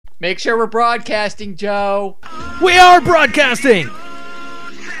Make sure we're broadcasting, Joe. We are broadcasting!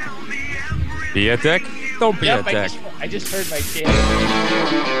 Be a dick? Don't be a dick. I just heard my kid.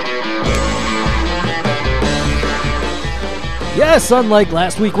 Yes, unlike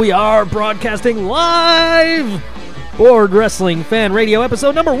last week, we are broadcasting live! Board Wrestling Fan Radio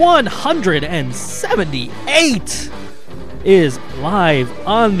episode number 178 is live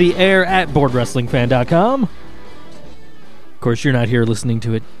on the air at boardwrestlingfan.com. Of course, you're not here listening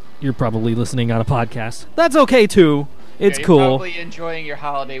to it. You're probably listening on a podcast. That's okay, too. It's you're cool. Probably enjoying your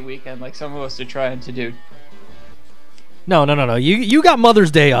holiday weekend like some of us are trying to do. No. You got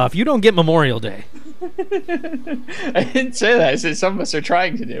Mother's Day off. You don't get Memorial Day. I didn't say that. I said some of us are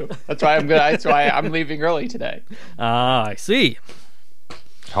trying to do. That's why I'm leaving early today. Ah, I see.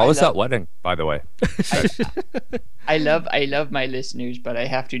 How was that wedding, by the way? I love my listeners, but I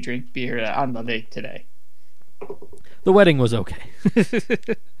have to drink beer on the lake today. The wedding was okay.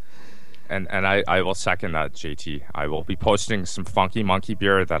 And I will second that, JT. I will be posting some Funky Monkey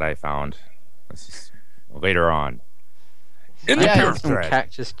beer that I found later on. In the beer some thread.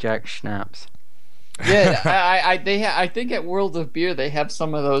 Cactus Jack schnapps. Yeah, I think at World of Beer they have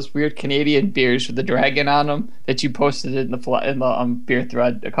some of those weird Canadian beers with the dragon on them that you posted in the beer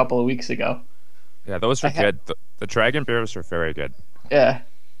thread a couple of weeks ago. Yeah, those are good. The dragon beers are very good. Yeah,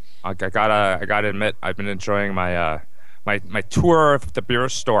 I gotta admit, I've been enjoying my my tour of the beer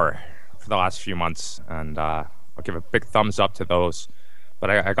store for the last few months, and I'll give a big thumbs up to those. But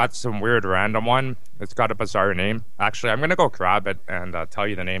I got some weird random one. It's got a bizarre name. Actually, I'm going to go grab it and tell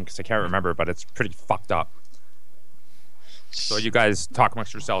you the name because I can't remember, but it's pretty fucked up. So you guys talk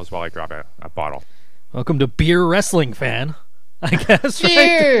amongst yourselves while I grab a bottle. Welcome to Beer Wrestling Fan, I guess.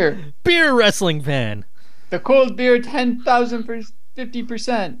 beer! Right? Beer Wrestling Fan. The cold beer 10,000 for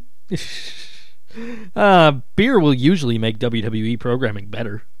 50%. Beer will usually make WWE programming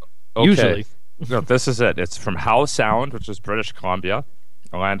better. Okay. Usually. No, this is it. It's from Howe Sound, which is British Columbia,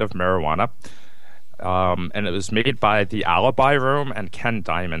 a land of marijuana. And it was made by the Alibi Room and Ken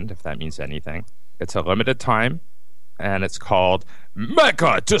Diamond, if that means anything. It's a limited time, and it's called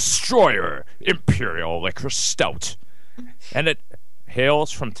Mega Destroyer Imperial Liquor Stout. And it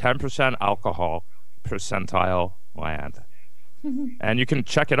hails from 10% alcohol percentile land. And you can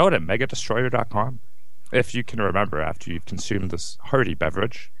check it out at megadestroyer.com if you can remember after you've consumed this hearty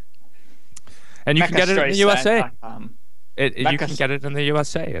beverage. And you can get it in the USA. You can get it in the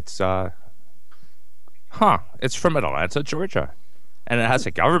USA. It's it's from Atlanta, Georgia, and it has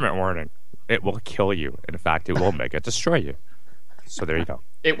a government warning. It will kill you. In fact, it will mega destroy you. So there you go.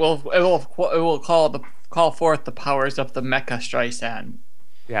 It will call forth the powers of the Mecha Streisand.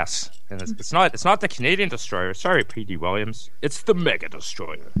 Yes, and it's not the Canadian Destroyer. Sorry, P.D. Williams. It's the Mega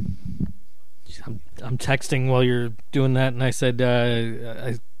Destroyer. I'm texting while you're doing that, and I said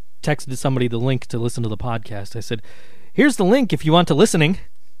I texted somebody the link to listen to the podcast. I said, "Here's the link if you want to listening.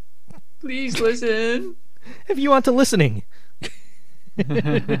 Please listen. If you want to listening."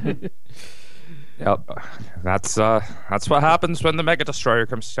 Yep, that's what happens when the Mega Destroyer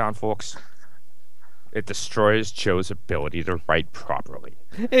comes to town, folks. It destroys Joe's ability to write properly.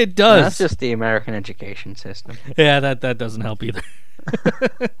 It does. That's just the American education system. Yeah, that doesn't help either.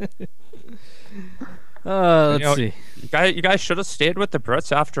 Let's see. You guys should have stayed with the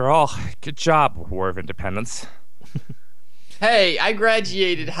Brits after all. Good job, War of Independence. Hey, I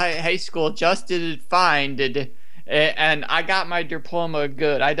graduated high school, just did fine, and I got my diploma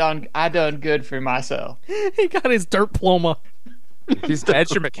good. I done good for myself. He got his diploma. He's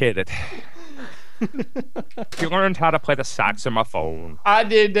educated. He learned how to play the saxophone. I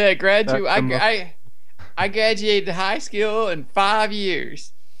did graduate. I graduated high school in 5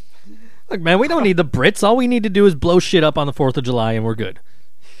 years. Look, man, we don't need the Brits. All we need to do is blow shit up on the 4th of July, and we're good.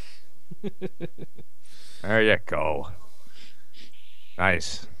 There you go.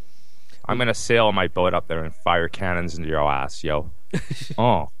 Nice. I'm gonna sail my boat up there and fire cannons into your ass, yo.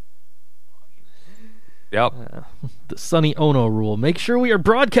 Oh. Yep. The Sonny Ono rule. Make sure we are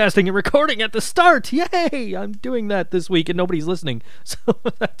broadcasting and recording at the start. Yay! I'm doing that this week and nobody's listening. So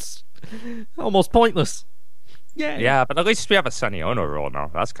that's almost pointless. Yay. Yeah, but at least we have a Sonny Ono rule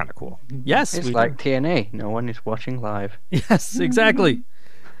now. That's kind of cool. Yes. It's like TNA. No one is watching live. Yes, exactly.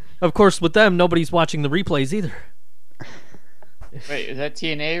 Of course, with them, nobody's watching the replays either. Wait, is that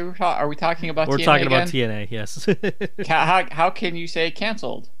TNA? Are we talking about TNA? We're talking again? about TNA, yes. How can you say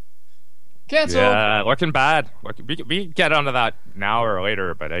canceled? Canceled. Yeah, looking bad. We get onto that now or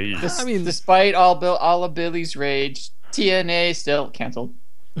later, but I mean, despite all of Billy's rage, TNA still canceled.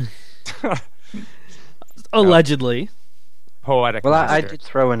 Allegedly. Poetic. Well, I did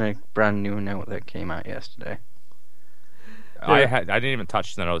throw in a brand new note that came out yesterday. I didn't even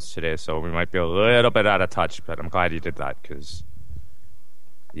touch the notes today, so we might be a little bit out of touch. But I'm glad you did that because,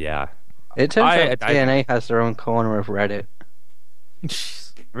 yeah. It turns out TNA has their own corner of Reddit.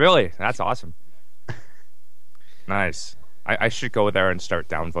 Really, that's awesome. Nice. I should go there and start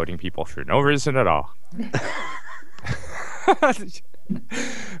downvoting people for no reason at all.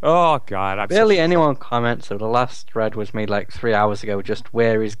 Oh God! Barely anyone comments. So the last thread was made like 3 hours ago. Just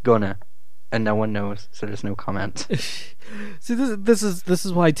where is Gunner, and no one knows. So there's no comments. See, this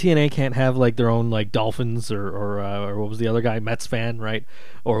is why TNA can't have like their own like Dolphins or what was the other guy, Mets fan, right?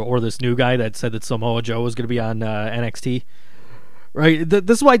 Or this new guy that said that Samoa Joe was going to be on NXT, right?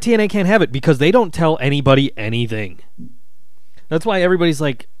 This is why TNA can't have it, because they don't tell anybody anything. That's why everybody's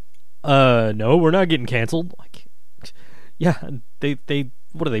like, no, we're not getting canceled. Like, yeah, they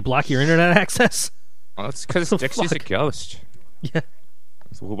what do they block your internet access? Well, it's because Dixie's a ghost. Yeah.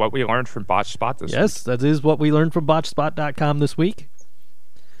 That's what we learned from Botch Spot this week. Yes, that is what we learned from botchspot.com this week.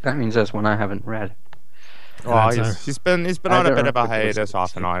 That means there's one I haven't read. Well, he's been on a bit of a hiatus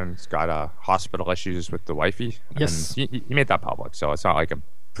off and on. He's got hospital issues with the wifey. Yes. And he made that public, so it's not like I'm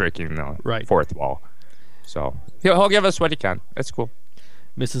breaking the fourth wall. So he'll give us what he can. It's cool.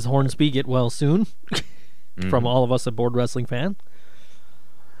 Mrs. Hornsby, get well soon. From all of us at Board Wrestling Fan.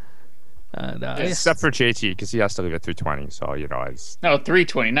 And, except for JT, because he has to leave at 3:20. So it's no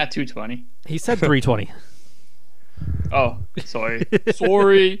 3:20, not 2:20. He said 3:20. Oh, sorry,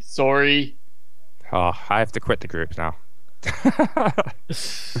 sorry. Oh, I have to quit the group now.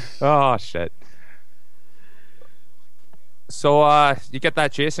 Oh shit. So you get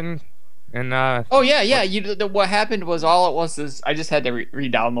that, Jason? And oh yeah. What happened was is I just had to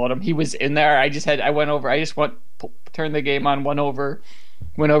re-download him. He was in there. I just turned the game on, went over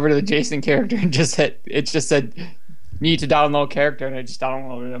to the Jason character and just said need to download character, and I just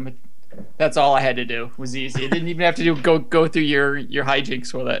downloaded him. That's all I had to do. It was easy. I didn't even have to go through your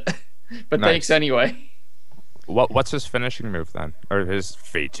hijinks with it. But nice. Thanks anyway. What's his finishing move then, or his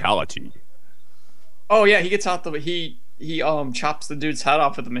fatality? Oh yeah, he gets out he chops the dude's head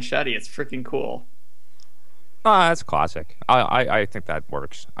off with a machete. It's freaking cool. That's classic. I think that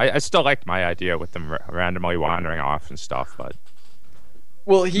works. I still liked my idea with them randomly wandering off and stuff, but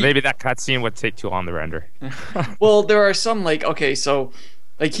maybe that cutscene would take too long to render. Well, there are some so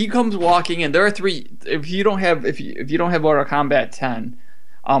he comes walking in. There are three. If you don't have Mortal Kombat 10,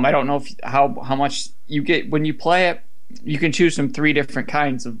 I don't know how much you get when you play it. You can choose from 3 different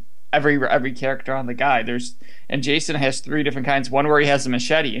kinds of every character on the guide. And Jason has 3 different kinds. One where he has a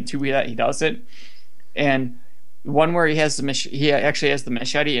machete, and 2 that he doesn't. And one where he actually has the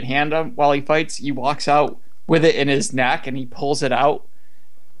machete in hand while he fights. He walks out with it in his neck, and he pulls it out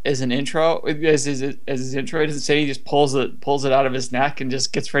as an intro. As his intro, it doesn't say, he just pulls it out of his neck and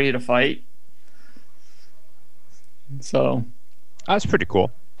just gets ready to fight. So that's pretty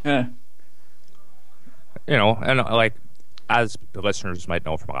cool. Yeah. And as the listeners might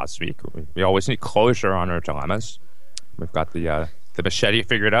know from last week, we always need closure on our dilemmas. We've got the machete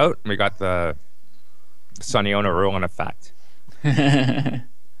figured out, and we got the Sonny Ono rule in effect. Don't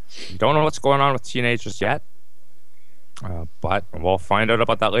know what's going on with TNA just yet, but we'll find out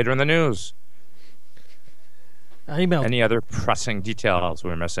about that later in the news. I emailed. Any other pressing details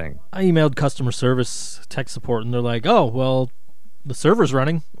we're missing? I emailed customer service tech support, and they're like, "Oh, well, the server's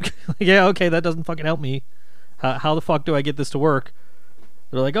running." Yeah, okay, that doesn't fucking help me. How the fuck do I get this to work?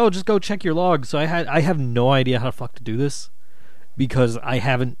 They're like, "Oh, just go check your log." So I have no idea how the fuck to do this, because I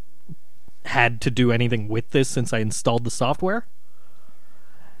haven't had to do anything with this since I installed the software.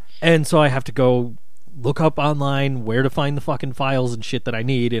 And so I have to go look up online where to find the fucking files and shit that I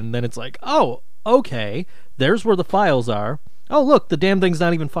need, and then it's like, "Oh, okay, there's where the files are. Oh, look, the damn thing's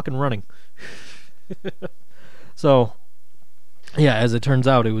not even fucking running." So, yeah, as it turns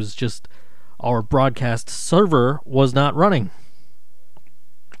out, it was just our broadcast server was not running.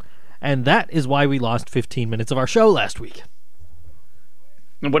 And that is why we lost 15 minutes of our show last week.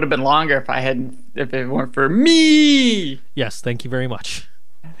 It would have been longer if it weren't for me. Yes, thank you very much.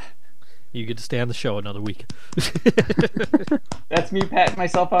 You get to stay on the show another week. That's me patting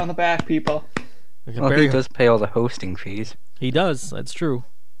myself on the back, people. Well, he does pay all the hosting fees. He does, that's true.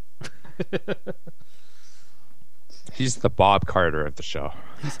 He's the Bob Carter of the show.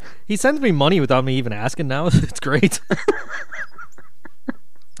 He sends me money without me even asking now. It's great.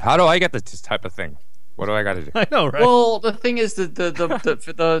 How do I get this type of thing? What do I got to do? I know, right? Well, the thing is that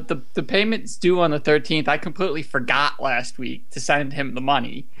the payment's due on the 13th. I completely forgot last week to send him the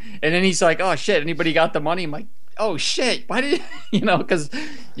money, and then he's like, "Oh shit, anybody got the money?" I'm like, "Oh shit, why did because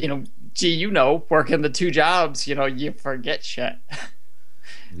working the 2 jobs, you forget shit."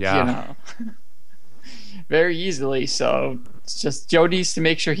 Yeah. Very easily. So It's just Joe needs to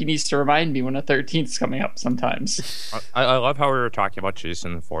make sure he needs to remind me when the 13th is coming up sometimes. I love how we were talking about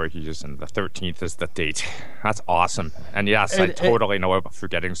Jason Voorhees, and the 13th is the date. That's awesome. And yes, I totally know what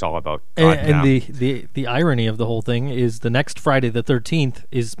forgetting's all about. And the irony of the whole thing is the next Friday, the 13th,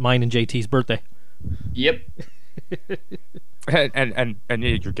 is mine and JT's birthday. Yep. And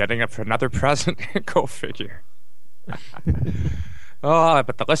you're getting it for another present. Go figure. Oh,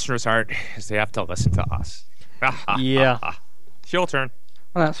 but the listeners aren't, because they have to listen to us. Yeah. Heel turn.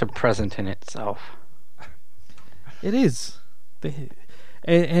 Well, that's a present in itself. It is.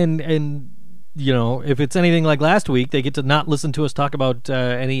 And you know, if it's anything like last week, they get to not listen to us talk about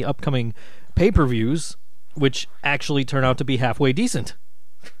any upcoming pay-per-views, which actually turn out to be halfway decent.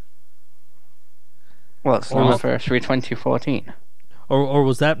 Well, it's Slammiversary 2014. Or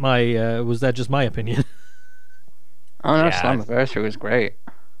was that was that just my opinion? Oh no, Yeah. Slammiversary was great.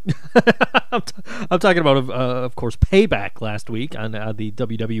 I'm talking about, of course, Payback last week on the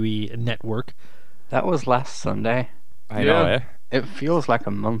WWE Network. That was last Sunday. I know, eh? It feels like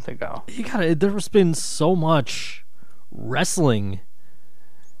a month ago. You got there's been so much wrestling.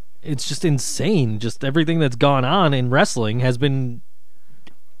 It's just insane. Just everything that's gone on in wrestling has been,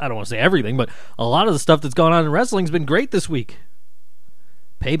 I don't want to say everything, but a lot of the stuff that's gone on in wrestling has been great this week.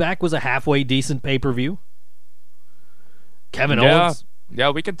 Payback was a halfway decent pay-per-view. Kevin Owens. Yeah,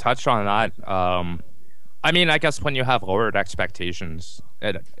 we can touch on that. I mean, I guess when you have lowered expectations,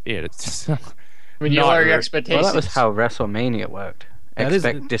 it's When you Not lower your very- expectations. Well, that was how WrestleMania worked. That is-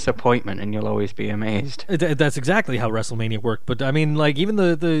 Expect disappointment and you'll always be amazed. That's exactly how WrestleMania worked. But I mean, like, even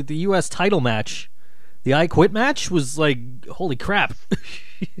the U.S. title match, the I Quit match, was like, holy crap.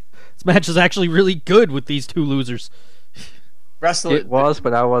 This match is actually really good with these two losers. Wrestling. It was,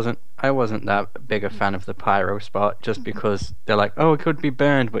 but I wasn't that big a fan of the pyro spot just because they're like, oh, it could be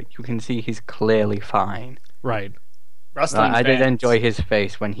burned, but you can see he's clearly fine. Right. Wrestling I did fans. enjoy his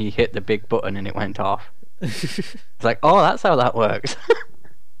face when he hit the big button and it went off. It's like, oh, that's how that works.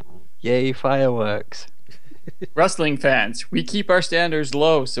 Yay, fireworks. Wrestling fans, we keep our standards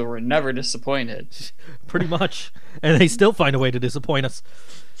low so we're never disappointed. Pretty much. And they still find a way to disappoint us.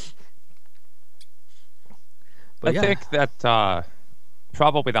 But I think that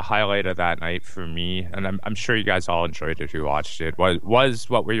probably the highlight of that night for me, and I'm sure you guys all enjoyed it who watched it, was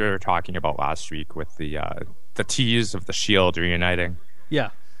what we were talking about last week with the tease of the Shield reuniting. Yeah.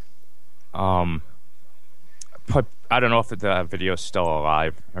 But I don't know if the video's still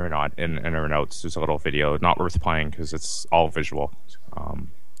alive or not in our notes. There's a little video, not worth playing because it's all visual.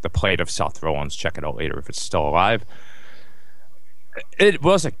 The plate of Seth Rollins, check it out later if it's still alive. It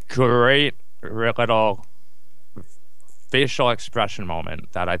was a great little facial expression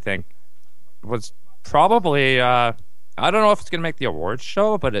moment that I think was probably I don't know if it's gonna make the awards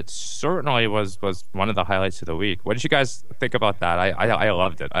show, but it certainly was one of the highlights of the week. What did you guys think about that? I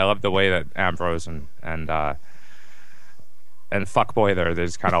loved it. I loved the way that Ambrose and fuckboy there, they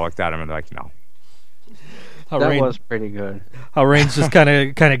just kind of looked at him and like, no. How That Reigns, was pretty good. how Reigns just kind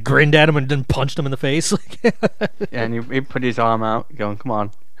of grinned at him and then punched him in the face. Yeah, and he put his arm out, going, come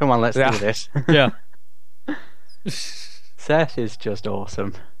on, let's Yeah. do this. Yeah. Seth is just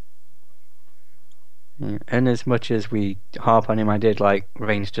awesome. Yeah, and as much as we harp on him, I did like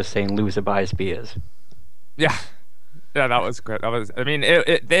Reigns just saying loser buys beers. Yeah, that was good. I mean,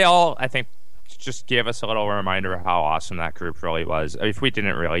 they all, I think, just gave us a little reminder of how awesome that group really was. If we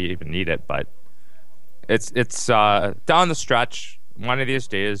didn't really even need it, but it's down the stretch. One of these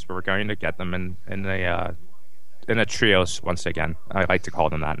days, we're going to get them in a trios once again. I like to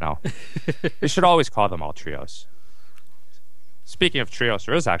call them that now. We should always call them all trios. Speaking of trios,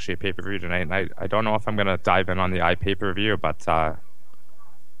 there is actually a pay-per-view tonight, and I don't know if I'm going to dive in on the pay-per-view, but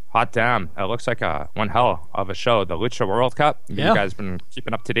hot damn, it looks like one hell of a show. The Lucha World Cup. Yeah. You guys been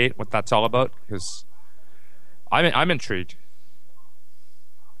keeping up to date what that's all about? Because I'm intrigued.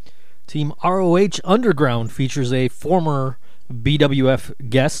 Team ROH Underground features a former BWF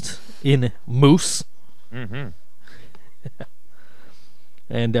guest in Moose. Mm-hmm.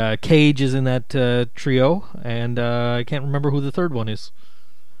 And Cage is in that trio, and I can't remember who the third one is.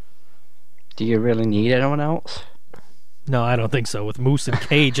 Do you really need anyone else? No, I don't think so. With Moose and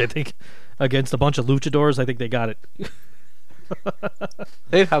Cage, I think against a bunch of luchadors, I think they got it.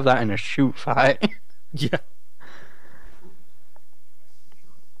 They'd have that in a shoot fight. Yeah.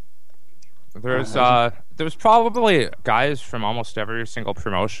 There's probably guys from almost every single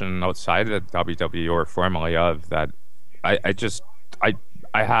promotion outside of WWE or formerly of that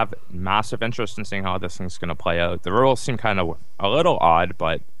I have massive interest in seeing how this thing's going to play out. The rules seem kind of a little odd,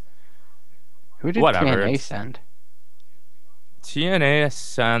 but Who did whatever. TNA send? TNA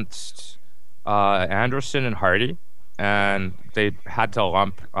sent Anderson and Hardy, and they had to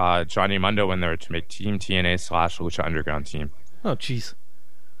lump Johnny Mundo in there to make Team TNA / Lucha Underground team. Oh, jeez.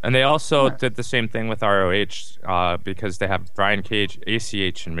 And they also did the same thing with ROH because they have Brian Cage,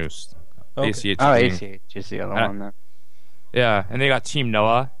 ACH, and Moose. Okay. ACH. Oh, being- ACH is the other one then. Yeah, and they got Team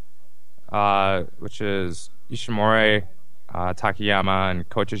Noah, which is Ishimori, Takayama, and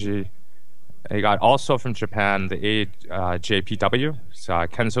Kochiji. They got also from Japan the AJPW, so,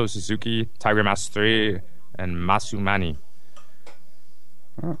 Kenzo Suzuki, Tiger Mask 3, and Masumani.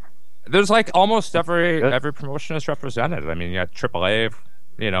 Oh. There's like almost every Good. promotion is represented. I mean, you got AAA,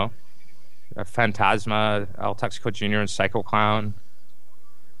 you know, you got Phantasma, El Texaco Jr., and Psycho Clown.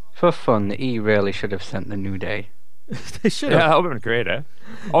 For fun, the E really should have sent the New Day. They should Yeah, have. that would have been great, eh?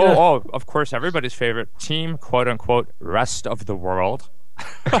 Oh, of course, everybody's favorite team, quote unquote, rest of the world.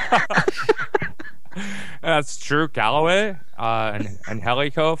 That's Drew Galloway and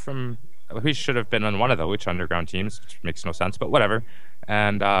Angelico from. He should have been on one of the Lucha Underground teams, which makes no sense, but whatever.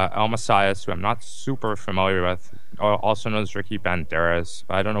 And El Messias, who I'm not super familiar with, also known as Ricky Banderas.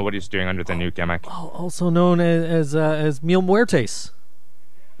 But I don't know what he's doing under the new gimmick. Also known as Mil Muertes.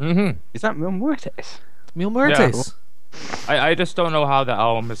 Mm-hmm. Is that Mil Muertes? Mil Muertes. I just don't know how the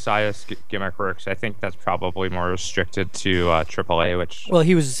El Messias gimmick works. I think that's probably more restricted to AAA, which... Well,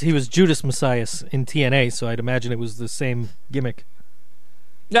 he was Judas Messias in TNA, so I'd imagine it was the same gimmick.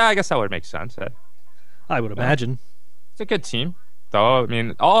 Yeah, I guess that would make sense. I would imagine. It's a good team, though. I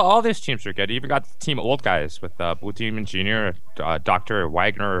mean, all these teams are good. You even got the team old guys with Blue Demon Jr., Dr.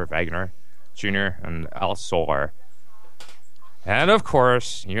 Wagner Jr., and El Solar. And, of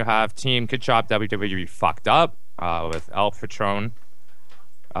course, you have Team Good Job WWE Fucked Up with El Patron,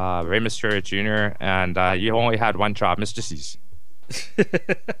 Rey Mysterio Jr., and you only had one job, Mr. C's.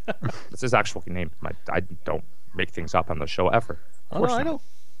 That's his actual name. I don't make things up on the show ever. Of Oh, course no, I not. know.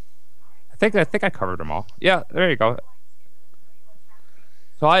 I think I covered them all. Yeah, there you go.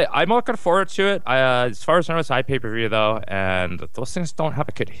 So I'm looking forward to it. As far as I know, it's iPay-per-view though, and those things don't have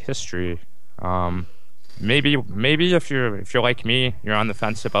a good history. Maybe if you're like me, you're on the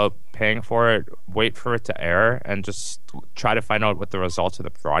fence about paying for it. Wait for it to air and just try to find out what the results of the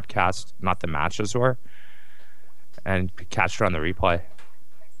broadcast, not the matches, were, and catch it on the replay.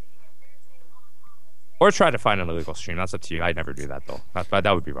 Or try to find an illegal stream. That's up to you. I never do that though.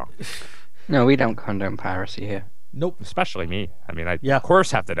 That would be wrong. No, we don't condone piracy here. Nope. Especially me. I mean, I Yeah. of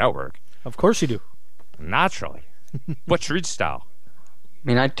course have the network. Of course you do. Naturally. Butch Reed style. I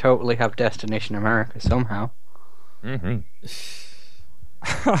mean, I totally have Destination America somehow. Mm-hmm.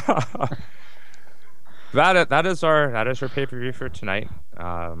 that is our pay-per-view for tonight.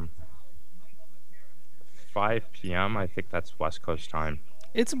 5 p.m. I think that's West Coast time.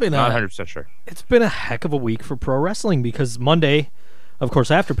 It's been Not a 100% sure. it's been a heck of a week for pro wrestling because Monday, of course,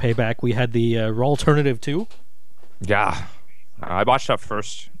 after Payback, we had the Raw Alternative 2. Yeah. I watched that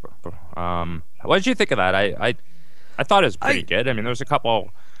first. What did you think of that? I thought it was pretty good. I mean, there was a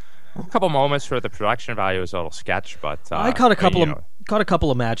couple moments where the production value was a little sketch, but I caught a couple you know, caught a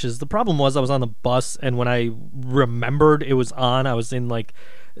couple of matches. The problem was I was on the bus, and when I remembered it was on, I was in like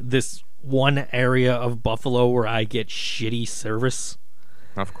this one area of Buffalo where I get shitty service.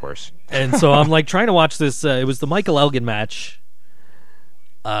 Of course. And so I'm like trying to watch this. It was the Michael Elgin match,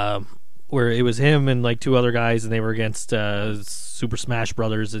 where it was him and like two other guys, and they were against Super Smash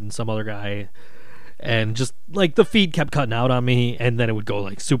Brothers and some other guy. And just like the feed kept cutting out on me, and then it would go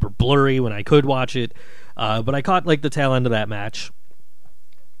like super blurry when I could watch it. But I caught like the tail end of that match,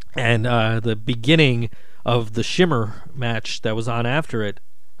 and the beginning of the Shimmer match that was on after it.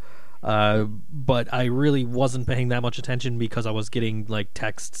 But I really wasn't paying that much attention because I was getting like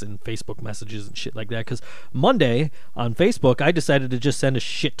texts and Facebook messages and shit like that. Because Monday on Facebook, I decided to just send a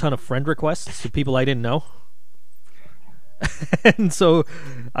shit ton of friend requests to people I didn't know. And so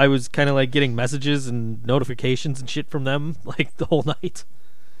I was kind of like getting messages and notifications and shit from them like the whole night.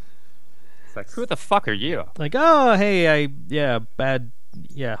 It's like, who the fuck are you? Like, oh, hey, bad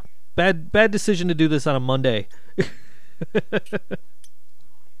decision to do this on a Monday.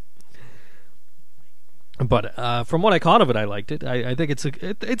 But from what I caught of it, I liked it. I think it's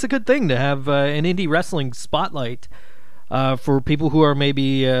a good thing to have an indie wrestling spotlight for people who are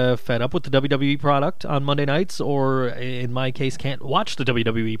maybe fed up with the WWE product on Monday nights, or in my case, can't watch the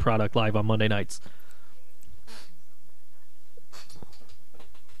WWE product live on Monday nights.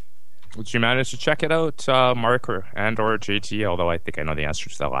 Did you manage to check it out, Mark or JT? Although I think I know the answer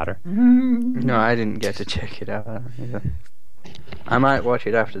to that latter. No, I didn't get to check it out either. I might watch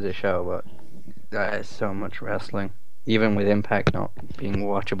it after the show, but that is so much wrestling. Even with Impact not being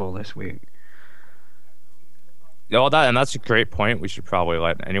watchable this week. that's a great point. We should probably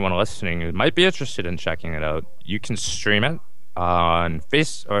let anyone listening who might be interested in checking it out. You can stream it on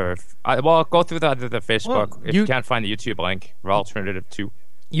go through the Facebook. Well, if you can't find the YouTube link, Raw Alternative 2.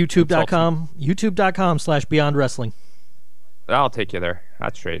 YouTube.com/Beyond Wrestling. That'll take you there.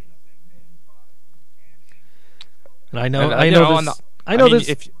 That's right. And I know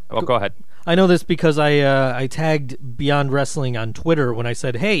this. Go ahead. I know this because I tagged Beyond Wrestling on Twitter when I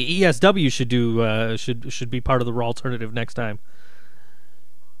said, "Hey, ESW should be part of the Raw Alternative next time."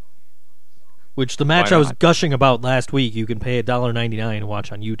 Which the match I was gushing about last week, you can pay $1.99 and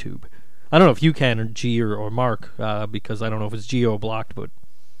watch on YouTube. I don't know if you can, or G or Mark, because I don't know if it's Geo blocked, but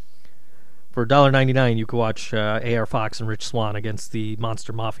for $1.99 you could watch AR Fox and Rich Swann against the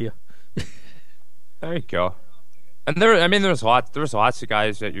Monster Mafia. There you go. And there's lots of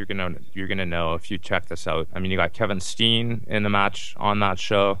guys that you're gonna know if you check this out. I mean, you got Kevin Steen in the match on that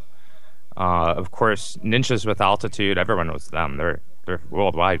show. Of course, Ninjas with Altitude. Everyone knows them. They're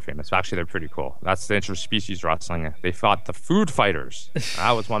worldwide famous. Actually, they're pretty cool. That's the interspecies wrestling. They fought the Food Fighters.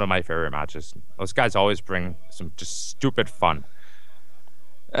 That was one of my favorite matches. Those guys always bring some just stupid fun.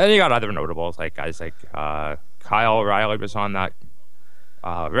 And you got other notables, like guys like Kyle O'Reilly was on that.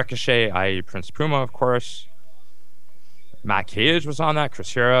 Ricochet, i.e. Prince Puma, of course. Matt Cage was on that.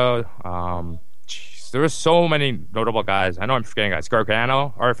 Chris Hero. There were so many notable guys. I know I'm forgetting guys.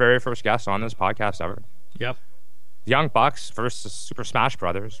 Gargano, our very first guest on this podcast ever. Yep. Young Bucks versus Super Smash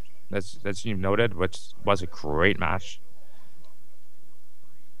Brothers, as you noted, which was a great match.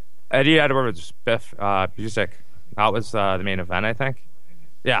 Eddie Edwards, Biff Busick, that was the main event, I think.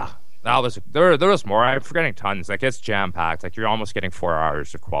 Yeah, that was there was more. I'm forgetting tons. Like, it's jam packed. Like, you're almost getting 4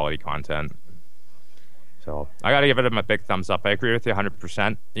 hours of quality content. So I got to give it a big thumbs up. I agree with you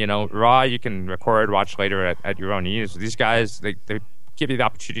 100%. You know, Raw, you can record, watch later at your own ease. These guys, they give you the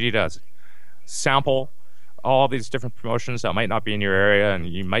opportunity to sample all these different promotions that might not be in your area, and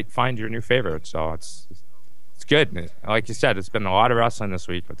you might find your new favorite. So it's good. Like you said, it's been a lot of wrestling this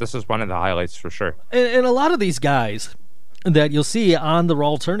week, but this is one of the highlights for sure. And a lot of these guys that you'll see on the Raw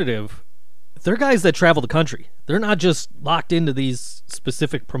Alternative, they're guys that travel the country. They're not just locked into these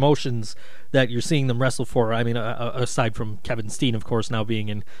specific promotions that you're seeing them wrestle for. I mean, aside from Kevin Steen, of course, now being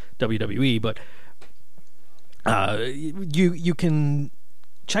in WWE, but you can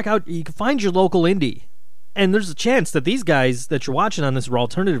check out, you can find your local indie. And there's a chance that these guys that you're watching on this Raw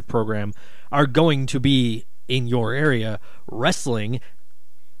Alternative program are going to be in your area wrestling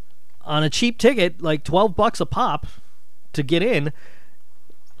on a cheap ticket, like $12 a pop to get in.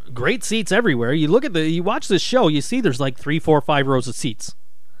 Great seats everywhere. You watch this show, you see there's like 3, 4, 5 rows of seats.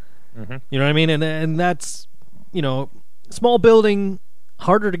 Mm-hmm. You know what I mean? And that's, you know, small building,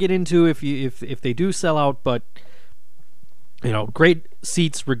 harder to get into if they do sell out, but you know, great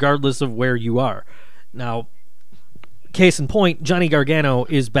seats regardless of where you are. Now, case in point, Johnny Gargano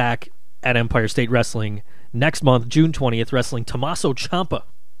is back at Empire State Wrestling next month, June 20th, wrestling Tommaso Ciampa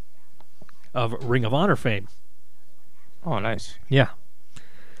of Ring of Honor fame. Oh, nice. Yeah.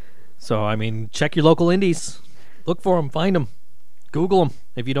 So, I mean, check your local indies. Look for them. Find them. Google them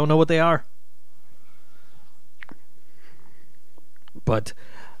if you don't know what they are. But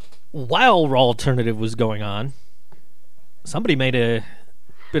while Raw Alternative was going on, somebody made a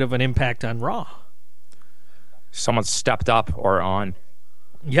bit of an impact on Raw. Someone stepped up or on.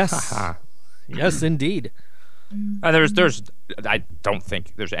 Yes. Yes, indeed. There's I don't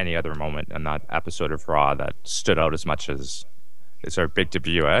think there's any other moment in that episode of Raw that stood out as much as our big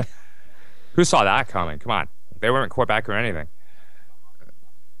debut, eh? Who saw that coming? Come on. They weren't Quebec or anything.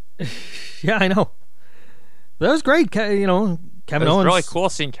 Yeah, I know. That was great. You know, Kevin Owens. It was really cool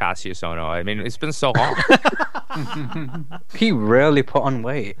seeing Cassius Ohno. I mean, it's been so long. He really put on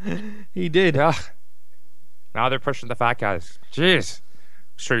weight. He did. Yeah. Now they're pushing the fat guys. Jeez.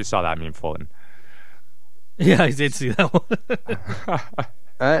 I'm sure you saw that meme, Fulton. Yeah, I did see that one.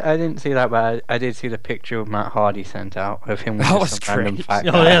 I didn't see that, but I did see the picture of Matt Hardy sent out of him with that was some random great. fat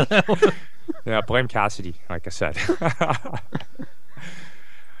Oh, guy. yeah. Yeah, blame Cassidy, like I said.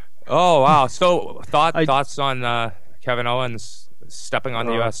 Oh, wow. So, thoughts on Kevin Owens stepping on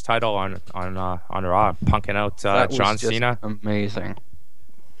the U.S. title on Raw, punking out That John was just Cena? amazing.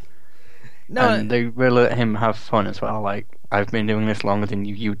 No, And they really let him have fun as well. Like, I've been doing this longer than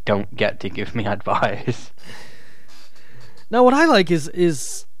you. You don't get to give me advice. now what I like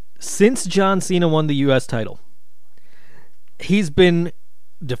is since John Cena won the U.S. title, he's been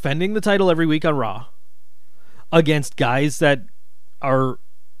defending the title every week on Raw against guys that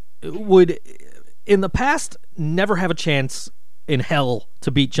would in the past never have a chance in hell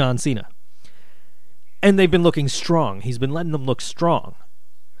to beat John Cena. And they've been looking strong. He's been letting them look strong.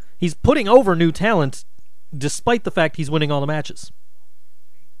 He's putting over new talent despite the fact he's winning all the matches.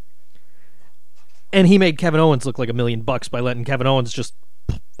 And he made Kevin Owens look like $1 million by letting Kevin Owens just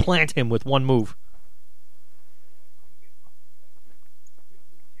plant him with one move.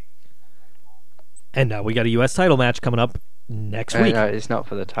 And now we got a U.S. title match coming up next week. No, it's not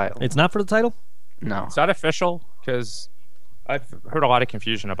for the title. It's not for the title? No. Is that official? Because I've heard a lot of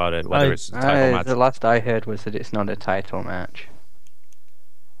confusion about it, whether it's a title match. The last I heard was that it's not a title match.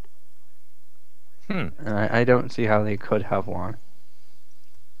 I don't see how they could have one.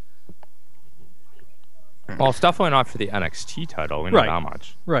 Well, it's definitely not for the NXT title. We know that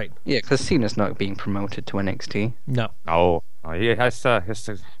much. Right. Yeah, because Cena's not being promoted to NXT. No. Oh, he has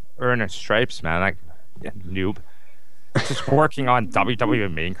to earn his stripes, man. Like, noob. Just working on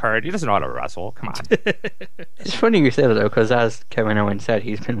WWE main card. He doesn't know how to wrestle. Come on. It's funny you say that, though, because as Kevin Owens said,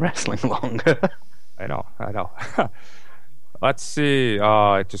 he's been wrestling longer. I know. Let's see.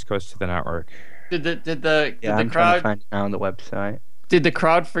 Oh, it just goes to the network. Did the I'm trying crowd to find it now on the website. Did the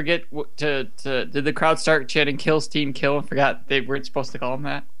crowd forget did the crowd start chanting "Kills Team Kill" and forgot they weren't supposed to call him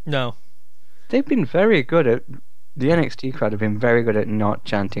that? No. They've been very good at... The NXT crowd have been very good at not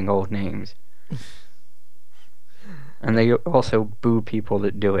chanting old names. And they also boo people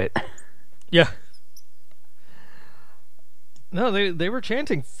that do it. Yeah. No, they were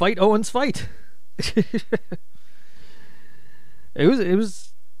chanting "Fight Owens, fight." It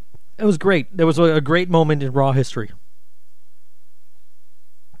was great. There was a great moment in Raw history.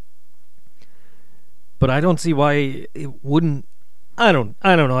 But I don't see why it wouldn't. I don't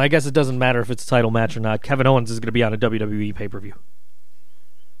know. I guess it doesn't matter if it's a title match or not. Kevin Owens is going to be on a WWE pay-per-view.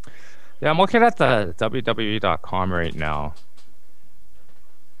 Yeah, I'm looking at the WWE.com right now.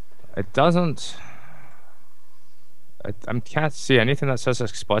 It doesn't... I can't see anything that says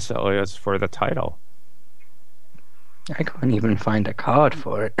explicitly it's for the title. I can't even find a card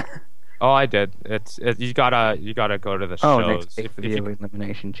for it. Oh, I did. You gotta go to the shows. Next pay-per-view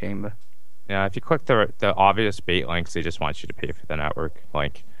Elimination Chamber. Yeah, if you click the obvious bait links, they just want you to pay for the network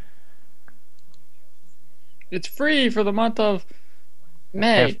link. It's free for the month of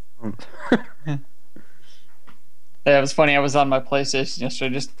May. Yeah, it was funny. I was on my PlayStation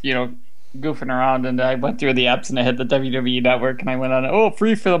yesterday, just goofing around, and I went through the apps and I hit the WWE Network, and I went on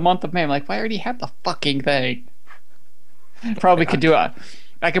free for the month of May. I'm like, well, I already have the fucking thing. Probably could do it.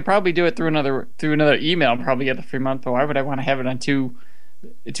 I could probably do it through another email and probably get the free month. But why would I want to have it on two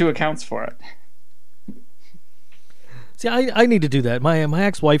accounts for it? See, I need to do that. My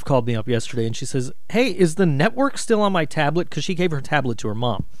ex-wife called me up yesterday, and she says, "Hey, is the network still on my tablet?" Because she gave her tablet to her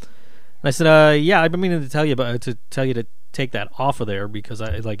mom. And I said, "Yeah, I've been meaning to tell you to take that off of there, because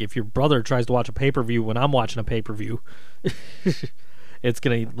if your brother tries to watch a pay-per-view when I'm watching a pay-per-view, it's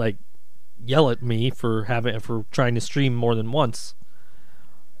gonna yell at me for trying to stream more than once."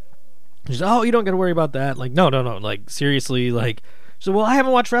 She said, "Oh, you don't got to worry about that." No. Seriously, she said, "Well, I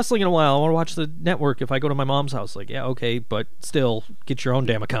haven't watched wrestling in a while. I want to watch the network if I go to my mom's house." Yeah, okay, but still, get your own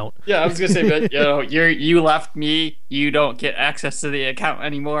damn account. Yeah, I was gonna say, but you left me. You don't get access to the account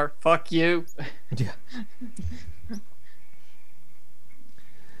anymore. Fuck you. Yeah.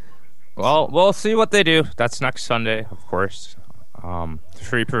 Well, we'll see what they do. That's next Sunday, of course.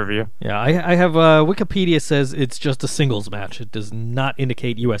 Free preview. Yeah, I have Wikipedia says it's just a singles match. It does not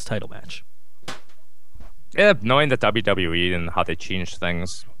indicate U.S. title match. Yeah, knowing the WWE and how they change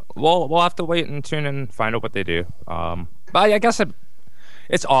things, we'll have to wait and tune in and find out what they do. But I guess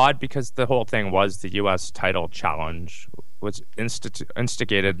it's odd because the whole thing was the U.S. title challenge was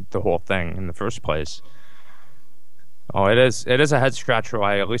instigated the whole thing in the first place. Oh, it is a head scratcher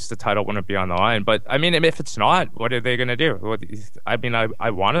why at least the title wouldn't be on the line. But I mean, if it's not, what are they going to do? I mean, I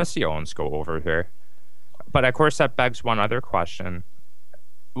want to see Owens go over here, but of course that begs one other question,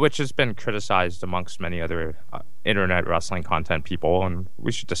 which has been criticized amongst many other internet wrestling content people, and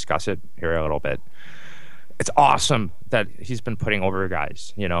we should discuss it here a little bit. It's awesome that he's been putting over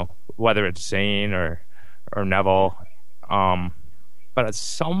guys, whether it's Zayn or Neville, but at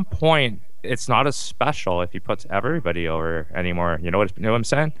some point, it's not as special if he puts everybody over anymore. You know what I'm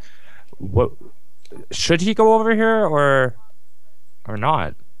saying? What should he go over here or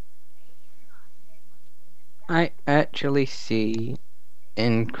not? I actually see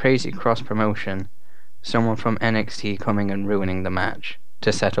in Crazy Cross Promotion someone from NXT coming and ruining the match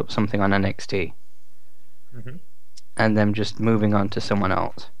to set up something on NXT, and them just moving on to someone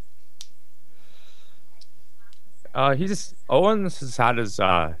else. Owens has had his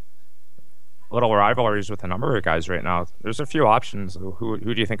little rivalries with a number of guys right now. There's a few options. Who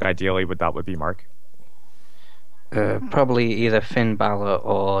do you think ideally would be, Mark? Probably either Finn Balor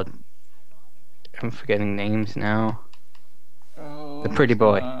or I'm forgetting names now. The pretty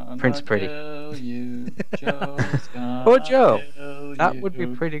boy, Prince Pretty. kill you. Joe's gonna Oh, Joe. kill That you. would be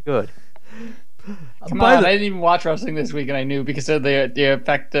pretty good. Come By on, the- I didn't even watch wrestling this week, and I knew because of the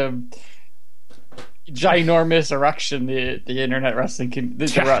effect of ginormous erection the internet wrestling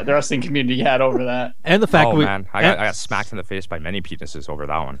the wrestling community had over that. And the fact Oh we man, I got smacked in the face by many penises over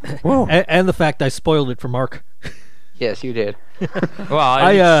that one. and the fact I spoiled it for Mark. Yes, you did. Well,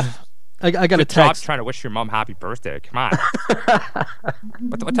 I got a good job text. trying to wish your mom happy birthday. Come on.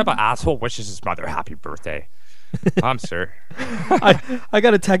 what type of asshole wishes his mother happy birthday? I'm sir. I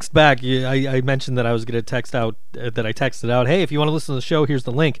got a text back. I mentioned that I was going to text out that I texted out. Hey, if you want to listen to the show, here's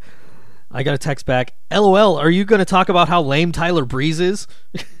the link. I got a text back. LOL. Are you going to talk about how lame Tyler Breeze is?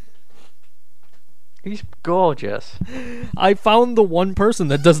 He's gorgeous. I found the one person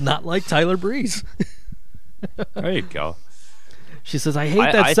that does not like Tyler Breeze. There you go. She says, I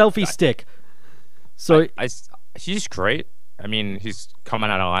hate that selfie stick. So He's great. I mean, he's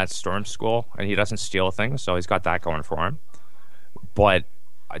coming out of Lance Storm school, and he doesn't steal things, so he's got that going for him. But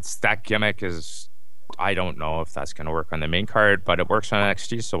that gimmick is, I don't know if that's going to work on the main card, but it works on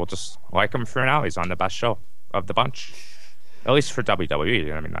NXT, so we'll just like him for now. He's on the best show of the bunch, at least for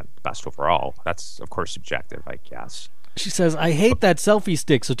WWE. I mean, not the best overall. That's, of course, subjective, I guess. she says, I hate that selfie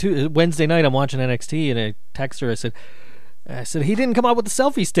stick. So Wednesday night, I'm watching NXT, and I text her. I said, he didn't come out with the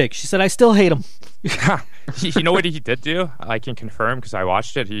selfie stick. She said, I still hate him. You know what he did do? I can confirm because I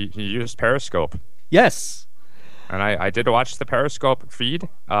watched it. He used Periscope. Yes. And I did watch the Periscope feed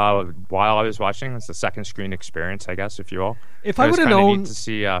while I was watching. It's the second screen experience, I guess, if you will. If I It was would have kinda known neat to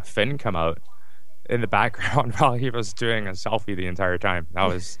see Finn come out in the background while he was doing a selfie the entire time. That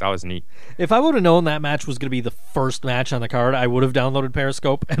was neat. If I would have known that match was going to be the first match on the card, I would have downloaded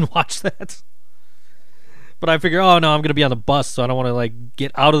Periscope and watched that. But I figure, oh no, I'm going to be on the bus, so I don't want to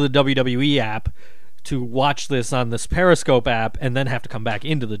get out of the WWE app to watch this on this Periscope app and then have to come back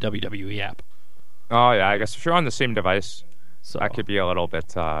into the WWE app. Oh yeah, I guess if you're on the same device, So that could be a little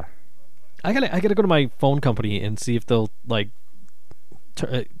bit. I gotta go to my phone company and see if they'll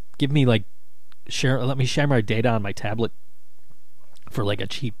give me let me share my data on my tablet for a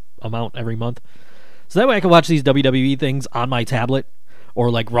cheap amount every month. So that way I can watch these WWE things on my tablet, or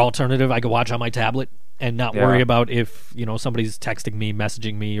Raw Alternative I can watch on my tablet and not worry about if somebody's texting me,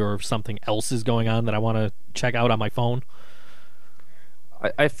 messaging me, or if something else is going on that I want to check out on my phone.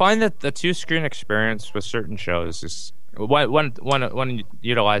 I find that the two-screen experience with certain shows is when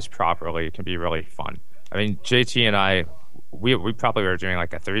utilized properly, it can be really fun. I mean, JT and I, we probably were doing a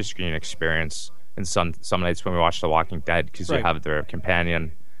 3-screen experience in some nights when we watched The Walking Dead, because you have their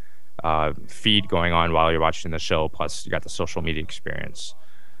companion feed going on while you're watching the show, plus you got the social media experience.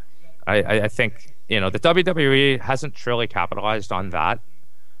 I think the WWE hasn't truly capitalized on that.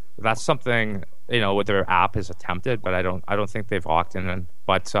 That's something with their app has attempted, but I don't think they've locked in.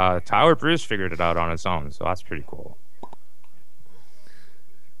 But Tyler Breeze figured it out on his own, so that's pretty cool.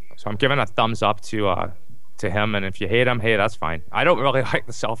 So I'm giving a thumbs up to him, and if you hate him, hey, that's fine. I don't really like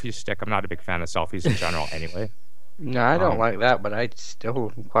the selfie stick. I'm not a big fan of selfies in general, anyway. No, I don't like that, but I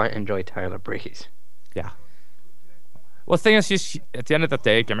still quite enjoy Tyler Breeze. Yeah. Well, the thing is, he's at the end of the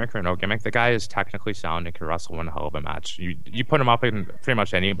day, gimmick or no gimmick, the guy is technically sound and can wrestle one hell of a match. You put him up in pretty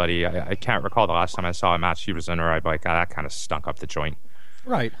much anybody. I can't recall the last time I saw a match he was in where I'd be like, that kind of stunk up the joint.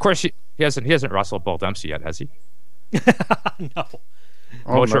 Right. Of course, he hasn't wrestled Bull Dempsey yet, has he? No.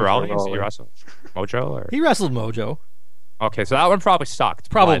 Mojo Rawley? Has he wrestled Mojo? Or? He wrestled Mojo. Okay, so that one probably sucked.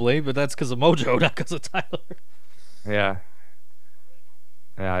 Probably, but that's because of Mojo, not because of Tyler. Yeah.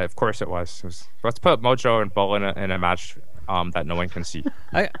 Yeah, of course it was. Let's put Mojo and Bull in a match that no one can see.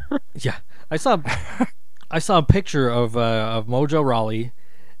 I saw a picture of Mojo Rawley,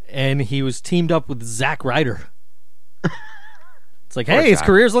 and he was teamed up with Zack Ryder. It's like, hey, his Zack.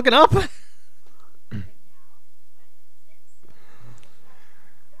 career's looking up.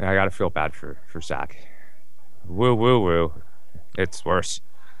 Yeah, I gotta feel bad for Zach. Woo woo woo. It's worse.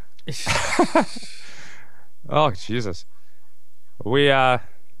 Oh Jesus. We want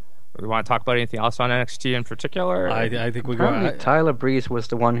to talk about anything else on NXT in particular? I think we Apparently, go. Tyler Breeze was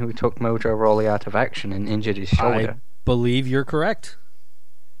the one who took Mojo Rawley out of action and injured his shoulder. I believe you're correct.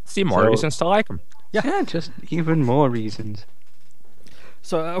 See more reasons to like him. Yeah, just even more reasons.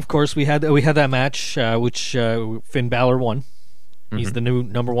 So of course we had that match, which Finn Balor won. He's the new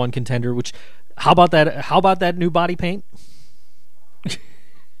number one contender. Which, how about that new body paint?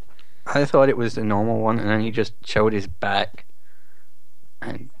 I thought it was the normal one, and then he just showed his back,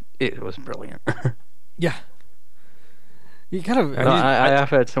 and it was brilliant. Yeah. You kind of. I have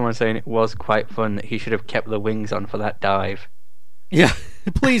heard someone saying it was quite fun that he should have kept the wings on for that dive. Yeah.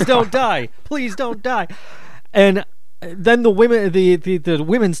 Please don't die. Please don't die. And then the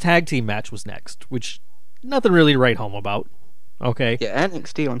women's tag team match was next, which nothing really to write home about. Okay. Yeah,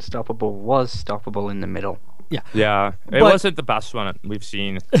 NXT Unstoppable was stoppable in the middle. Yeah, it wasn't the best one we've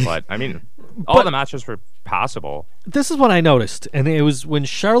seen, but I mean, all the matches were passable. This is what I noticed, and it was when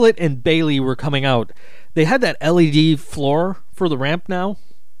Charlotte and Bayley were coming out. They had that LED floor for the ramp now,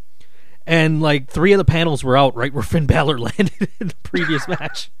 and like 3 of the panels were out right where Finn Balor landed in the previous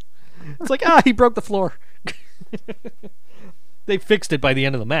match. It's like, he broke the floor. They fixed it by the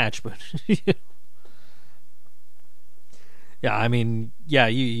end of the match, but yeah, I mean, yeah,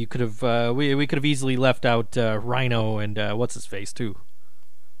 you could have we could have easily left out Rhino and what's his face too.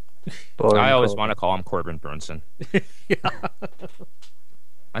 I always want to call him Corbin Burnson. Yeah.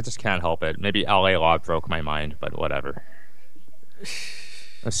 I just can't help it. Maybe LA Law broke my mind, but whatever.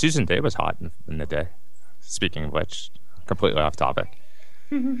 Susan Day was hot in the day. Speaking of which, completely off topic.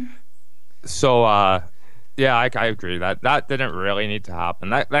 So, yeah, I agree that didn't really need to happen.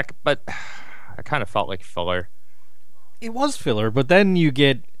 But I kind of felt like filler. It was filler, but then you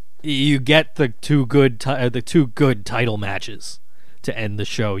get the two good title matches to end the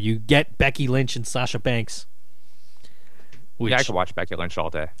show. You get Becky Lynch and Sasha Banks. Yeah, I could watch Becky Lynch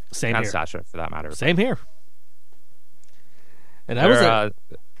all day. Same and here. Sasha, for that matter. Same here. And they're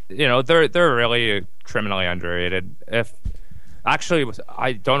really criminally underrated.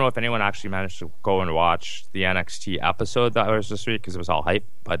 I don't know if anyone actually managed to go and watch the NXT episode that was this week because it was all hype,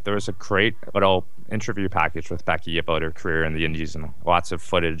 but there was a great little interview package with Becky about her career in the Indies and lots of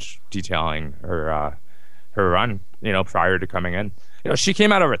footage detailing her run, prior to coming in. She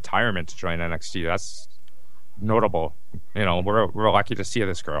came out of retirement to join NXT. That's notable. We're lucky to see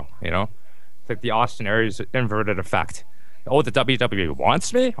this girl. It's like the Austin Aries inverted effect. Oh, the WWE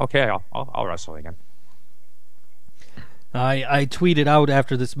wants me? Okay, I'll wrestle again. I tweeted out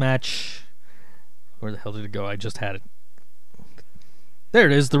after this match. Where the hell did it go? I just had it. There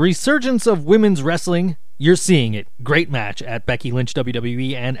it is. The resurgence of women's wrestling. You're seeing it. Great match at Becky Lynch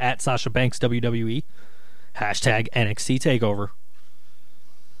WWE and at Sasha Banks WWE. Hashtag NXT TakeOver.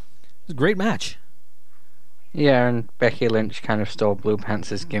 It's a great match. Yeah, and Becky Lynch kind of stole Blue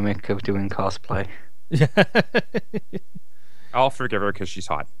Pants' gimmick of doing cosplay. I'll forgive her because she's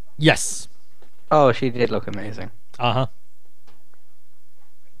hot. Yes. Oh, she did look amazing. Uh-huh.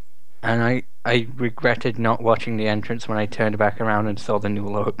 And I regretted not watching the entrance when I turned back around and saw the new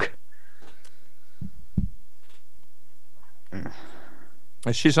look.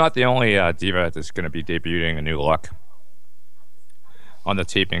 She's not the only diva that's going to be debuting a new look. On the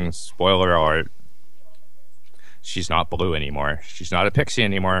taping, spoiler alert, she's not blue anymore. She's not a pixie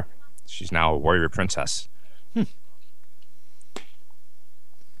anymore. She's now a warrior princess. Who,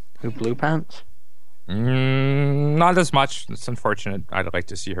 Blue Pants? Not as much. It's unfortunate. I'd like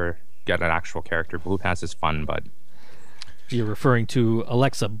to see her get an actual character. Blue Pants is fun, but... You're referring to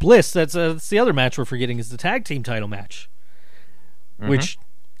Alexa Bliss. That's the other match we're forgetting is the tag team title match. Mm-hmm. Which,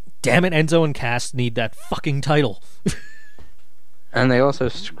 damn it, Enzo and Cass need that fucking title. And they also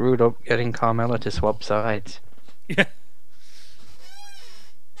screwed up getting Carmella to swap sides. Yeah.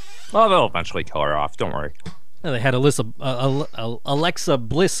 Well, they'll eventually kill her off. Don't worry. They had Alexa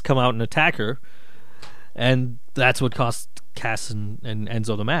Bliss come out and attack her, and that's what cost Cass and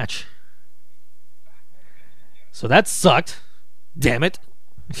Enzo the match. So that sucked. Damn it!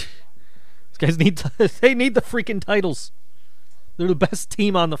 These guys need the freaking titles. They're the best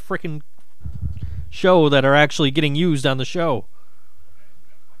team on the freaking show that are actually getting used on the show.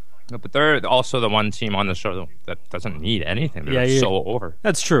 But they're also the one team on the show that doesn't need anything. They're so over.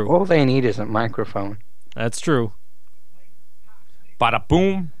 That's true. All they need is a microphone. That's true. Bada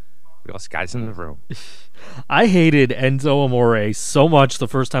boom. Those guys in the room. I hated Enzo Amore so much the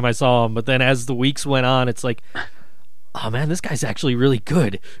first time I saw him, but then as the weeks went on, it's like, oh man, this guy's actually really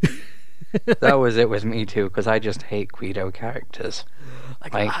good. That was it with me too, because I just hate Guido characters.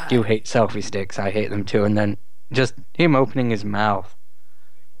 Like, you hate selfie sticks, I hate them too, and then just him opening his mouth.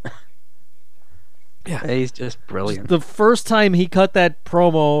 Yeah, he's just brilliant. The first time he cut that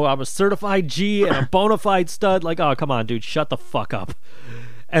promo, I'm a certified G and a bona fide stud. Like, oh, come on, dude, shut the fuck up.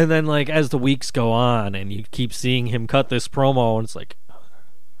 And then, like, as the weeks go on and you keep seeing him cut this promo, and it's like,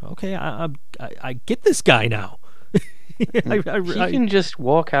 okay, I get this guy now. He can just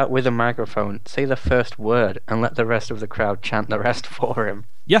walk out with a microphone, say the first word, and let the rest of the crowd chant the rest for him.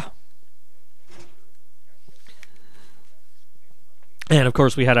 Yeah. And, of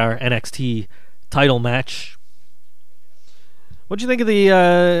course, we had our NXT title match. What do you think of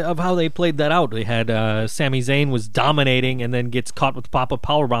of how they played that out? They had Sami Zayn was dominating and then gets caught with the pop-up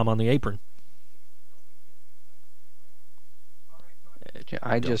powerbomb on the apron.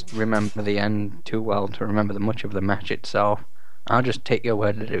 I just remember the end too well to remember much of the match itself. I'll just take your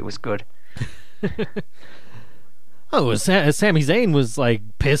word that it was good. Oh, Sami Zayn was like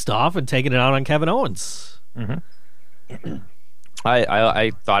pissed off and taking it out on Kevin Owens. Mm-hmm.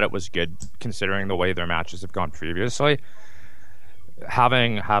 I thought it was good considering the way their matches have gone previously.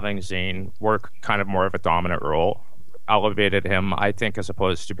 Having Zayn work kind of more of a dominant role elevated him, I think, as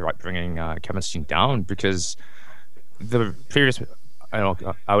opposed to bringing Kevin Steen down, because the previous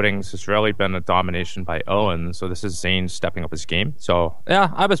outings has really been a domination by Owens. So this is Zayn stepping up his game. So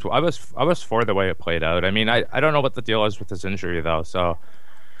yeah, I was for the way it played out. I mean, I don't know what the deal is with his injury though. So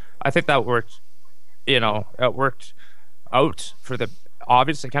I think that worked. It worked out for the.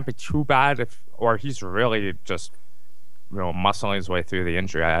 Obviously, it can't be too bad or he's really just muscling his way through the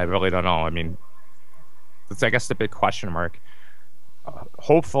injury. I really don't know. I mean, that's, I guess, the big question mark.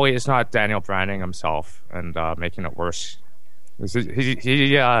 Hopefully, it's not Daniel Bryanning himself and making it worse.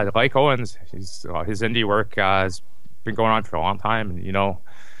 He like Owens, his indie work has been going on for a long time, and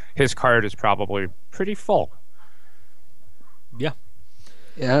his card is probably pretty full. Yeah,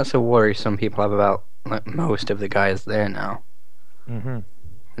 that's a worry some people have about most of the guys there now. Mm-hmm.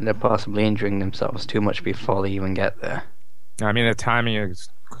 They're possibly injuring themselves too much before they even get there. I mean, the timing is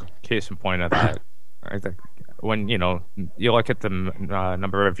case in point of that. I think when you look at the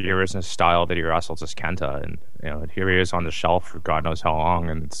number of years and style that he wrestles as Kenta, and here he is on the shelf for God knows how long,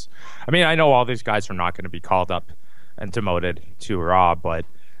 and I know all these guys are not going to be called up and demoted to Raw, but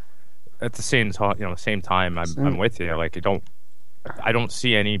at the same time, I'm with you. Like I don't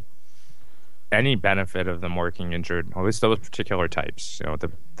see any benefit of them working injured, at least those particular types.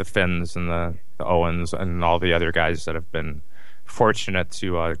 The Finns and the Owens and all the other guys that have been fortunate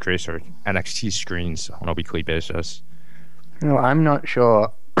to grace our NXT screens on a weekly basis. I'm not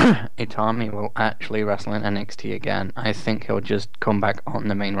sure Itami will actually wrestle in NXT again. I think he'll just come back on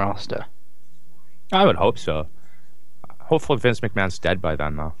the main roster. I would hope so. Hopefully Vince McMahon's dead by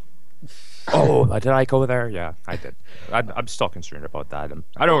then, though. Oh, did I go there? Yeah, I did. I'm still concerned about that.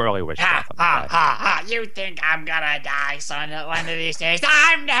 I don't really wish death on the guy. You think I'm gonna die, son? One of these days,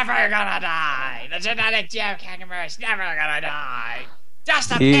 I'm never gonna die. The genetic geocacher is never gonna die.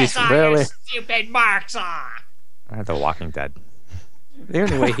 Just to piss off your stupid marks off. The Walking Dead. The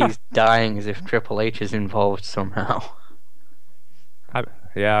only way he's dying is if Triple H is involved somehow. I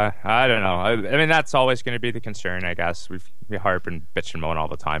don't know. I mean, that's always going to be the concern, I guess. We harp and bitch and moan all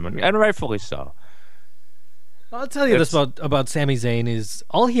the time, and rightfully so. I'll tell you this about Sami Zayn is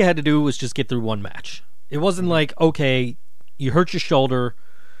all he had to do was just get through one match. It wasn't like, okay, you hurt your shoulder,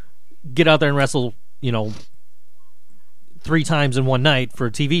 get out there and wrestle, 3 times in one night for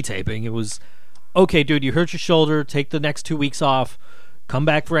a TV taping. It was, okay, dude, you hurt your shoulder, take the next 2 weeks off, come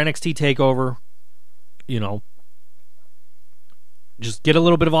back for NXT TakeOver, just get a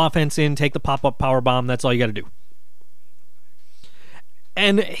little bit of offense in, take the pop-up powerbomb, that's all you got to do.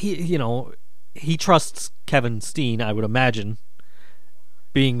 And he trusts Kevin Steen, I would imagine,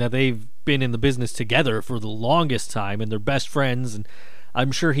 being that they've been in the business together for the longest time and they're best friends, and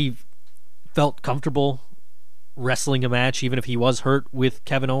I'm sure he felt comfortable wrestling a match even if he was hurt with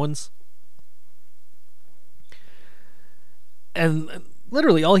Kevin Owens. And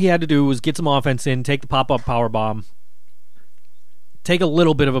literally all he had to do was get some offense in, take the pop-up powerbomb, take a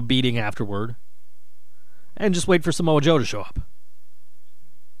little bit of a beating afterward, and just wait for Samoa Joe to show up.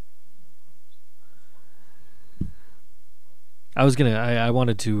 I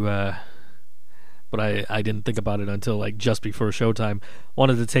wanted to, but I didn't think about it until just before showtime.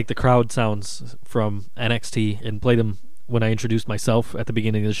 Wanted to take the crowd sounds from NXT and play them when I introduced myself at the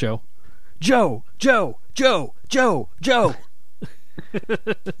beginning of the show. Joe, Joe, Joe, Joe, Joe.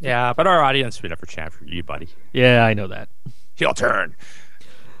 Yeah, but our audience would never chant for you, buddy. Yeah, I know that. Heel turn.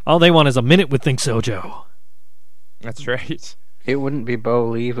 All they want is a minute with Think So Joe. That's right. It wouldn't be Bo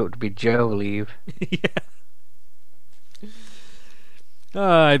leave, it would be Joe leave. Yeah.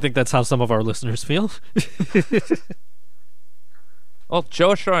 I think that's how some of our listeners feel. Well,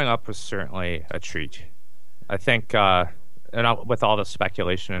 Joe showing up was certainly a treat. I think, with all the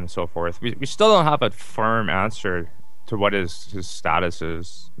speculation and so forth, we still don't have a firm answer to what his status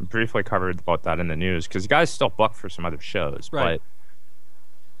is. We briefly covered about that in the news, because the guy's still booked for some other shows, right.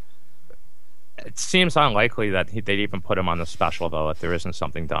 But it seems unlikely that they'd even put him on the special, though, if there isn't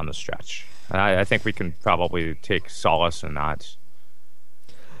something down the stretch. And I think we can probably take solace in that.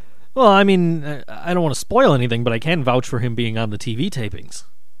 Well, I mean, I don't want to spoil anything, but I can vouch for him being on the TV tapings.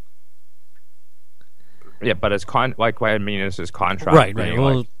 Yeah, but his what I mean is his contract. Right.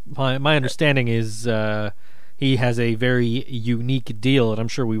 Well, my understanding is he has a very unique deal, and I'm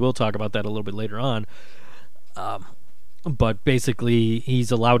sure we will talk about that a little bit later on. but basically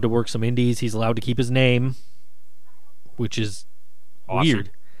he's allowed to work some indies. He's allowed to keep his name, which is Awesome.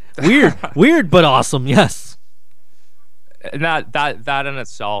 weird, but awesome. Yes. And that in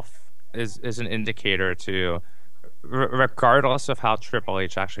itself is an indicator to, regardless of how Triple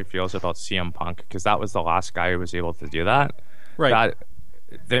H actually feels about CM Punk, because that was the last guy who was able to do that. Right.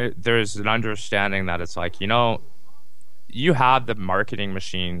 That there's an understanding that it's like, you have the marketing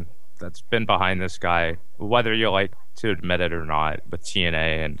machine that's been behind this guy, whether you like to admit it or not, with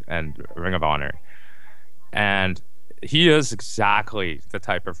TNA and Ring of Honor. And he is exactly the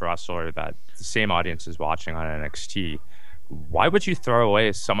type of wrestler that the same audience is watching on NXT. Why would you throw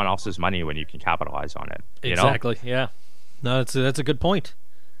away someone else's money when you can capitalize on it? Exactly. Yeah. No, that's a good point.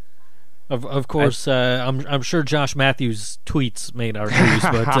 Of course, I'm sure Josh Matthews' tweets made our news,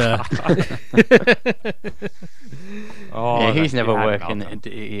 but yeah, he's never working at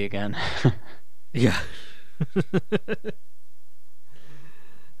DE again. Yeah.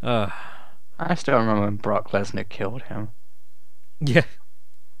 I still remember when Brock Lesnar killed him. Yeah.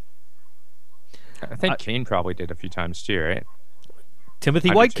 I think Kane probably did a few times too, right?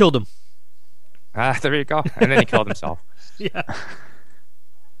 Timothy White killed him. There you go. And then he killed himself. Yeah.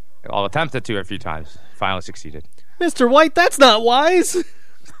 Well, attempted to a few times. Finally succeeded. Mr. White, that's not wise.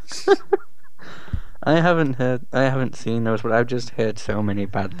 I haven't seen those, but I've just heard so many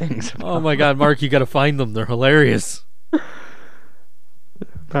bad things about Oh my God, Mark, you got to find them. They're hilarious.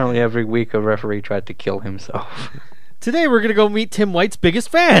 Apparently every week a referee tried to kill himself. Today we're going to go meet Tim White's biggest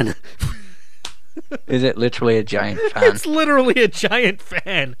fan. Is it literally a giant fan? It's literally a giant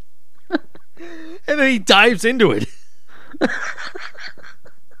fan. And then he dives into it.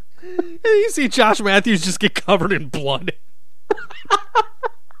 And you see Josh Matthews just get covered in blood.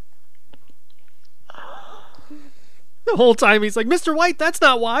 The whole time he's like, Mr. White, that's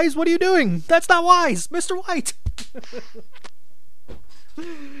not wise. What are you doing? That's not wise. Mr. White.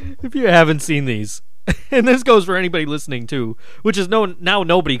 If you haven't seen these, and this goes for anybody listening too, which is now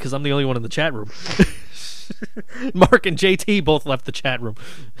nobody because I'm the only one in the chat room. Mark and JT both left the chat room.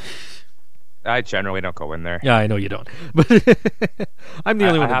 I generally don't go in there. Yeah, I know you don't. But I'm the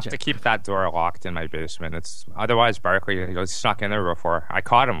only one. I have to keep that door locked in my basement. Otherwise Barkley snuck in there before. I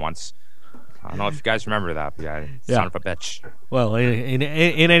caught him once. I don't know if you guys remember that, but yeah. Son of a bitch. Well, in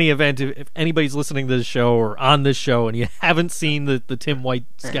any event, if anybody's listening to this show or on this show and you haven't seen the Tim White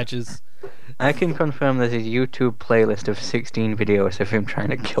sketches, I can confirm there's a YouTube playlist of 16 videos of him trying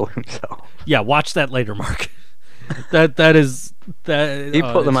to kill himself. Yeah, watch that later, Mark. that is that he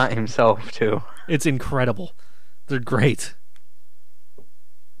put them out himself too. It's incredible. They're great.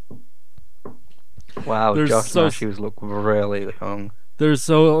 Wow, Josh Matthews look really young. They're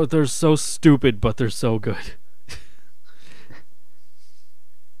so stupid, but they're so good.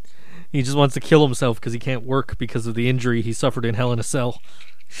 He just wants to kill himself because he can't work because of the injury he suffered in Hell in a Cell.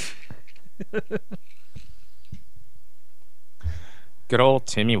 Good old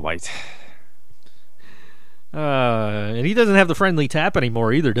Timmy White. And he doesn't have the friendly tap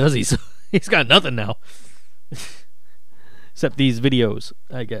anymore either, does he? So he's got nothing now. Except these videos,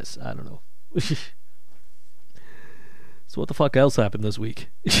 I guess. I don't know. So what the fuck else happened this week?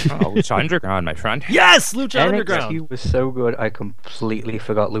 Lucha Underground, my friend. Yes! Lucha Underground! NXT was so good, I completely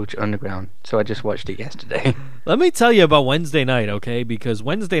forgot Lucha Underground. So I just watched it yesterday. Let me tell you about Wednesday night, okay? Because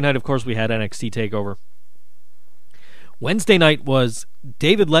Wednesday night, of course, we had NXT TakeOver. Wednesday night was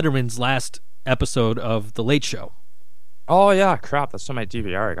David Letterman's last episode of The Late Show. Oh, yeah, crap. That's on my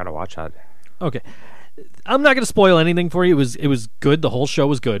DVR. I gotta watch that. Okay. I'm not going to spoil anything for you. It was good. The whole show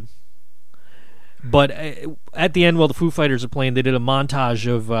was good. But at the end, while the Foo Fighters are playing, they did a montage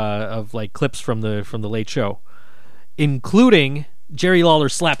of like clips from the Late Show, including Jerry Lawler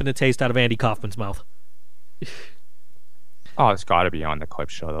slapping the taste out of Andy Kaufman's mouth. Oh, it's got to be on the clip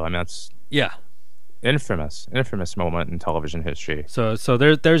show, though. I mean, that's infamous moment in television history. So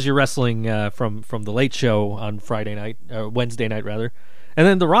there's your wrestling from the Late Show on Friday night, Wednesday night rather, and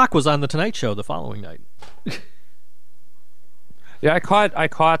then The Rock was on the Tonight Show the following night. Yeah, I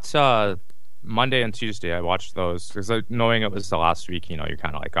caught Monday and Tuesday. I watched those because knowing it was the last week, you're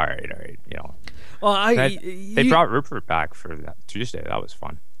kind of like, all right, Well, they brought Rupert back for that Tuesday. That was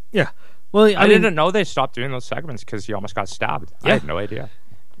fun. Yeah. Well, I mean, didn't know they stopped doing those segments because he almost got stabbed. Yeah. I had no idea.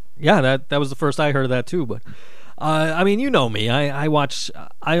 Yeah, that was the first I heard of that too. But I mean, you know me. I watch.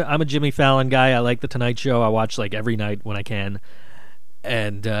 I'm a Jimmy Fallon guy. I like the Tonight Show. I watch like every night when I can.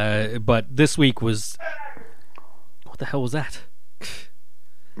 And but this week was, what the hell was that?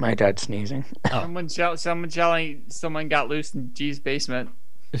 My dad sneezing. Oh. Someone got loose in G's basement.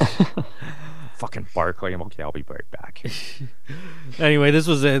 Fucking Barkley. Okay, I'll be right back. Anyway, this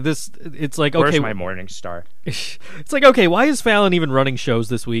was this. It's like, okay, Where's my morning star? it's like, okay, why is Fallon even running shows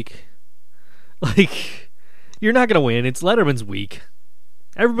this week? Like, you're not gonna win. It's Letterman's week.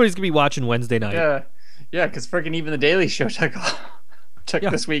 Everybody's gonna be watching Wednesday night. Yeah, because freaking even the Daily Show took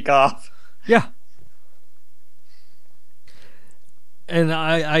this week off. Yeah. And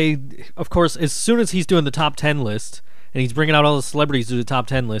I, of course, as soon as he's doing the top 10 list and he's bringing out all the celebrities to the top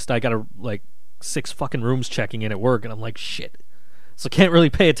 10 list, I got like 6 fucking rooms checking in at work, and I'm like, shit. So I can't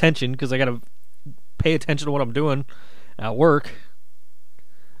really pay attention because I got to pay attention to what I'm doing at work.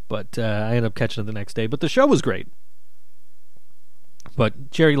 But I ended up catching it the next day. But the show was great.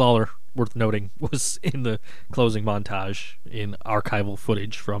 But Jerry Lawler, worth noting, was in the closing montage in archival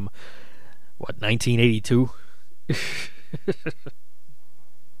footage from, 1982?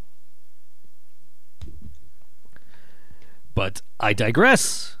 But I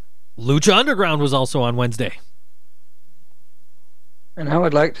digress. Lucha Underground was also on Wednesday. And I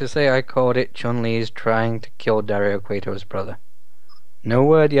would like to say I called it Chun-Li's trying to kill Dario Cueto's brother. No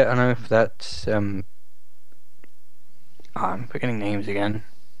word yet. I don't know if that's I'm forgetting names again.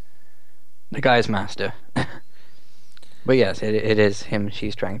 The guy's master. But yes, it is him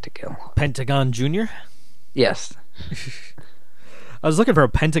she's trying to kill. Pentagon Jr.? Yes. I was looking for a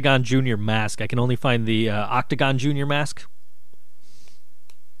Pentagon Jr. mask. I can only find the Octagon Jr. mask.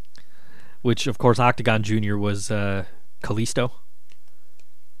 Which, of course, Octagon Jr. was Kalisto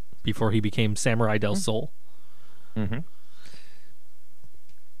before he became Samurai del Sol. Mm-hmm.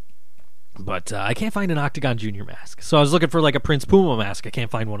 But I can't find an Octagon Jr. mask. So I was looking for like a Prince Puma mask. I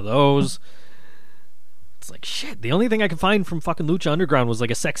can't find one of those. It's like, shit. The only thing I could find from fucking Lucha Underground was like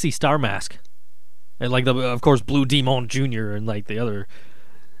a Sexy Star mask. And like, of course, Blue Demon Jr. and like the other,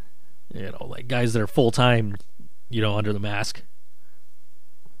 like guys that are full-time, under the mask.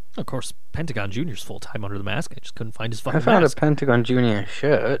 Of course, Pentagon Jr.'s full-time under the mask. I just couldn't find his fucking mask. I found a Pentagon Jr.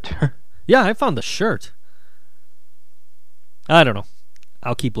 shirt. Yeah, I found the shirt. I don't know.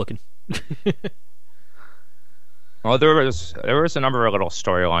 I'll keep looking. Well, there was a number of little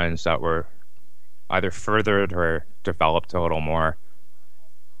storylines that were either furthered or developed a little more.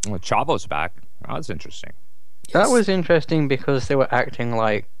 Well, Chavo's back. That was interesting. That was interesting because they were acting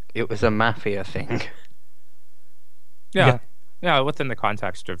like it was a mafia thing. Yeah, within the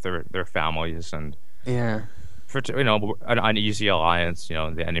context of their families and for an uneasy alliance.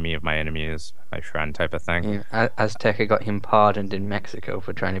 The enemy of my enemy is my friend type of thing. Yeah, Azteca got him pardoned in Mexico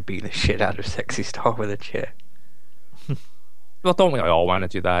for trying to beat the shit out of Sexy Star with a chair. Well, don't we all want to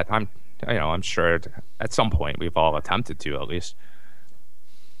do that? I'm sure at some point we've all attempted to, at least.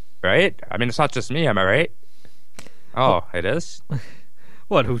 Right? I mean, it's not just me, am I right? Oh, it is?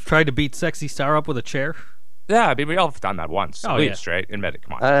 What, who tried to beat Sexy Star up with a chair? Yeah, I mean, we all have done that once. Oh, at least, right? Admit it,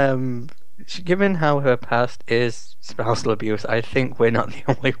 come on. Given how her past is spousal abuse, I think we're not the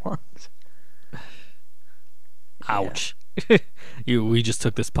only ones. Ouch. We just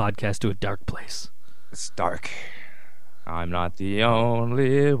took this podcast to a dark place. It's dark. I'm not the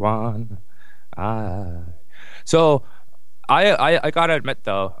only one. So, I gotta admit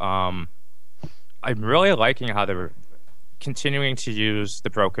though, I'm really liking how they're continuing to use the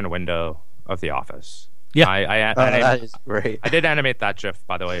broken window of The Office. Yeah, that is great. I did animate that GIF,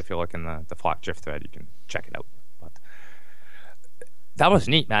 by the way. If you look in the Flock GIF thread, you can check it out. But that was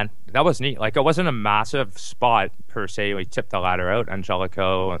neat, man. That was neat. Like, it wasn't a massive spot per se. We tipped the ladder out.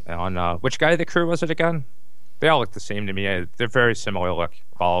 Angelico on which guy of the crew was it again? They all look the same to me. They're very similar look.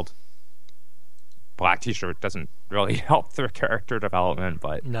 Bald. Black t-shirt doesn't really help their character development,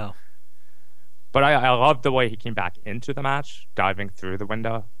 but no. But I loved the way he came back into the match, diving through the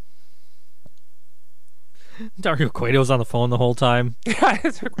window. Dario Cueto's on the phone the whole time. Yeah,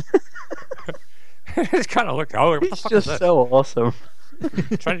 it's kind of looked. Oh, what the fuck is this? So awesome.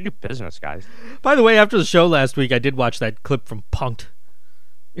 Trying to do business, guys. By the way, after the show last week, I did watch that clip from Punk'd,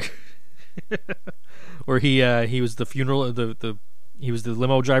 where he was the funeral he was the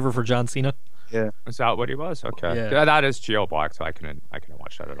limo driver for John Cena. Yeah, is that what he was? Okay, yeah, that is Geo Block, so I couldn't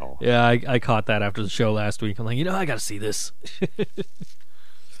watch that at all. Yeah, I caught that after the show last week. I'm like, I got to see this.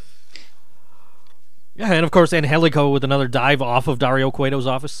 Yeah, and of course, Angelico with another dive off of Dario Cueto's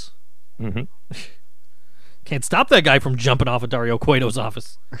office. Mm-hmm. Can't stop that guy from jumping off of Dario Cueto's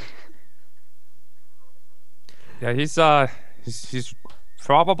office. Yeah, he's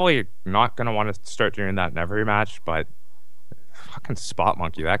probably not going to want to start doing that in every match, but fucking Spot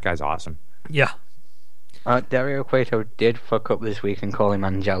Monkey, that guy's awesome. Yeah. Dario Cueto did fuck up this week and call him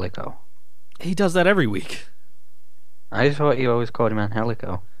Angelico. He does that every week. I just thought he always called him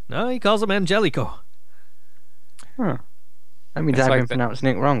Angelico. No, he calls him Angelico. Huh. That means I've been pronouncing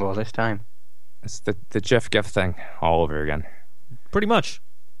it wrong all this time. It's the GIF GIF thing all over again. Pretty much.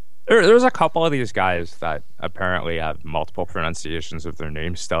 There's a couple of these guys that apparently have multiple pronunciations of their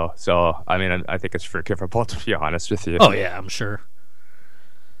names still. So, I mean, I think it's forgivable, to be honest with you. Oh, yeah, I'm sure.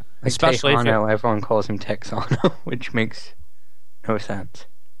 Like Especially if Texano, everyone calls him Texano, which makes no sense.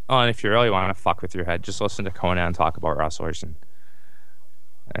 Oh, and if you really want to fuck with your head, just listen to Conan talk about wrestlers. And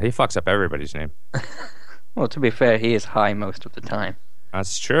he fucks up everybody's name. Well, to be fair, he is high most of the time.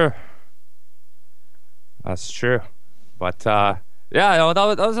 That's true. That's true. But, yeah, no,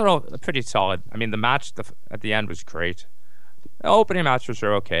 that was all pretty solid. I mean, the match at the end was great. The opening matches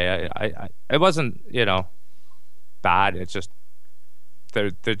were okay. It wasn't, bad. It's just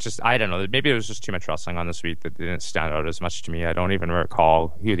they're just, I don't know. Maybe there was just too much wrestling on this week that didn't stand out as much to me. I don't even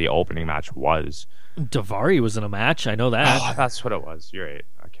recall who the opening match was. Davari was in a match. I know that. Oh, that's what it was. You're right.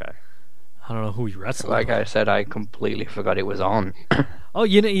 Okay. I don't know who he wrestled. Like I said, I completely forgot it was on. Oh,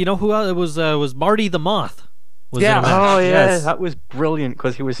 you know who it was Marty the Moth. Was Yeah. in a match. Oh, yeah, Yes. that was brilliant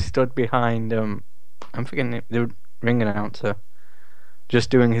because he was stood behind, I'm forgetting the ring announcer, just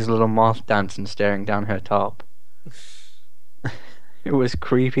doing his little moth dance and staring down her top. It was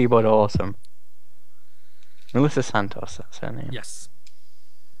creepy but awesome. Melissa Santos, that's her name. Yes.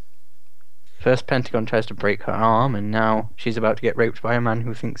 First, Pentagon tries to break her arm, and now she's about to get raped by a man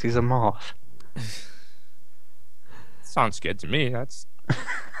who thinks he's a moth. Sounds good to me. That's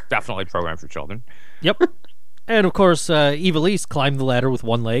definitely programmed for children. Yep. And of course, Ivelisse climbed the ladder with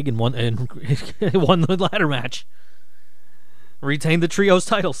one leg and won the ladder match. Retained the trios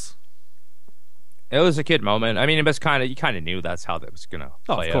titles. It was a kid moment. I mean, it was you kind of knew that's how that was gonna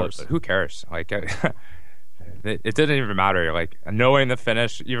play of course. out. But who cares? Like, it didn't even matter. Like, knowing the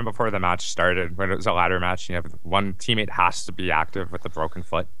finish even before the match started, when it was a ladder match, you have one teammate has to be active with a broken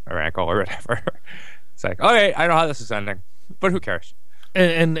foot or ankle or whatever. It's like, okay, I know how this is ending, but who cares?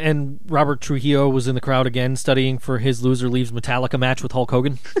 And Robert Trujillo was in the crowd again, studying for his Loser Leaves Metallica match with Hulk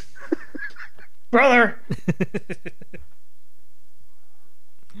Hogan. Brother!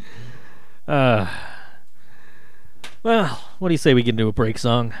 Well, what do you say we can do a break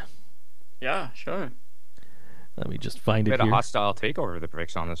song? Yeah, sure. Let me just find We it had a here. hostile takeover of the break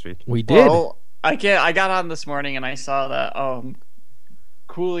song this week. We did. Well, I got on this morning and I saw that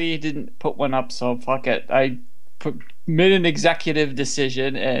Cooley didn't put one up, so fuck it. I made an executive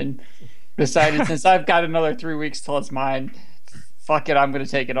decision and decided since I've got another 3 weeks till it's mine, fuck it, I'm going to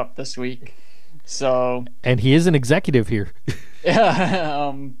take it up this week. So, And he is an executive here.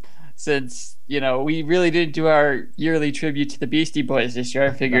 since we really didn't do our yearly tribute to the Beastie Boys this year,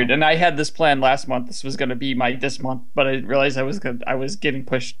 I figured, and I had this plan last month. This was going to be this month, but I didn't realize I was getting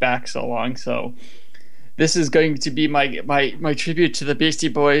pushed back so long. So this is going to be my tribute to the Beastie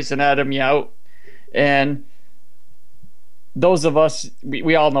Boys and Adam Yout. And those of us,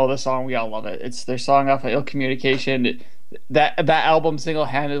 we all know the song, we all love it. It's their song off of Ill Communication. That album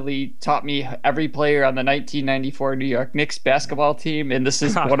single-handedly taught me every player on the 1994 New York Knicks basketball team, and this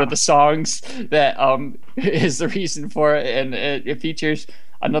is one of the songs that is the reason for it. And it features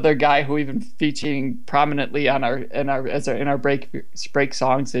another guy who we've been featuring prominently on our break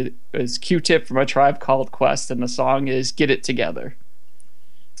songs. It is Q-Tip from A Tribe Called Quest, and the song is "Get It Together."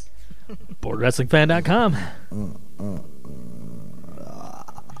 BoardWrestlingFan.com.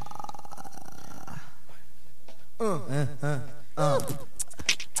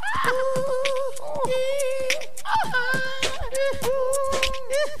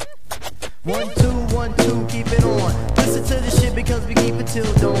 One, two, keep it on. Listen to the shit because we keep it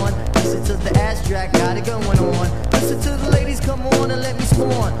till dawn. Listen to the ass track, got it going on. Listen to the ladies, come on and let me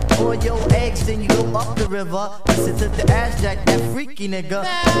spawn. Pour your eggs, then you go up the river. Listen to the ass jack, that freaky nigga.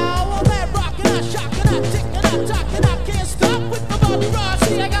 Now I'm at rockin', I shockin', I tickin', I talkin', I can't stop with the Bobby Ross.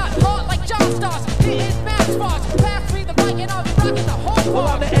 See, I got heart like John Stars, hitting fast bars. Pass me the mic and I'll be rockin' the whole Well,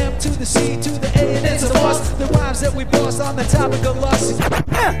 bar. on the M to the C to the A and it's a must. The rhymes that we boss on the topic of lust.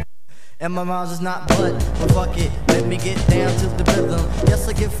 And my rhymes is not but fuck it, let me get down to the rhythm. Yes,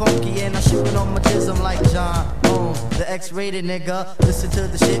 I get funky and I shoot it on my jism like John Bones, the X-rated nigga. Listen to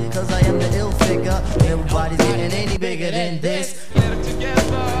the shit cause I am the ill figure. Everybody's getting any bigger than this. Get it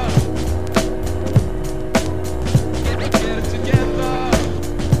together. Get it together.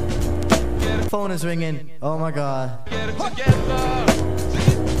 Phone is ringing, oh my god. Get it together.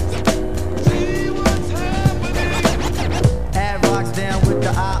 See what's happening. Ad rocks down with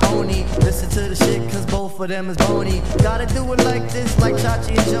the Ioni. Listen to the shit cause both of them is bony. Gotta do it like this, like Chachi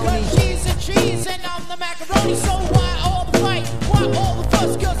and Cause Joni. she's a cheese and I'm the macaroni. So why all the fight? Why all the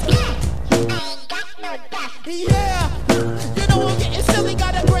fuss? Cause yeah, you know I'm getting silly.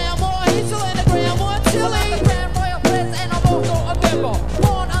 Got a grandma Hazel and a grandma Tilly. I'm a Grand Royal Prince and I'm also a member.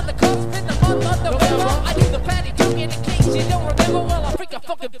 Born on the cusp in the month of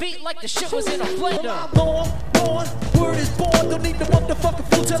shit was in a blender. Born, word is born, don't need the motherfucking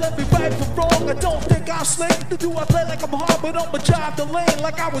fool tell every right from wrong. I don't think I'm slick, do I play like I'm hard, but I'ma drive the lane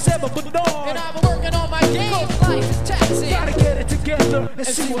like I was ever Bernard. And I've been working on my game, life is taxing. Gotta get it together and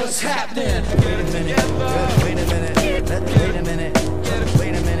see what's happening. Wait a minute. Wait a minute. Wait a minute. Wait a minute.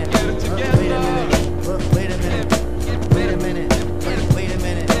 Wait a minute. Wait a minute. Wait a minute. Wait a minute. Wait a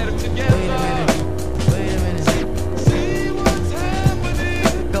minute. Wait a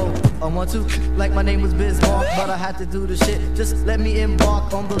minute. Go. I want to, like my name was Bismarck, but I had to do the shit. Just let me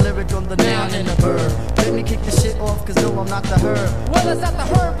embark on the lyric, on the noun and the verb. Let me kick the shit off, cause no, I'm not the herb. Well, it's not the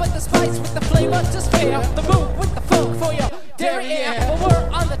herb, but the spice with the flavor. Just fair the move with the funk for your derriere. But we're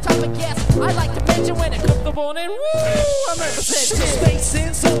on the topic, yes. I like to mention when it comes to morning. Woo! I'm representing. Space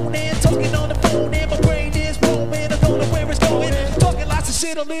in zone and talking on the phone, and my brain is roaming. I don't know where it's going. Talking lots of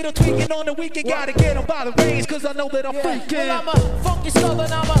shit, a little tweaking on the weekend. Gotta get them by the reins, cause I know that I'm freaking. Well, I'm a funky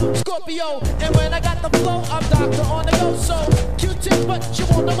southern, I'm a Scorpio. And when I got the flow, I'm doctor on the go. So, Q-tip, what you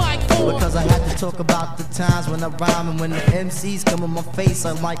on the mic for? Because I had to talk about the times when I rhyme and when the MCs come in my face,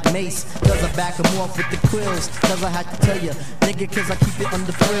 I'm like Mace. Cause I back them off with the quills. Cause I had to tell you, nigga, cause I keep it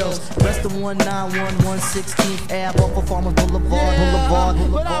under frills. Rest of 191, 116th Ave off of Farmers Boulevard,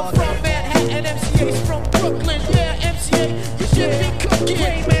 But I'm from Manhattan, MCA's from Brooklyn. Yeah, MCA, you should be cooking.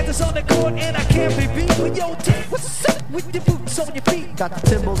 Rain man is on the court and I can't be beat. But yo, Tick, what's up with your boots on your feet? Got the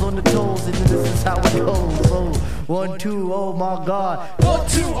timbals on the toes, and this is how it goes. Oh, 1, 2, oh my god. 1,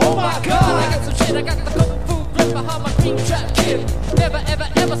 2, oh my I god. got some shit, I got the kung fu grip behind my green trap kid. Never, ever,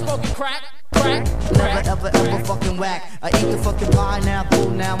 ever smoking crack. Never ever ever fucking whack. I eat the fucking pineapple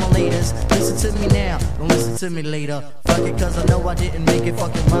now and laters. Listen to me now, don't listen to me later. Fuck it, cause I know I didn't make it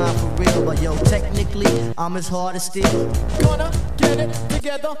fucking mine for real. But yo, technically, I'm as hard as steel. Gonna get it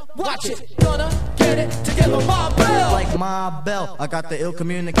together, watch it. Gonna get it together, my bell. Like my bell, I got the ill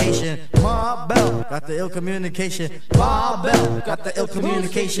communication. My bell, got the ill communication. My bell, got the ill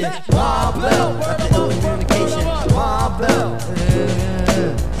communication. My bell, got the ill communication. My bell.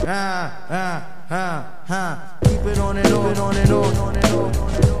 Keep it on and on and on and on and on and on.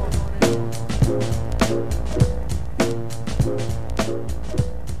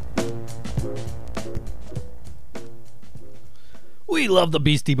 We love the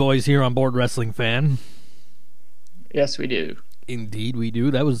Beastie Boys here on Board Wrestling Fan. Yes, we do. Indeed, we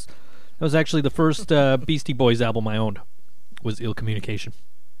do. That was actually the first Beastie Boys album I owned. Was Ill Communication.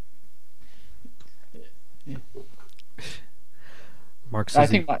 Mark says I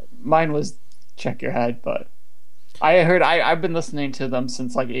think mine was Check Your Head, but I've been listening to them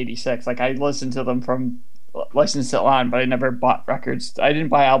since like '86. Like I listened to them from licensed it on, but I never bought records. I didn't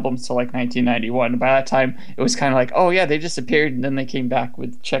buy albums till like 1991. By that time, it was kind of like, oh yeah, they disappeared, and then they came back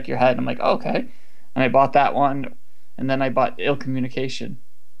with Check Your Head. I'm like, oh, okay, and I bought that one, and then I bought Ill Communication.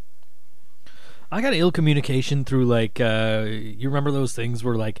 I got Ill Communication through like you remember those things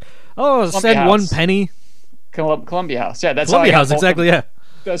where like, oh, Columbia send House. 1 penny. Columbia House, yeah, that's Columbia how I House, got both exactly, of yeah. them.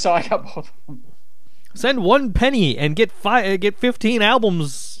 That's how I got both of them. Send 1 penny and get 15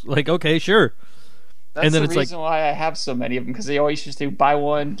 albums. Like, okay, sure. That's and then the it's reason why I have so many of them, because they always used to buy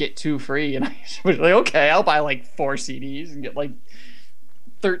one, get 2 free, and I was like, okay, I'll buy like 4 CDs and get like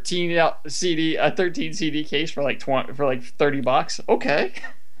 13 CD case for like $30. Okay.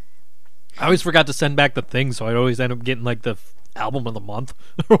 I always forgot to send back the thing, so I'd always end up getting like the album of the month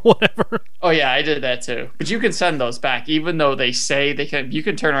or whatever. Oh yeah, I did that too. But you can send those back, even though they say they can. You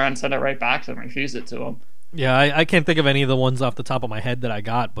can turn around and send it right back to them, refuse it to them. Yeah, I can't think of any of the ones off the top of my head that I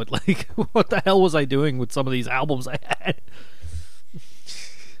got, but like, what the hell was I doing with some of these albums I had?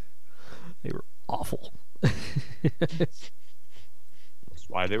 They were awful. That's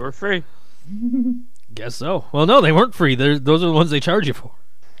why they were free. Guess so. Well, no, they weren't free. Those are the ones they charge you for.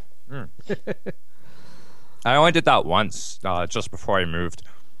 I only did that once, just before I moved.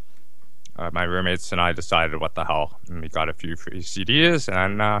 My roommates and I decided what the hell, and we got a few free CDs,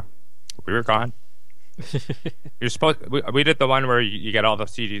 and we were gone. You're supposed. We did the one where you get all the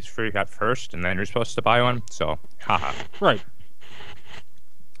CDs free at first, and then you're supposed to buy one. So, haha. Right.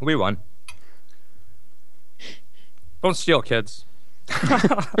 We won. Don't steal, kids.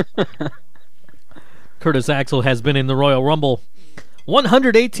 Curtis Axel has been in the Royal Rumble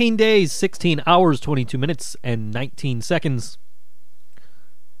 118 days, 16 hours, 22 minutes, and 19 seconds.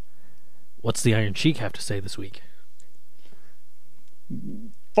 What's the Iron Sheik have to say this week?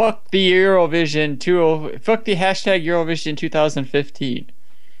 Fuck the Eurovision. Fuck the hashtag Eurovision 2015.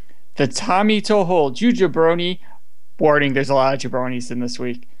 The Tommy Tohold, you jabroni. Warning, there's a lot of jabronis in this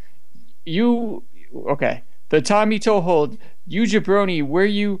week. Okay. The Tommy Tohold, you jabroni,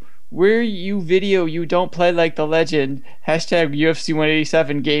 Where you video you don't play like the legend. Hashtag UFC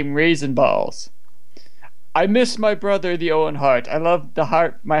 187 game Raisin Balls. I miss my brother, the Owen Hart. I love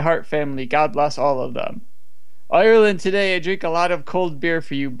my Hart family. God bless all of them. Ireland, today I drink a lot of cold beer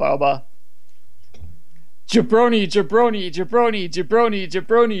for you, Bubba. Jabroni, jabroni, jabroni, jabroni,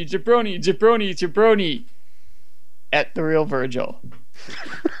 jabroni, jabroni, jabroni, jabroni. At the real Virgil.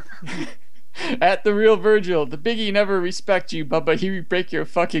 At the real Virgil. The Biggie never respect you, Bubba. He break your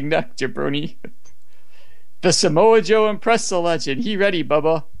fucking neck, jabroni. The Samoa Joe impressed the legend. He ready,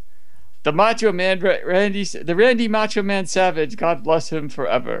 Bubba. The Macho Man, Randy Macho Man Savage. God bless him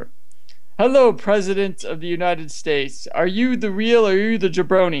forever. Hello, President of the United States. Are you the real or are you the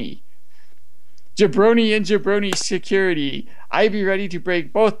jabroni? Jabroni and jabroni security. I be ready to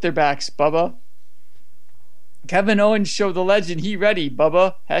break both their backs, Bubba. Kevin Owens show the legend. He ready,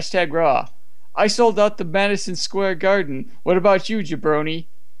 Bubba. Hashtag Raw. I sold out the Madison Square Garden. What about you, jabroni?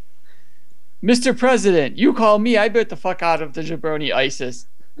 Mr. President, you call me. I bet the fuck out of the jabroni ISIS.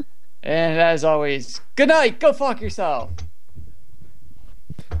 And as always, good night. Go fuck yourself.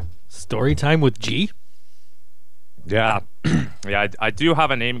 Story time with G? Yeah. Yeah, I do have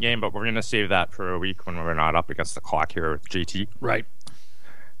a name game, but we're going to save that for a week when we're not up against the clock here with GT. Right.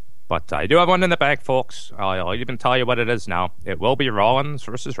 But I do have one in the bag, folks. I'll even tell you what it is now. It will be Rollins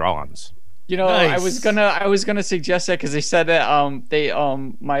versus Rollins. You know, nice. I was gonna suggest that because they said that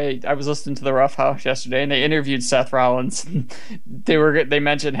I was listening to the Rough House yesterday and they interviewed Seth Rollins. They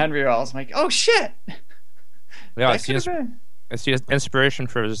mentioned Henry Rollins. I'm like, oh shit. Yeah, it's the inspiration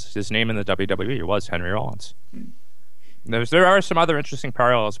for his name in the WWE was Henry Rollins. There are some other interesting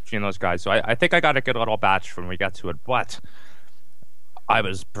parallels between those guys. So I think I got a good little batch when we got to it, but I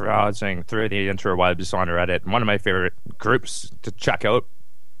was browsing through the interwebs on Reddit, and one of my favorite groups to check out,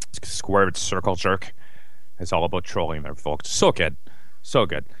 Squared Circle Jerk, is all about trolling their folks. So good. So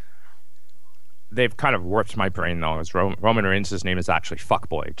good. They've kind of warped my brain, though, as Roman Reigns' name is actually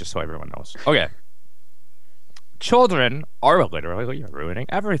Fuckboy, just so everyone knows. Okay. Children are literally ruining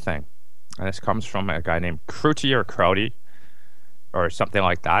everything. And this comes from a guy named Crutey or Crowdy, or something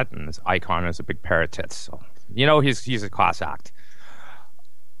like that, and his icon is a big pair of tits. So, you know he's a class act.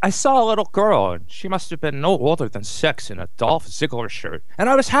 I saw a little girl, and she must have been no older than 6 in a Dolph Ziggler shirt, and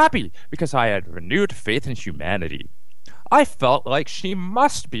I was happy because I had renewed faith in humanity. I felt like she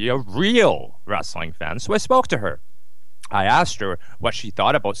must be a real wrestling fan, so I spoke to her. I asked her what she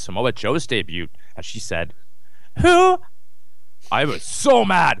thought about Samoa Joe's debut, and she said, "Who?" I was so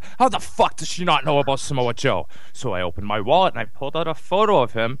mad. How the fuck does she not know about Samoa Joe? So I opened my wallet and I pulled out a photo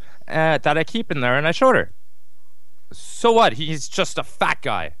of him that I keep in there, and I showed her. So what? He's just a fat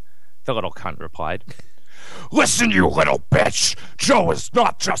guy, the little cunt replied. Listen, you little bitch. Joe is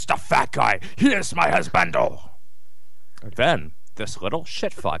not just a fat guy. He is my husbando. Then, this little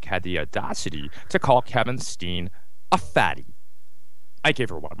shitfuck had the audacity to call Kevin Steen a fatty. I gave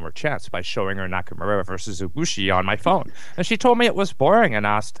her one more chance by showing her Nakamura versus Ibushi on my phone, and she told me it was boring and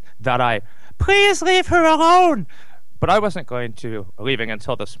asked that I please leave her alone. But I wasn't going to leaving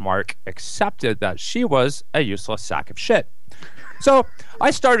until this mark accepted that she was a useless sack of shit. So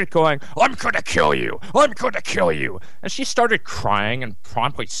I started going, I'm going to kill you. I'm going to kill you. And she started crying and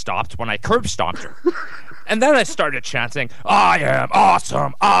promptly stopped when I curb stomped her. And then I started chanting, I am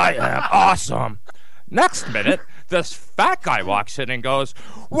awesome. I am awesome. Next minute, this fat guy walks in and goes,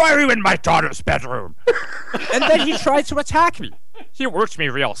 why are you in my daughter's bedroom? And then he tried to attack me. He worked me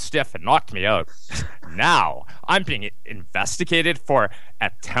real stiff and knocked me out. Now, I'm being investigated for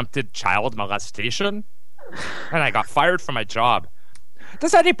attempted child molestation, and I got fired from my job.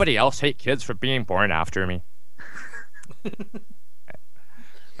 Does anybody else hate kids for being born after me?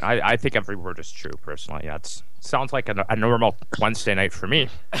 I think every word is true, personally. Yeah, it sounds like a normal Wednesday night for me.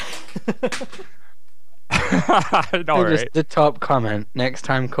 I know, right? Just the top comment. Next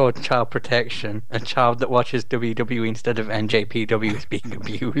time call child protection. A child that watches WWE instead of NJPW is being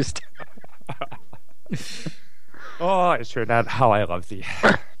abused. Oh, I sure not how I love thee.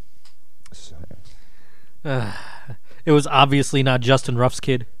 It was obviously not Justin Ruff's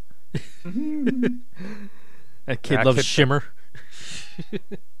kid. That kid loves Shimmer.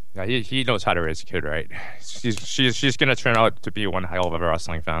 Yeah, he knows how to raise a kid, right? She's gonna turn out to be one hell of a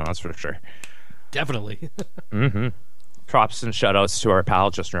wrestling fan, that's for sure. Definitely. Mm-hmm. Props and shoutouts to our pal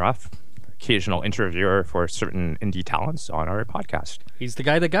Justin Ruff, occasional interviewer for certain indie talents on our podcast. He's the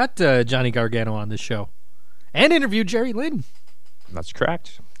guy that got Johnny Gargano on this show and interviewed Jerry Lynn. That's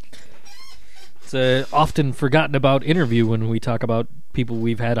correct. It's an often forgotten about interview when we talk about people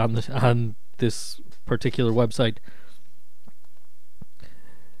we've had on this particular website.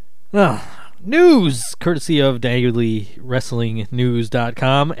 News, courtesy of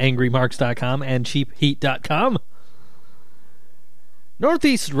DailyWrestlingNews.com, AngryMarks.com, and CheapHeat.com.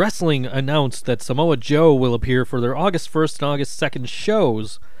 Northeast Wrestling announced that Samoa Joe will appear for their August 1st and August 2nd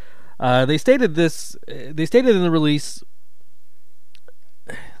shows. They stated in the release.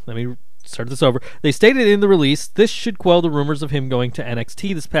 Let me start this over. They stated in the release, this should quell the rumors of him going to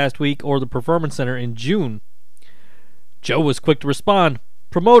NXT this past week or the Performance Center in June. Joe was quick to respond.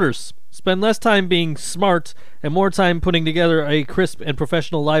 Promoters, spend less time being smart and more time putting together a crisp and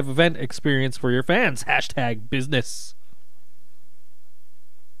professional live event experience for your fans. #business.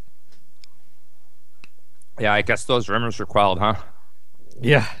 Yeah, I guess those rumors are quelled, huh?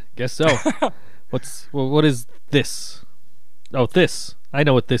 Yeah, guess so. What is this? Oh, this. I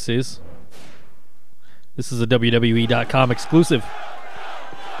know what this is. This is a WWE.com exclusive.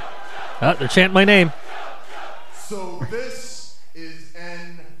 Ah, they're chanting my name. So this is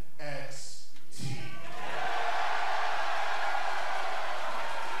NXT.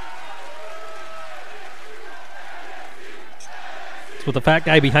 That's what the fat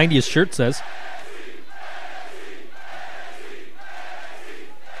guy behind his shirt says.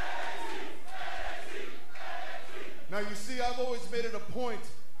 Now you see, I've always made it a point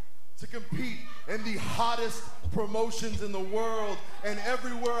to compete in the hottest promotions in the world, and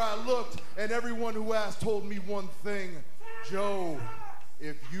everywhere I looked and everyone who asked told me one thing: Joe,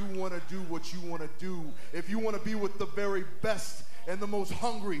 if you want to do what you want to do, if you want to be with the very best and the most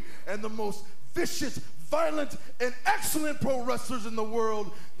hungry and the most vicious, violent, and excellent pro wrestlers in the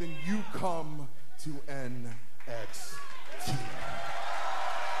world, then you come to NXT.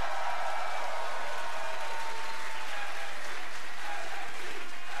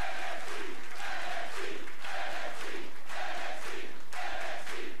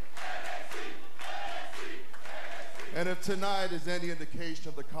 And if tonight is any indication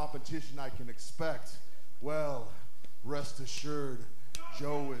of the competition I can expect, well, rest assured,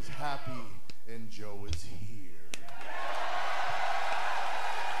 Joe is happy and Joe is here.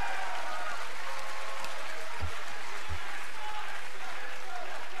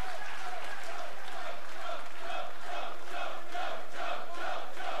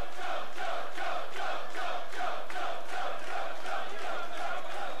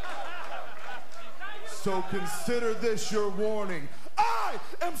 So consider this your warning. I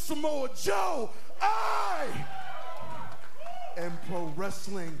am Samoa Joe. I am pro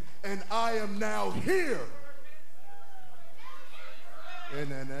wrestling, and I am now here in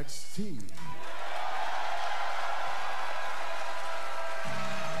NXT.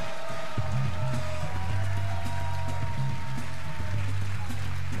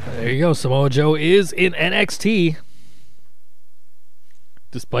 There you go. Samoa Joe is in NXT.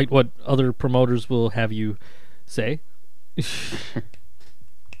 Despite what other promoters will have you say.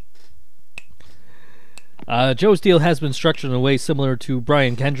 Joe's deal has been structured in a way similar to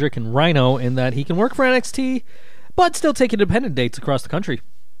Brian Kendrick and Rhino in that he can work for NXT, but still take independent dates across the country.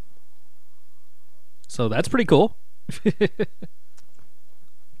 So that's pretty cool.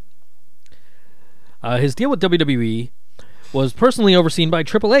 His deal with WWE was personally overseen by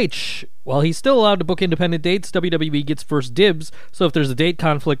Triple H. While he's still allowed to book independent dates, WWE gets first dibs, so if there's a date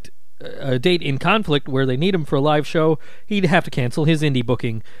in conflict where they need him for a live show, he'd have to cancel his indie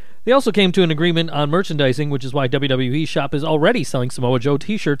booking. They also came to an agreement on merchandising, which is why WWE Shop is already selling Samoa Joe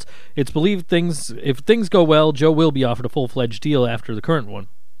t-shirts. It's believed if things go well, Joe will be offered a full-fledged deal after the current one.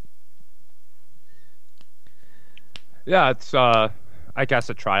 Yeah, it's, I guess,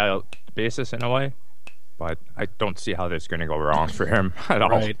 a trial basis in a way. But I don't see how this is going to go wrong for him at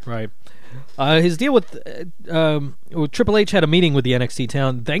all. Right. His deal with Triple H had a meeting with the NXT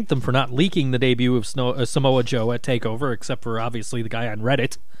talent, thanked them for not leaking the debut of Samoa Joe at TakeOver, except for obviously the guy on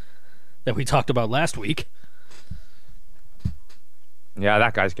Reddit that we talked about last week. Yeah,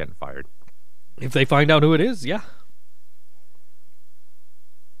 that guy's getting fired. If they find out who it is, yeah.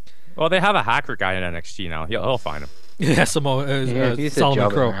 Well, they have a hacker guy in NXT now. He'll find him. Yeah, Samoa. He's Solomon a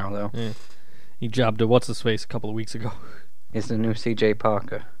Crow. jobber now, though. Yeah. He jobbed to what's-his-face a couple of weeks ago. He's the new CJ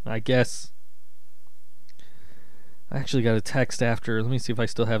Parker. I guess. I actually got a text after. Let me see if I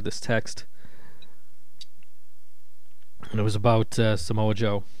still have this text. And it was about Samoa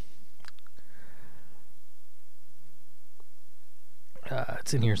Joe.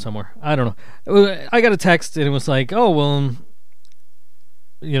 It's in here somewhere. I don't know. I got a text and it was like, "Oh well,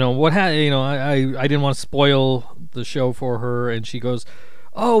 what? I didn't want to spoil the show for her." And she goes,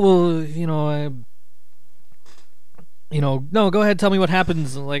 "Oh well, no, go ahead, tell me what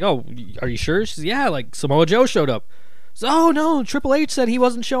happens." And like, "Oh, are you sure?" She's, "Yeah, like Samoa Joe showed up." So, "Oh no, Triple H said he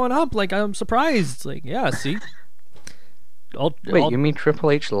wasn't showing up. Like, I'm surprised." It's like, yeah, see, Wait, you mean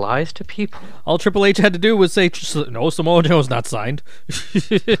Triple H lies to people? All Triple H had to do was say, no, Samoa Joe's not signed.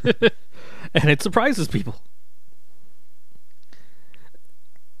 And it surprises people.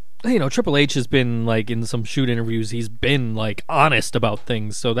 You know, Triple H has been, like, in some shoot interviews, he's been, like, honest about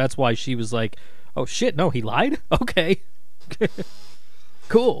things. So that's why she was like, oh, shit, no, he lied? Okay.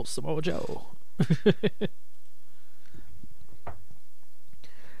 Cool, Samoa Joe.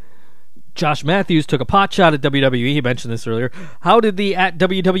 Josh Matthews took a pot shot at WWE. He mentioned this earlier. How did the at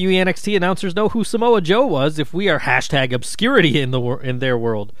WWE NXT announcers know who Samoa Joe was if we are hashtag obscurity in their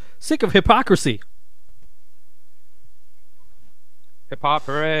world? Sick of hypocrisy. Hip hop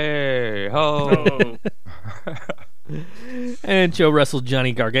hooray! Ho! And Joe wrestled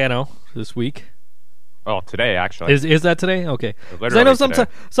Johnny Gargano this week. Oh, today actually. Is that today? Okay. 'Cause I Literally know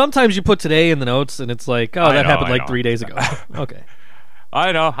sometimes you put today in the notes and it's like, oh, that happened like 3 days ago. Okay.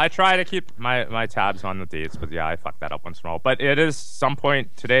 I know. I try to keep my tabs on the dates, but yeah, I fuck that up once in a while. But it is some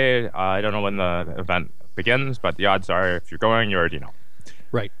point today. I don't know when the event begins, but the odds are if you're going, you already know.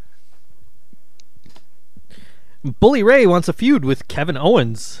 Right. Bully Ray wants a feud with Kevin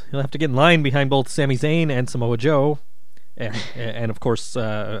Owens. He'll have to get in line behind both Sami Zayn and Samoa Joe. And of course,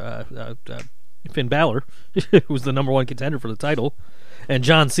 Finn Balor, who's the number one contender for the title. And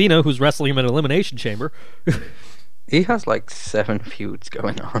John Cena, who's wrestling him in an Elimination Chamber. He has like 7 feuds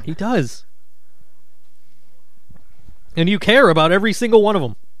going on. He does. And you care about every single one of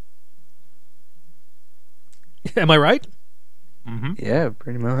them. Am I right? Mm-hmm. Yeah,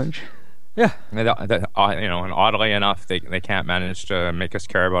 pretty much. Yeah. You know, and oddly enough, they can't manage to make us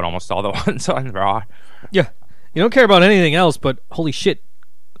care about almost all the ones on Raw. Yeah. You don't care about anything else, but holy shit,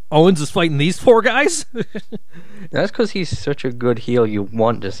 Owens is fighting these 4 guys? That's because he's such a good heel, you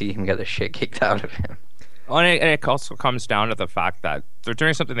want to see him get the shit kicked out of him. And it also comes down to the fact that they're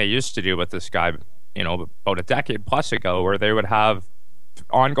doing something they used to do with this guy, you know, about a decade plus ago, where they would have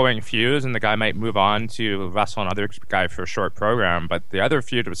ongoing feuds and the guy might move on to wrestle another guy for a short program, but the other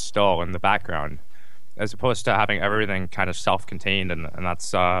feud was still in the background, as opposed to having everything kind of self-contained, and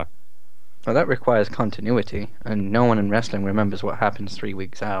that's... Well, that requires continuity, and no one in wrestling remembers what happens 3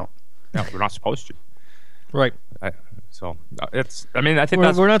 weeks out. No, we're not supposed to. Right. So it's. I mean, I think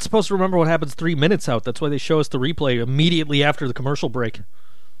we're not supposed to remember what happens 3 minutes out. That's why they show us the replay immediately after the commercial break.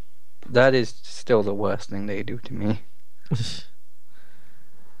 That is still the worst thing they do to me.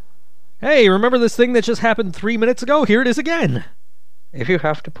 Hey, remember this thing that just happened 3 minutes ago? Here it is again. If you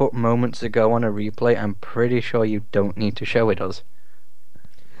have to put moments ago on a replay, I'm pretty sure you don't need to show it us.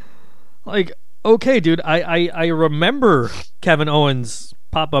 Like, okay, dude, I remember Kevin Owens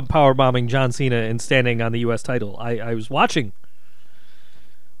pop-up powerbombing John Cena and standing on the U.S. title. I was watching.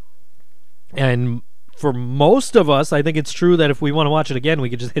 And for most of us, I think it's true that if we want to watch it again, we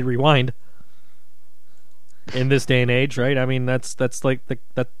could just hit rewind. In this day and age, right? I mean, that's like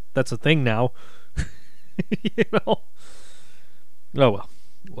that's a thing now. You know? Oh well,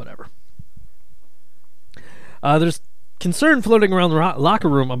 whatever. There's concern floating around the locker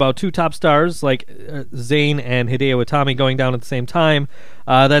room about 2 top stars like Zayn and Hideo Itami going down at the same time,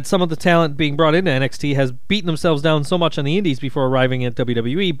 that some of the talent being brought into NXT has beaten themselves down so much on the indies before arriving at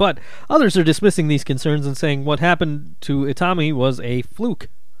WWE, but others are dismissing these concerns and saying what happened to Itami was a fluke.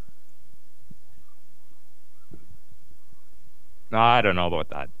 No, I don't know about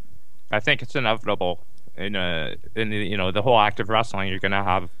that. I think it's inevitable in the whole act of wrestling. You're gonna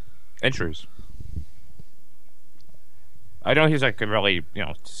have injuries. I know he's like a really,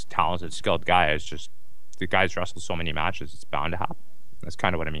 talented, skilled guy. It's just the guy's wrestled so many matches, it's bound to happen. That's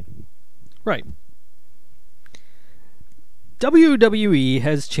kind of what I mean. Right. WWE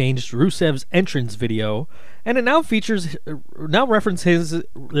has changed Rusev's entrance video, and it now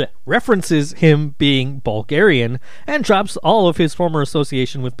references him being Bulgarian and drops all of his former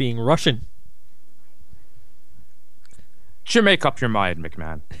association with being Russian. You make up your mind,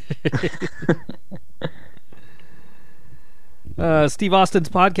 McMahon. Steve Austin's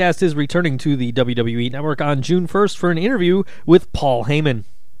podcast is returning to the WWE Network on June 1st for an interview with Paul Heyman.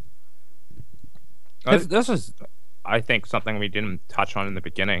 This is, I think, something we didn't touch on in the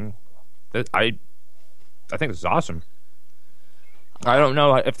beginning. I think this is awesome. I don't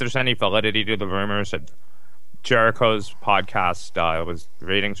know if there's any validity to the rumors that Jericho's podcast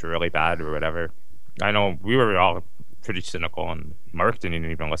ratings were really bad or whatever. I know we were all pretty cynical, and Mark didn't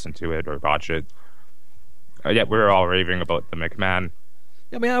even listen to it or watch it. Yet we were all raving about the McMahon.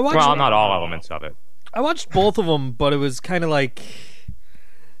 I mean, I watched. Well, not all elements of it. I watched both of them, but it was kind of like,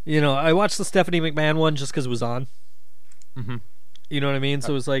 I watched the Stephanie McMahon one just because it was on. Mm-hmm. You know what I mean? So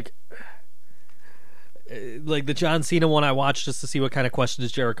it was like the John Cena one I watched just to see what kind of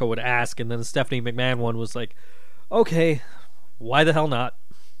questions Jericho would ask, and then the Stephanie McMahon one was like, okay, Why the hell not?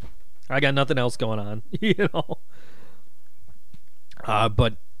 I got nothing else going on, you know.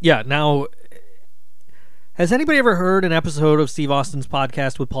 But yeah, now, has anybody ever heard an episode of Steve Austin's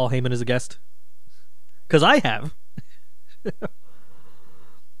podcast with Paul Heyman as a guest? Because I have.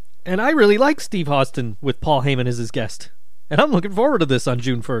 And I really like Steve Austin with Paul Heyman as his guest. And I'm looking forward to this on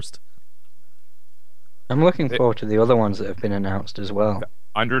June 1st. I'm looking forward to the other ones that have been announced as well.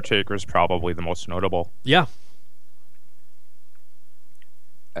 Undertaker's probably the most notable. Yeah.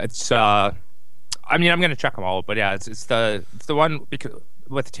 It's I mean, I'm gonna check them all, but yeah, it's the one because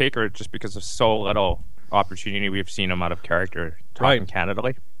with Taker, just because of so little opportunity we've seen him out of character talking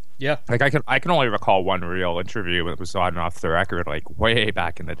candidly. Yeah. Like I can only recall one real interview that was on off the record, like way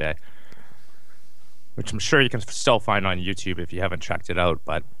back in the day, which I'm sure you can still find on YouTube if you haven't checked it out.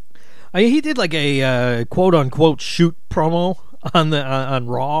 But he did like a quote unquote shoot promo on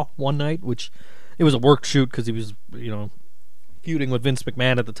Raw one night, which it was a work shoot because he was feuding with Vince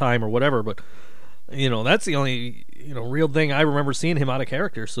McMahon at the time or whatever. But that's the only real thing I remember seeing him out of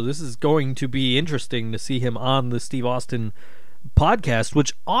character. So this is going to be interesting to see him on the Steve Austin podcast,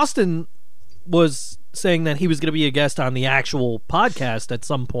 which Austin was saying that he was going to be a guest on the actual podcast at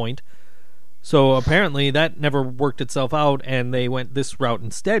some point. So apparently that never worked itself out, and they went this route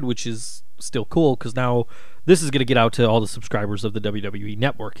instead, which is still cool because now this is going to get out to all the subscribers of the WWE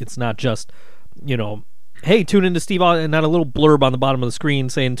Network. It's not just, hey, tune into Steve Austin, and not a little blurb on the bottom of the screen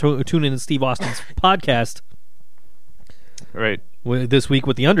saying tune into Steve Austin's podcast. Right. This week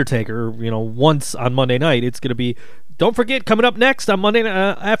with The Undertaker, once on Monday night. It's going to be, don't forget, coming up next on Monday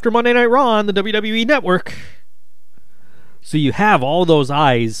after Monday Night Raw on the WWE Network. So you have all those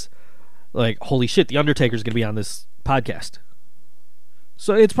eyes like, holy shit, The Undertaker's going to be on this podcast.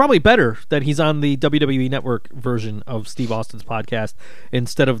 So it's probably better that he's on the WWE Network version of Steve Austin's podcast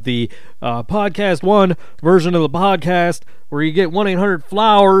instead of the Podcast One version of the podcast where you get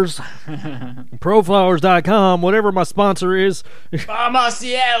 1-800-FLOWERS, proflowers.com, whatever my sponsor is. Buy my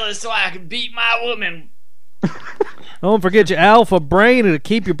Cialis so I can beat my woman. Don't forget your Alpha Brain to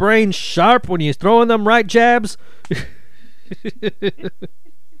keep your brain sharp when you're throwing them right jabs.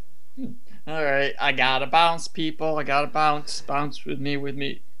 All right, I gotta bounce, people. I gotta bounce. Bounce with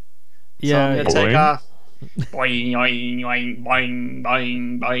me. Yeah, so I'm gonna take off. Boing, boing, boing, boing,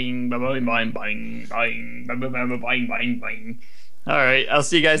 boing, boing, boing, boing, boing, boing, boing, boing, boing. All right, I'll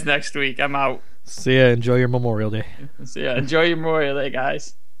see you guys next week. I'm out. See ya. Enjoy your Memorial Day. See ya. Enjoy your Memorial Day,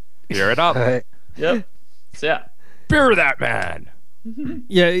 guys. Beer it up. Yep. See ya. Beer that man.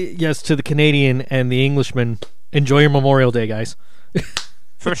 Yeah. Yes, to the Canadian and the Englishman. Enjoy your Memorial Day, guys.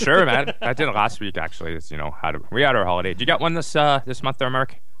 For sure, man. I did it last week, actually. We had our holiday. Did you get one this month there,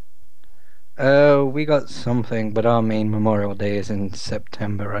 Mark? We got something, but our main Memorial Day is in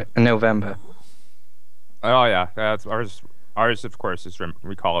September, right? November. Oh yeah, that's ours. Ours, of course, is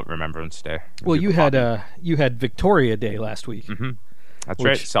we call it Remembrance Day. Well, you had Victoria Day last week. Mm-hmm. That's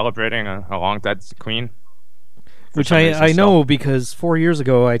right, celebrating a long dead queen. Which I know because 4 years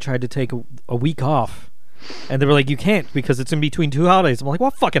ago I tried to take a week off. And they were like, you can't because it's in between two holidays. I'm like,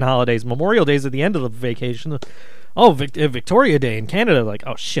 what fucking holidays? Memorial Day's at the end of the vacation. Oh, Victoria Day in Canada. Like,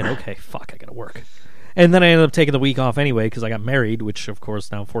 oh shit, okay, fuck, I gotta work. And then I ended up taking the week off anyway because I got married, which of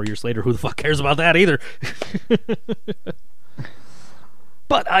course now 4 years later, who the fuck cares about that either?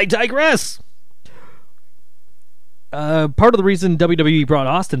 But I digress. Part of the reason WWE brought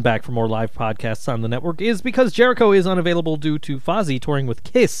Austin back for more live podcasts on the network is because Jericho is unavailable due to Fozzy touring with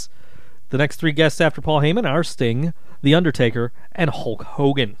Kiss. The next three guests after Paul Heyman are Sting, The Undertaker, and Hulk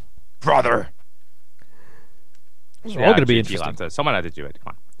Hogan. Brother! It's all going to be interesting. Someone had to do it.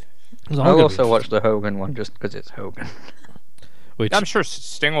 Come on. I'll also watch the Hogan one just because it's Hogan. Which, I'm sure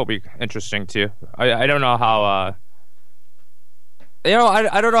Sting will be interesting too. I don't know how. I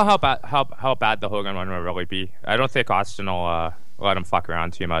don't know how bad the Hogan one will really be. I don't think Austin will let him fuck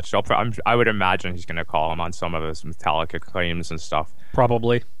around too much. I would imagine he's going to call him on some of his Metallica claims and stuff.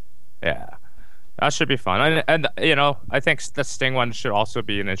 Probably. Yeah, that should be fun. And I think the Sting one should also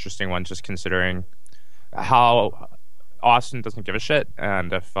be an interesting one, just considering how Austin doesn't give a shit,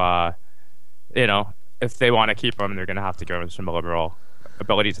 and if they want to keep him, they're going to have to give him some liberal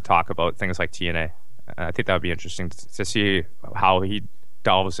ability to talk about things like TNA. I think that would be interesting to see how he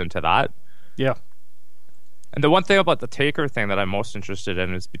delves into that. Yeah. And the one thing about the Taker thing that I'm most interested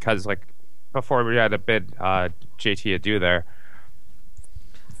in is because, like, before we had a bid JT Adu there,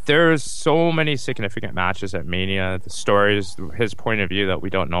 there's so many significant matches at Mania. The stories, his point of view that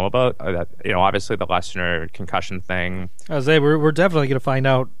we don't know about. That obviously the Lesnar concussion thing. I was saying we're definitely going to find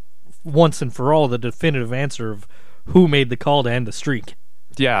out once and for all the definitive answer of who made the call to end the streak.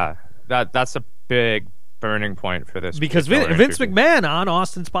 Yeah, that's a big burning point for this. Because particular Vince interview. McMahon on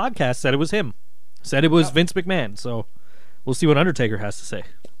Austin's podcast said it was him. Said it was Vince McMahon. So we'll see what Undertaker has to say.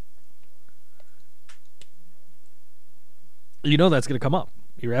 You know that's going to come up.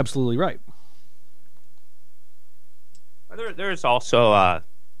 You're absolutely right. There's also,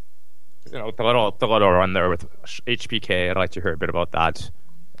 the little run there with HBK. I'd like to hear a bit about that.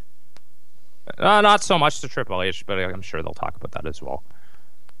 Not so much to Triple H, but I'm sure they'll talk about that as well.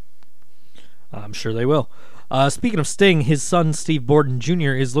 I'm sure they will. Speaking of Sting, his son Steve Borden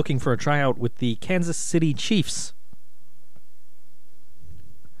Jr. is looking for a tryout with the Kansas City Chiefs.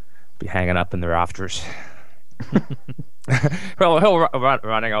 Be hanging up in the rafters. Well, he'll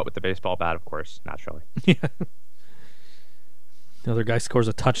running out with the baseball bat, of course, naturally. Yeah. The other guy scores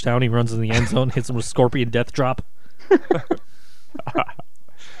a touchdown. He runs in the end zone, hits him with Scorpion Death Drop.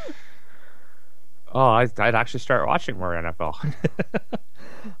 Oh, I'd actually start watching more NFL.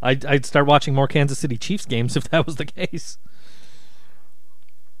 I'd start watching more Kansas City Chiefs games if that was the case.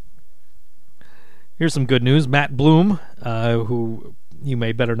 Here's some good news. Matt Bloom, who you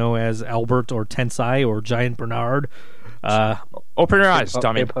may better know as Albert or Tensai or Giant Bernard. Open your eyes,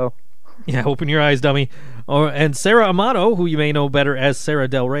 dummy. Yeah, open your eyes, dummy. And Sarah Amato, who you may know better as Sarah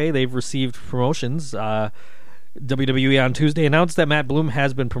Del Rey, they've received promotions. WWE on Tuesday announced that Matt Bloom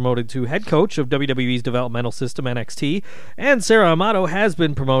has been promoted to head coach of WWE's developmental system, NXT, and Sarah Amato has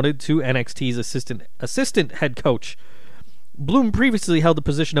been promoted to NXT's assistant head coach. Bloom previously held the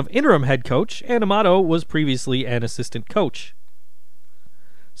position of interim head coach, and Amato was previously an assistant coach.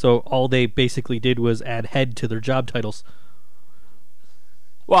 So all they basically did was add head to their job titles.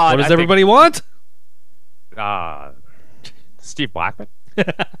 Well, what does everybody want? Steve Blackman.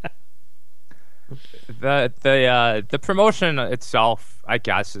 The promotion itself, I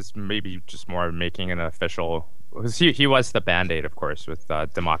guess, is maybe just more making an official. He was the Band-Aid, of course, with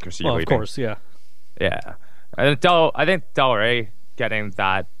Democracy Well, leaving. of course, yeah. Yeah. I think Del Rey getting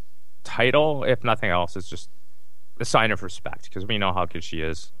that title, if nothing else, is just a sign of respect because we know how good she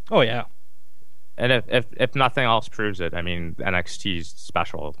is. Oh, yeah. And if nothing else proves it, I mean, NXT's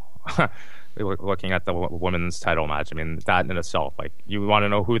special. Looking at the women's title match, I mean, that in itself, like, you want to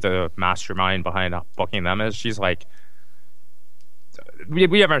know who the mastermind behind booking them is? She's like,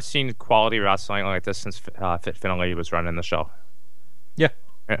 we haven't seen quality wrestling like this since Fit Finlay was running the show. Yeah.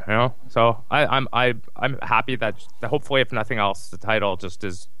 You know, so I'm happy that hopefully, if nothing else, the title just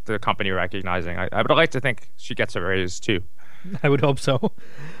is the company recognizing. I would like to think she gets a raise too. I would hope so.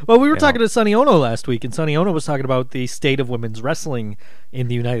 Well, we were talking to Sonny Ono last week, and Sonny Ono was talking about the state of women's wrestling in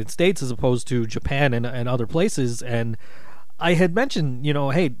the United States as opposed to Japan and other places. And I had mentioned,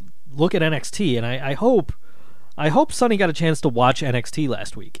 hey, look at NXT, and I hope Sonny got a chance to watch NXT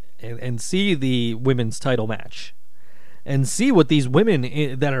last week and see the women's title match and see what these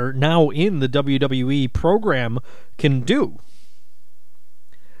women that are now in the WWE program can do.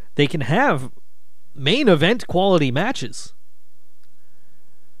 They can have main event quality matches.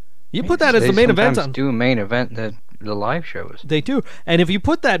 You put that as the main event on. Do main event the live shows. They do, and if you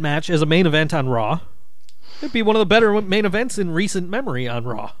put that match as a main event on Raw, it'd be one of the better main events in recent memory on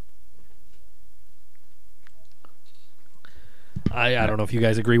Raw. I don't know if you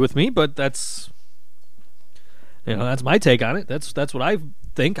guys agree with me, but that's my take on it. That's what I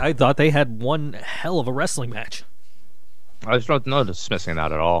think. I thought they had one hell of a wrestling match. I just don't know dismissing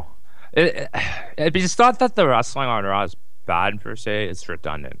that at all. It's not that the wrestling on Raw is bad per se. It's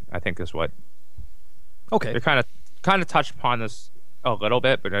redundant, I think, is what. Okay. They kind of touched upon this a little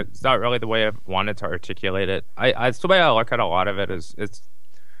bit, but it's not really the way I wanted to articulate it. It's the way I look at a lot of it is it's.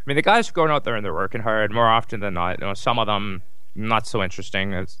 I mean, the guys are going out there and they're working hard more often than not. Some of them not so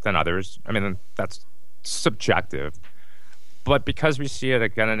interesting than others. I mean, that's subjective, but because we see it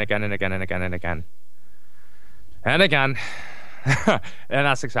again and again and again and again and again and again, and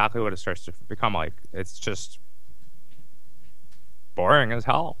that's exactly what it starts to become like. It's just boring as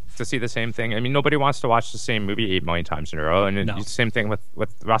hell to see the same thing. I mean, nobody wants to watch the same movie 8 million times in a row, and it's the same thing with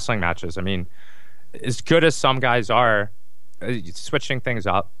wrestling matches. I mean, as good as some guys are, switching things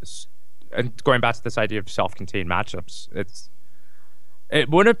up and going back to this idea of self-contained matchups, it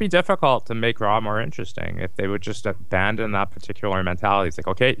wouldn't be difficult to make Raw more interesting if they would just abandon that particular mentality. It's like,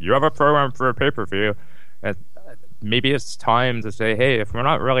 okay, you have a program for a pay-per-view, and maybe it's time to say, hey, if we're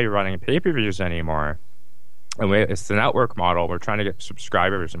not really running pay-per-views anymore, and it's the network model, we're trying to get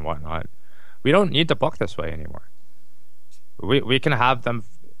subscribers and whatnot, we don't need to book this way anymore. We can have them,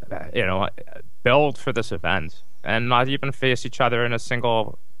 build for this event and not even face each other in a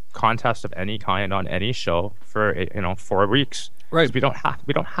single contest of any kind on any show for 4 weeks. Right. We don't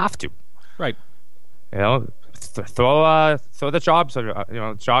have to. Right. Throw the jobs,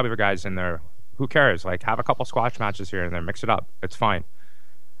 jobber guys in there Who cares? Like, have a couple squash matches here and there, mix it up. It's fine.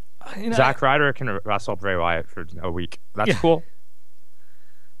 Zack Ryder can wrestle Bray Wyatt for a week. That's cool.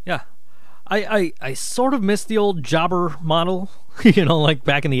 Yeah. I sort of miss the old jobber model, like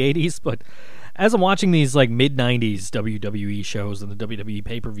back in the 80s, but as I'm watching these like mid-90s WWE shows and the WWE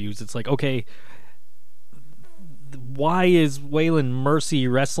pay-per-views, it's like, okay, why is Waylon Mercy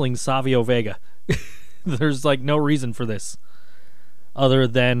wrestling Savio Vega? There's like no reason for this other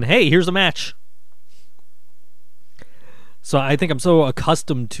than, hey, here's a match. So I think I'm so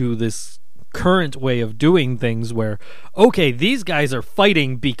accustomed to this current way of doing things where, okay, these guys are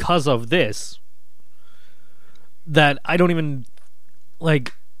fighting because of this, that I don't even,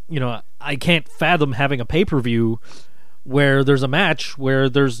 like, I can't fathom having a pay-per-view where there's a match where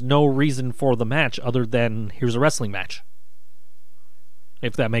there's no reason for the match other than here's a wrestling match.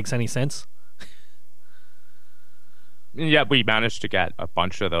 If that makes any sense. Yeah, we managed to get a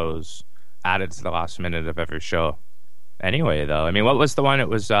bunch of those added to the last minute of every show. Anyway, though, I mean, what was the one? It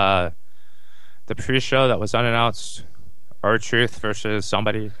was the pre-show that was unannounced. R-Truth versus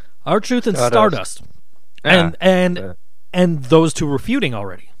somebody. R-Truth and Stardust. Yeah. And those two were feuding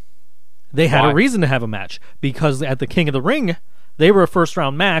already. They had a reason to have a match because at the King of the Ring, they were a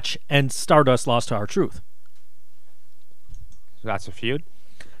first-round match, and Stardust lost to R-Truth. So that's a feud?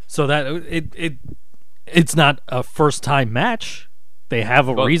 So that it's not a first-time match. They have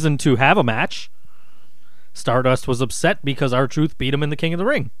a reason to have a match. Stardust was upset because R-Truth beat him in the King of the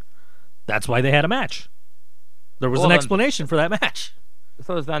Ring. That's why they had a match. There was an explanation for that match.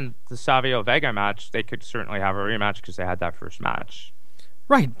 So then the Savio Vega match, they could certainly have a rematch because they had that first match.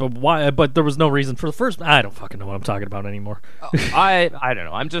 Right, but why? But there was no reason for the first. I don't fucking know what I'm talking about anymore. I don't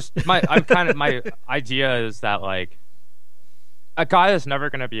know. My idea is that, like, a guy is never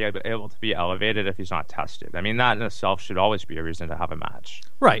going to be able to be elevated if he's not tested. I mean, that in itself should always be a reason to have a match.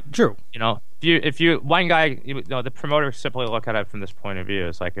 Right, true. If you one guy, the promoter simply look at it from this point of view.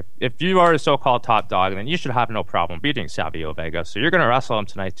 It's like, if you are a so-called top dog, then you should have no problem beating Savio Vega. So you're going to wrestle him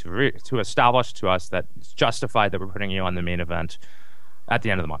tonight to establish to us that it's justified that we're putting you on the main event at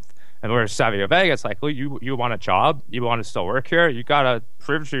the end of the month. And whereas Savio Vega, it's like, well, you want a job, you want to still work here, you got to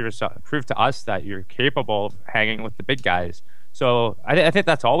prove to us that you're capable of hanging with the big guys. So I think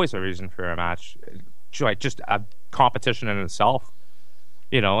that's always a reason for a match, like just a competition in itself.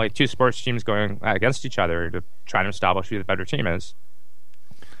 Like two sports teams going against each other to try to establish who the better team is.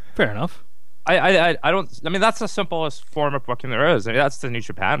 Fair enough. I mean, that's the simplest form of booking there is. I mean, that's the New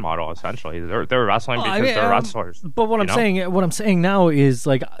Japan model essentially. They're wrestling because they're wrestlers. But what I'm saying now is,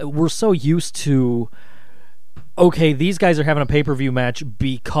 like, we're so used to, okay, these guys are having a pay-per-view match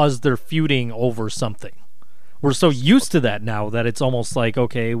because they're feuding over something. We're so used to that now that it's almost like,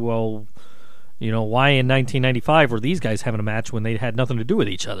 okay, well, why in 1995 were these guys having a match when they had nothing to do with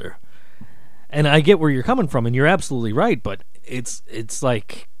each other? And I get where you're coming from, and you're absolutely right, but it's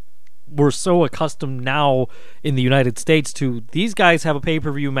like we're so accustomed now in the United States to these guys have a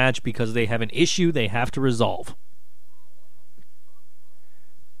pay-per-view match because they have an issue they have to resolve.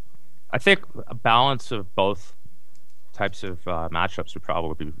 I think a balance of both types of matchups would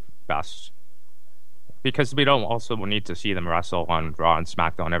probably be best. Because we don't also need to see them wrestle on Raw and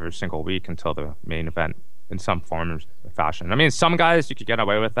SmackDown every single week until the main event in some form or fashion. I mean, some guys you could get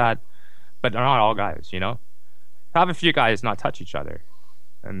away with that, but not all guys, Have a few guys not touch each other.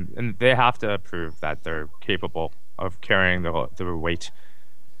 And they have to prove that they're capable of carrying the weight.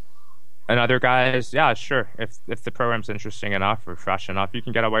 And other guys, yeah, sure. If the program's interesting enough or fresh enough, you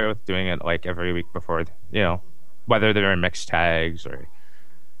can get away with doing it like every week before, whether they're in mixed tags or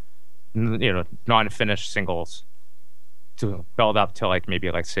non-finished singles to build up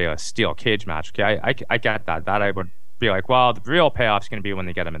to say a steel cage match. Okay, I get that. That I would be like, well, the real payoff's going to be when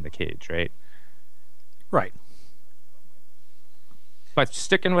they get them in the cage, right? Right. But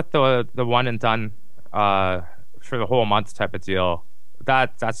sticking with the one and done for the whole month type of deal,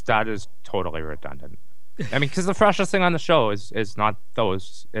 that is totally redundant. I mean, because the freshest thing on the show is not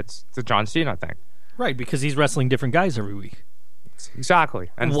those; it's the John Cena thing. Right, because he's wrestling different guys every week.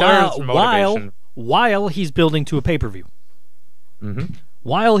 Exactly. And while he's building to a pay-per-view. Mm-hmm.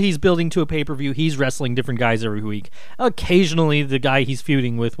 While he's building to a pay-per-view, he's wrestling different guys every week. Occasionally, the guy he's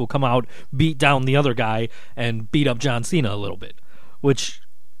feuding with will come out, beat down the other guy, and beat up John Cena a little bit. Which,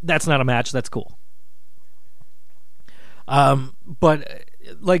 that's not a match, that's cool. But,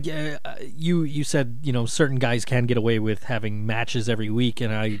 like, you said, certain guys can get away with having matches every week,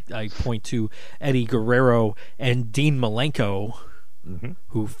 and I point to Eddie Guerrero and Dean Malenko, mm-hmm.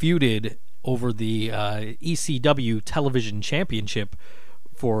 who feuded over the ECW Television Championship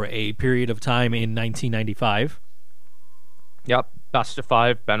for a period of time in 1995. Yep, best of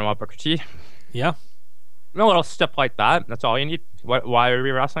 5, Benoit Booker T. Yeah. No little stuff like that. That's all you need. Why are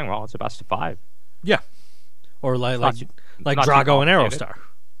we wrestling? Well, it's a best of 5. Yeah. Or like not too Drago and complicated. Aerostar.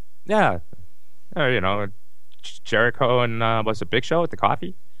 Yeah. Or, Jericho and was it Big Show with the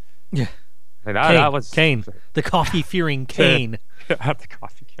coffee? Yeah. Like that was Kane. The coffee-fearing Kane. the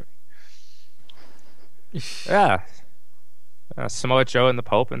coffee Kane. Yeah. Samoa Joe and the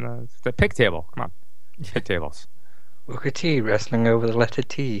Pope and the pig table. Come on. Pig tables. Booker T wrestling over the letter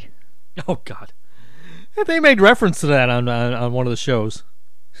T. Oh, God. They made reference to that on one of the shows.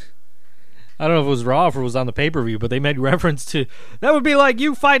 I don't know if it was Raw or if it was on the pay-per-view, but they made reference to, that would be like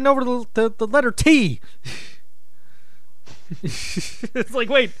you fighting over the letter T. It's like,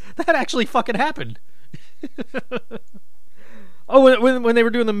 wait, that actually fucking happened. Oh, when they were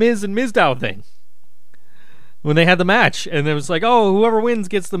doing the Miz and Mizdow thing. When they had the match, and it was like, oh, whoever wins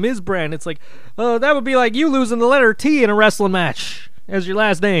gets the Miz brand. It's like, oh, that would be like you losing the letter T in a wrestling match as your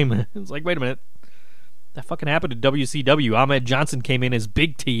last name. It's like, wait a minute. That fucking happened at WCW. Ahmed Johnson came in as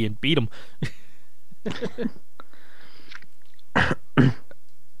Big T and beat him.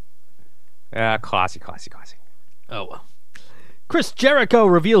 Yeah, classy. Oh, well. Chris Jericho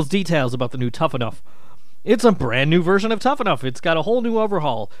reveals details about the new Tough Enough. It's a brand new version of Tough Enough. It's got a whole new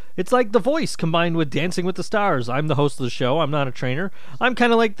overhaul. It's like The Voice combined with Dancing with the Stars. I'm the host of the show. I'm not a trainer. I'm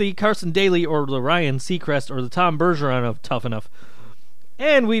kind of like the Carson Daly or the Ryan Seacrest or the Tom Bergeron of Tough Enough.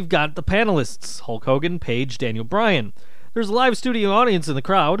 And we've got the panelists, Hulk Hogan, Paige, Daniel Bryan. There's a live studio audience in the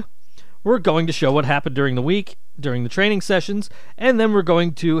crowd. We're going to show what happened during the week, during the training sessions, and then we're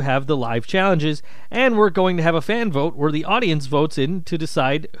going to have the live challenges, and we're going to have a fan vote where the audience votes in to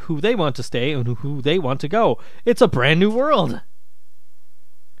decide who they want to stay and who they want to go. It's a brand new world.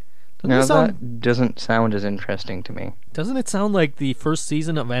 That doesn't sound as interesting to me. Doesn't it sound like the first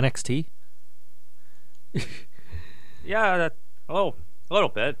season of NXT? Yeah, a little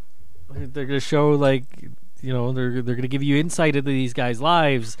bit. They're going to show, like, they're going to give you insight into these guys'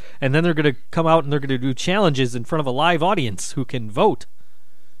 lives, and then they're going to come out and they're going to do challenges in front of a live audience who can vote.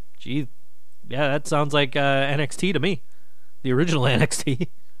 Gee, yeah, that sounds like NXT to me. The original NXT.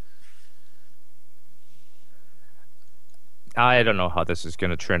 I don't know how this is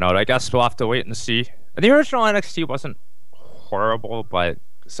going to turn out. I guess we'll have to wait and see. The original NXT wasn't horrible, but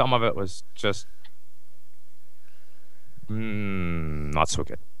some of it was just not so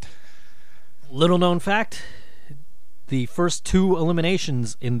good. Little known fact, the first 2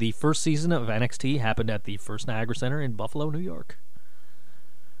 eliminations in the first season of NXT happened at the First Niagara Center in Buffalo, New York.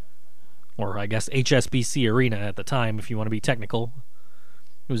 Or I guess HSBC Arena at the time, if you want to be technical.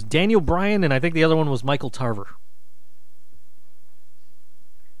 It was Daniel Bryan, and I think the other one was Michael Tarver.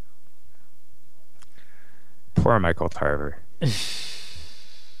 Poor Michael Tarver.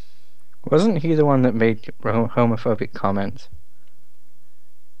 Wasn't he the one that made homophobic comments?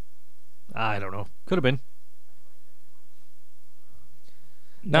 I don't know. Could have been.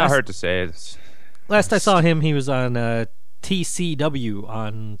 Not hard to say. Last I saw him, he was on TCW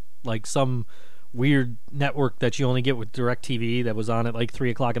on like some weird network that you only get with DirecTV that was on at like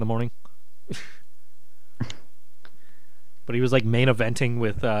 3 o'clock in the morning. But he was like main eventing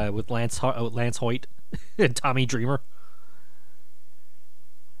with Lance Hoyt and Tommy Dreamer.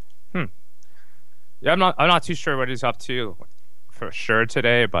 Yeah, I'm not too sure what he's up to for sure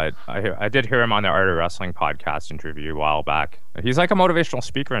today, but I did hear him on the Art of Wrestling podcast interview a while back. He's like a motivational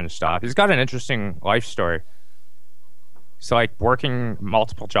speaker and stuff. He's got an interesting life story. He's like working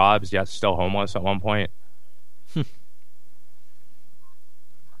multiple jobs, yet still homeless at one point.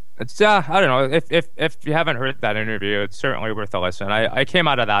 It's I don't know. If you haven't heard that interview, it's certainly worth a listen. I came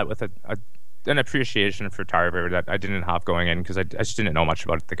out of that with an appreciation for Tarver that I didn't have going in because I just didn't know much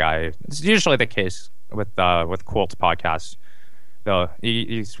about the guy. It's usually the case with Colt's podcasts, though,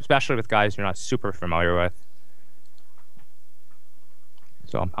 especially with guys you're not super familiar with.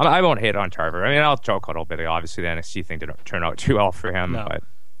 So I won't hate on Tarver. I mean, I'll joke a little bit. Obviously, the NXT thing didn't turn out too well for him, but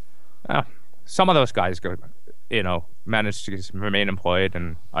some of those guys managed to remain employed,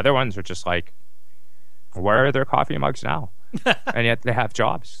 and other ones are just like, where are their coffee mugs now? And yet they have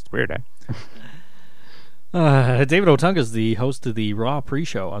jobs. It's weird, David Otunga is the host of the Raw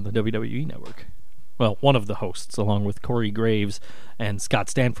pre-show on the WWE Network. Well, one of the hosts, along with Corey Graves and Scott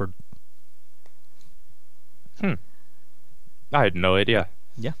Stanford. I had no idea.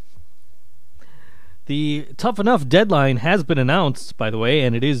 Yeah. The Tough Enough deadline has been announced, by the way,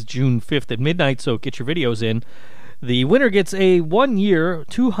 and it is June 5th at midnight, so get your videos in. The winner gets a 1-year,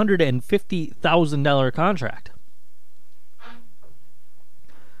 $250,000 contract.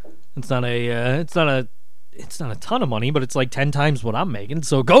 It's not a ton of money, but it's like 10 times what I'm making,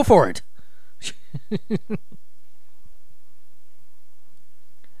 so go for it.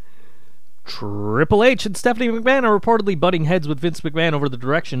 Triple H and Stephanie McMahon are reportedly butting heads with Vince McMahon over the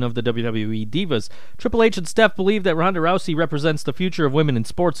direction of the WWE Divas. Triple H and Steph believe that Ronda Rousey represents the future of women in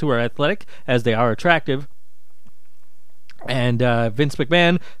sports who are athletic, as they are attractive. And Vince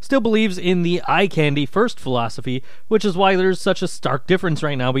McMahon still believes in the eye candy first philosophy, which is why there's such a stark difference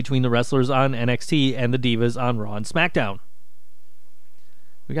right now between the wrestlers on NXT and the Divas on Raw and SmackDown.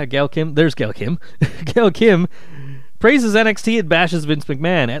 We got Gail Kim. There's Gail Kim. Gail Kim praises NXT and bashes Vince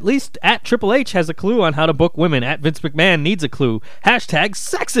McMahon. At least at Triple H has a clue on how to book women. At Vince McMahon needs a clue. Hashtag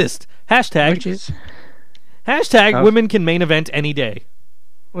sexist. Hashtag women can main event any day.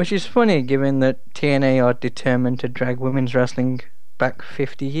 Which is funny, given that TNA are determined to drag women's wrestling back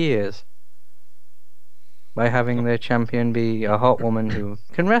 50 years. By having their champion be a hot woman who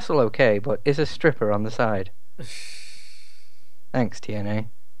can wrestle okay, but is a stripper on the side. Thanks, TNA.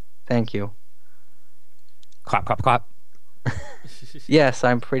 Thank you. Clap, clap, clap. Yes,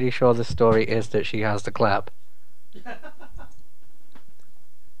 I'm pretty sure the story is that she has the clap.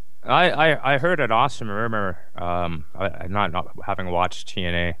 I heard an awesome rumor. Not having watched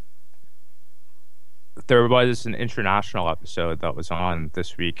TNA. There was an international episode that was on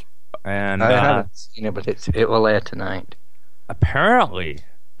this week, and I haven't seen it, but it will air tonight. Apparently,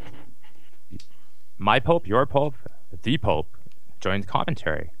 my Pope, your Pope, the Pope, joined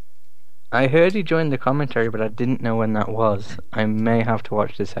commentary. I heard he joined the commentary, but I didn't know when that was. I may have to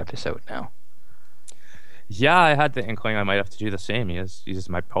watch this episode now. Yeah, I had the inkling I might have to do the same. He's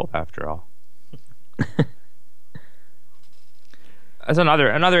my Pope after all. As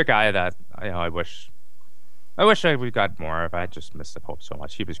another guy that I wish we got more of. I just missed the Pope so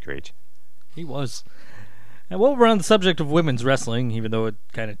much. He was great. He was. And while we're on the subject of women's wrestling, even though it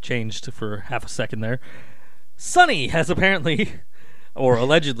kind of changed for half a second there, Sunny has apparently, or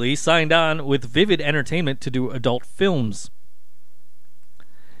allegedly, signed on with Vivid Entertainment to do adult films.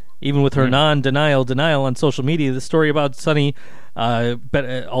 Even with her non-denial on social media, the story about Sunny,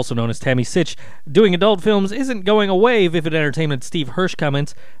 also known as Tammy Sitch, doing adult films isn't going away. Vivid Entertainment Steve Hirsch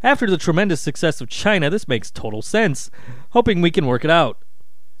comments, after the tremendous success of China, this makes total sense. Hoping we can work it out.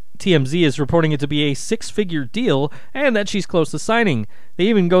 TMZ is reporting it to be a 6-figure deal and that she's close to signing. They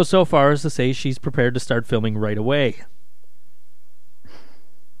even go so far as to say she's prepared to start filming right away.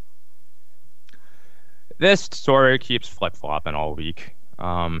 This story keeps flip-flopping all week.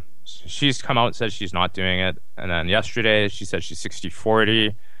 She's come out and said she's not doing it, and then yesterday she said she's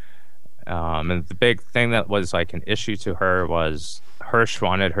 60-40. And the big thing that was like an issue to her was Hirsch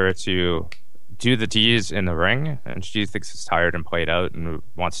wanted her to do the D's in the ring, and she thinks it's tired and played out and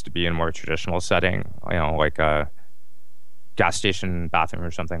wants to be in a more traditional setting, like a gas station bathroom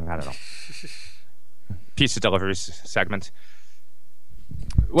or something. I don't know. Pizza delivery segment.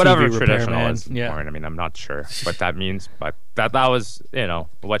 Whatever TV traditional repairman. is. Yeah. I mean, I'm not sure what that means, but that was,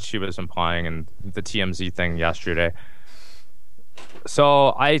 what she was implying in the TMZ thing yesterday.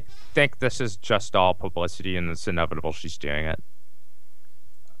 So I think this is just all publicity, and it's inevitable she's doing it.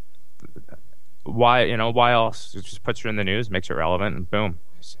 Why else? It just puts her in the news, makes it relevant, and boom,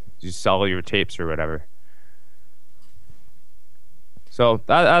 you sell your tapes or whatever. So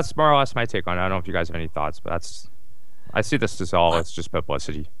that's more or less my take on it. I don't know if you guys have any thoughts, but I see this as all. It's just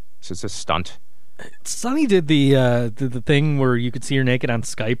publicity. It's a stunt. Sunny did the thing where you could see her naked on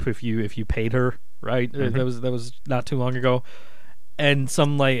Skype if you paid her, right? Mm-hmm. That was not too long ago, and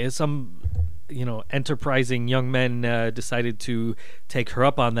some enterprising young men decided to take her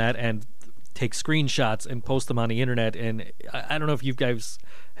up on that and take screenshots and post them on the internet. And I don't know if you guys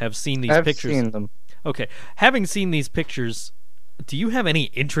have seen these pictures. I've seen them. Okay, having seen these pictures, do you have any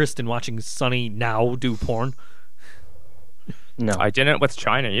interest in watching Sunny now do porn? No. I didn't with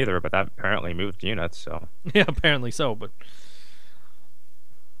China either, but that apparently moved units. So yeah, apparently so. But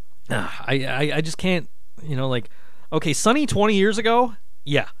I just can't. Okay, Sunny 20 years ago,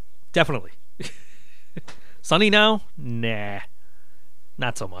 yeah, definitely. Sunny now, nah,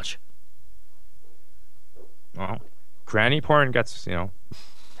 not so much. Well, granny porn gets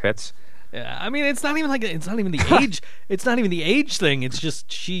hits. Yeah, I mean, it's not even the age. It's not even the age thing. It's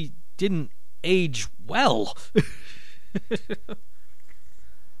just she didn't age well.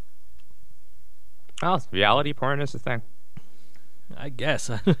 Well, reality porn is the thing. I guess.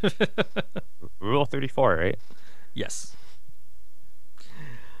 Rule 34, right? Yes.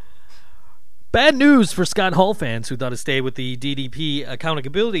 Bad news for Scott Hall fans who thought a stay with the DDP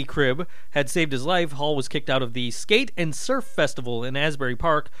accountability crib had saved his life. Hall was kicked out of the Skate and Surf Festival in Asbury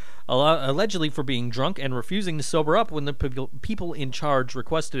Park, allegedly for being drunk and refusing to sober up when the people in charge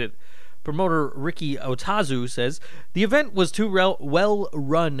requested it. Promoter Ricky Otazu says, the event was too well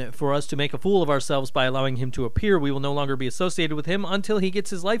run for us to make a fool of ourselves by allowing him to appear. We will no longer be associated with him until he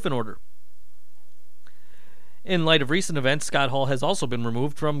gets his life in order. In light of recent events, Scott Hall has also been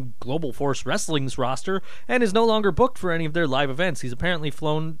removed from Global Force Wrestling's roster and is no longer booked for any of their live events. He's apparently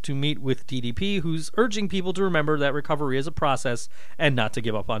flown to meet with DDP, who's urging people to remember that recovery is a process and not to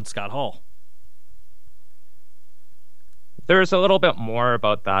give up on Scott Hall. There's a little bit more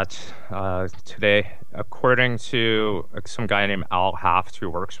about that today. According to some guy named Al Haft, who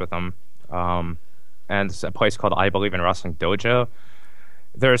works with him, and it's a place called I Believe in Wrestling Dojo,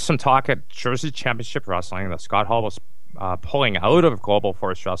 there's some talk at Jersey Championship Wrestling that Scott Hall was pulling out of Global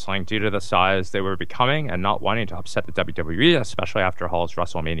Force Wrestling due to the size they were becoming and not wanting to upset the WWE, especially after Hall's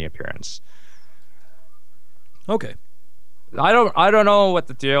WrestleMania appearance. Okay. I don't know what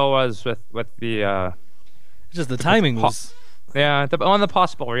the deal was with the just the timing was... Yeah, on the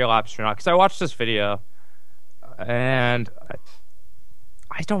possible relapse or not. Because I watched this video, and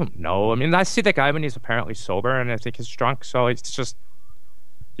I don't know. I mean, I see the guy when he's apparently sober, and I think he's drunk, so it's just...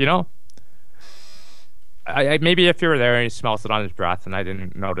 You know, I maybe if you were there and he smells it on his breath, and I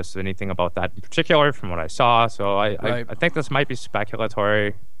didn't notice anything about that in particular from what I saw. So I think this might be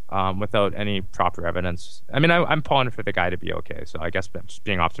speculatory without any proper evidence. I mean, I'm pulling for the guy to be okay. So I guess I'm just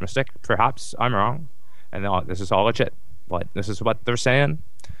being optimistic. Perhaps I'm wrong, and this is all legit. But this is what they're saying.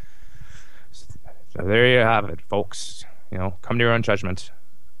 So there you have it, folks. You know, come to your own judgment.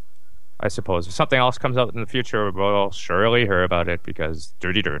 I suppose if something else comes out in the future, we'll surely hear about it because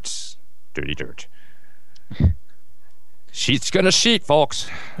dirty dirt. Sheet's gonna sheet, folks.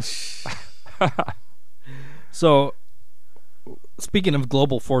 So, speaking of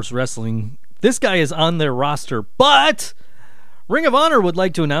Global Force Wrestling, this guy is on their roster, but Ring of Honor would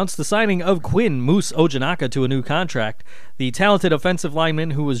like to announce the signing of Quinn Moose Ojanaka to a new contract. The talented offensive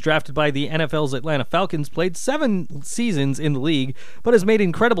lineman who was drafted by the NFL's Atlanta Falcons played 7 seasons in the league, but has made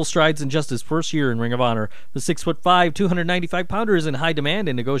incredible strides in just his first year in Ring of Honor. The 6'5", 295-pounder is in high demand,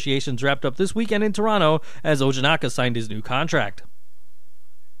 and negotiations wrapped up this weekend in Toronto as Ojanaka signed his new contract.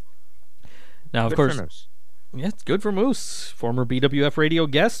 Now, of course, yeah, it's good for Moose. Former BWF radio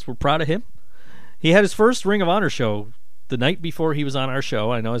guest. We're proud of him. He had his first Ring of Honor show the night before he was on our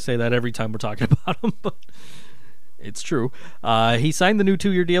show. I know I say that every time we're talking about him, but it's true. He signed the new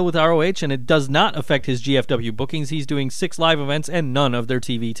 2-year deal with ROH, and it does not affect his GFW bookings. He's doing 6 live events and none of their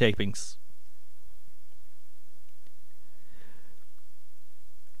TV tapings.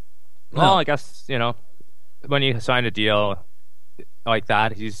 Well, I guess, you know, when you sign a deal like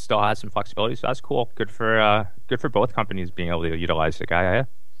that, he still has some flexibility, so that's cool. Good for both companies being able to utilize the guy. Yeah.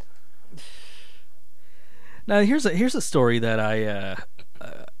 Now here's a story that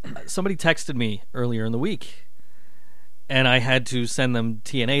somebody texted me earlier in the week, and I had to send them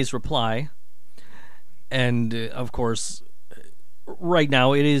TNA's reply. And of course, right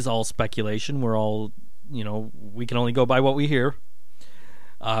now it is all speculation. We're all, you know, we can only go by what we hear.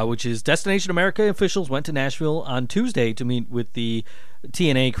 Which is Destination America officials went to Nashville on Tuesday to meet with the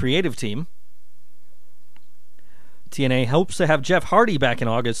TNA creative team. TNA hopes to have Jeff Hardy back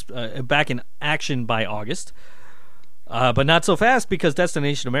in action by August, but not so fast because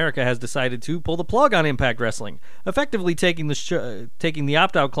Destination America has decided to pull the plug on Impact Wrestling, effectively taking the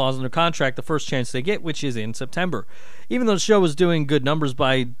opt-out clause in their contract the first chance they get, which is in September. Even though the show was doing good numbers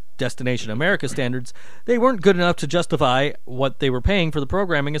by Destination America standards, they weren't good enough to justify what they were paying for the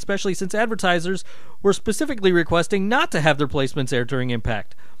programming, especially since advertisers were specifically requesting not to have their placements air during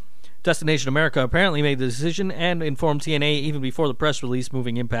Impact. Destination America apparently made the decision and informed TNA even before the press release,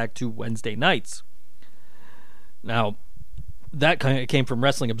 moving Impact to Wednesday nights. Now, that came from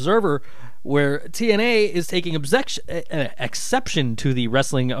Wrestling Observer, where TNA is taking exception to the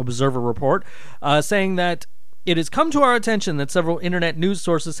Wrestling Observer report, saying that it has come to our attention that several internet news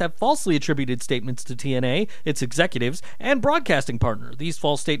sources have falsely attributed statements to TNA, its executives, and broadcasting partner. These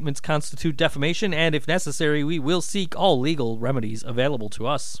false statements constitute defamation, and if necessary, we will seek all legal remedies available to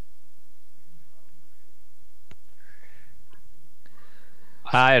us.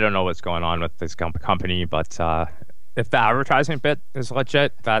 I don't know what's going on with this company, but if the advertising bit is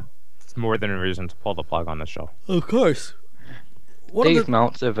legit, that's more than a reason to pull the plug on the show. Of course. Dave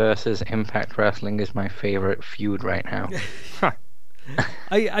Meltzer versus Impact Wrestling is my favorite feud right now.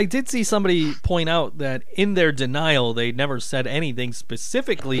 I did see somebody point out that in their denial, they never said anything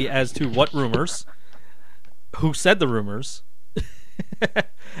specifically as to what rumors, who said the rumors,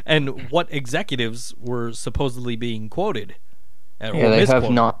 and what executives were supposedly being quoted. Yeah, they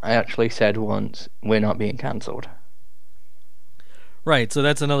have not actually said once, we're not being cancelled. Right, so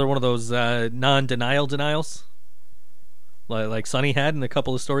that's another one of those non-denial denials, like Sonny had in a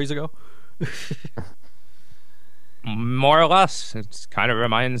couple of stories ago. More or less. It kind of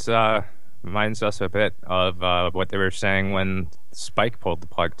reminds us a bit of what they were saying when Spike pulled the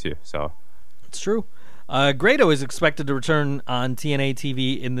plug too. So it's true. Grado is expected to return on TNA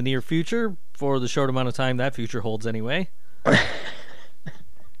TV in the near future, for the short amount of time that future holds anyway.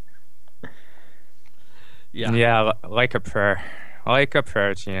 Yeah, like a prayer. Like a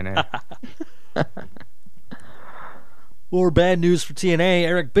prayer, TNA. More bad news for TNA.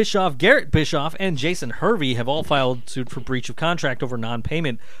 Eric Bischoff, Garrett Bischoff, and Jason Hervey have all filed suit for breach of contract over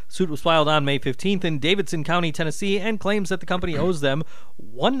non-payment. Suit was filed on May 15th in Davidson County, Tennessee, and claims that the company owes them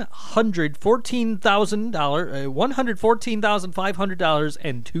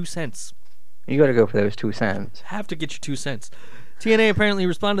 $114,500.02. You gotta go for those 2 cents. Have to get your 2 cents. TNA apparently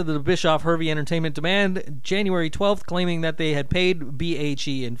responded to the Bischoff-Hervey Entertainment demand January 12th, claiming that they had paid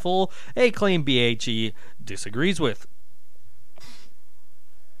BHE in full, a claim BHE disagrees with.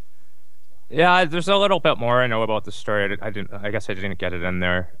 Yeah, there's a little bit more I know about the story. I guess I didn't get it in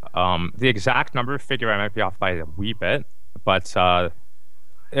there. The exact number figure I might be off by a wee bit, but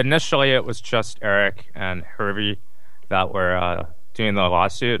initially it was just Eric and Hervey that were doing the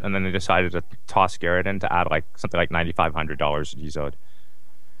lawsuit, and then they decided to toss Garrett in to add something like $9,500 that he's owed.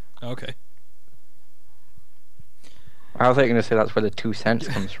 Okay. I was going to say that's where the 2 cents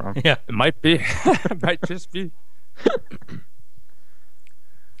comes from. Yeah, it might be. It might just be.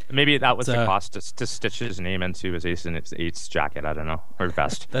 Maybe that was the cost to stitch his name into his Ace and Eights jacket. I don't know, or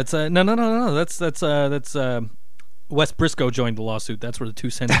vest. That's no. That's Wes Briscoe joined the lawsuit. That's where the 2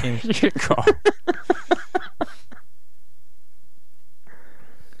 cents came.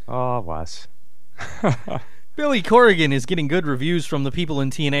 Oh, Wes. Billy Corrigan is getting good reviews from the people in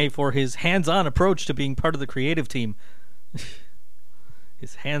TNA for his hands-on approach to being part of the creative team.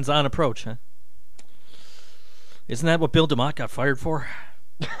 His hands-on approach, huh? Isn't that what Bill DeMott got fired for?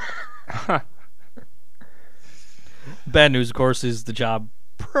 Bad news, of course, is the job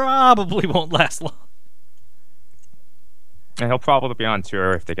probably won't last long. And he'll probably be on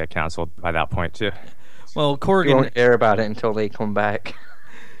tour if they get canceled by that point, too. Well, Corrigan... You won't hear about it until they come back.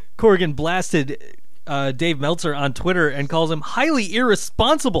 Corrigan blasted Dave Meltzer on Twitter and calls him highly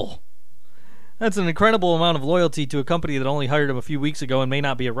irresponsible. That's an incredible amount of loyalty to a company that only hired him a few weeks ago and may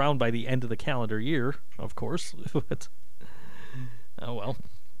not be around by the end of the calendar year, of course. Oh, well.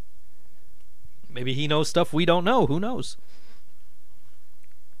 Maybe he knows stuff we don't know. Who knows?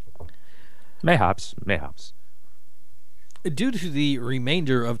 Mayhaps. Due to the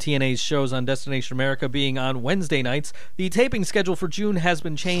remainder of TNA's shows on Destination America being on Wednesday nights, the taping schedule for June has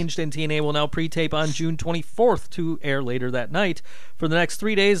been changed, and TNA will now pre-tape on June 24th to air later that night. For the next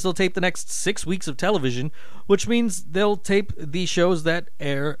 3 days, they'll tape the next 6 weeks of television, which means they'll tape the shows that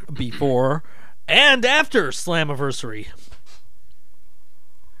air before and after Slammiversary.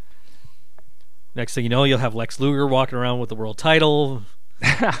 Next thing you know, you'll have Lex Luger walking around with the world title.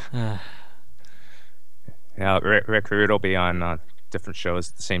 Yeah, Rick Rude will be on different shows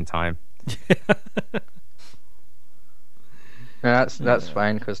at the same time. That's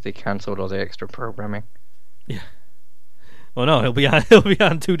fine because they cancelled all the extra programming. Yeah. Well, no, he'll be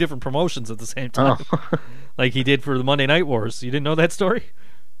on 2 different promotions at the same time, like he did for the Monday Night Wars. You didn't know that story?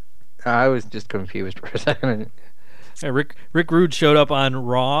 I was just confused for a second. Yeah, Rick Rude showed up on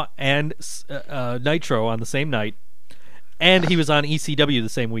Raw and Nitro on the same night, and he was on ECW the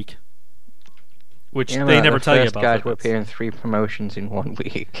same week. Which they never tell you about. Guys were appearing 3 promotions in 1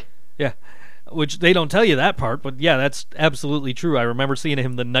 week. Yeah, which they don't tell you that part, but yeah, that's absolutely true. I remember seeing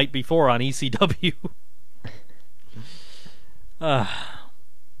him the night before on ECW.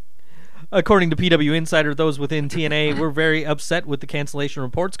 According to PW Insider, those within TNA were very upset with the cancellation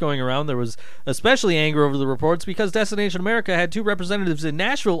reports going around. There was especially anger over the reports because Destination America had 2 representatives in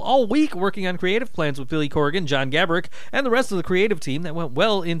Nashville all week working on creative plans with Billy Corrigan, John Gabrick, and the rest of the creative team that went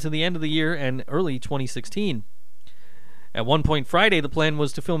well into the end of the year and early 2016. At one point Friday, the plan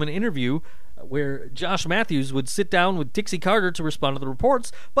was to film an interview where Josh Matthews would sit down with Dixie Carter to respond to the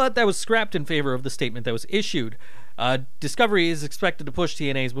reports, but that was scrapped in favor of the statement that was issued. Discovery is expected to push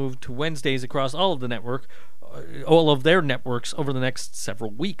TNA's move to Wednesdays across all of their networks over the next several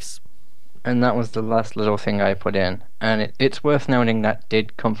weeks. And that was the last little thing I put in. And it's worth noting that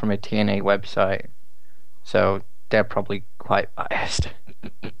did come from a TNA website, so they're probably quite biased.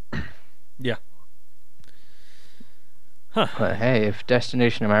 Yeah. Huh. But hey, if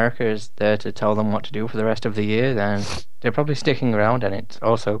Destination America is there to tell them what to do for the rest of the year, then they're probably sticking around, and it's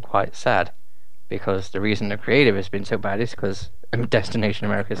also quite sad. Because the reason the creative has been so bad is because Destination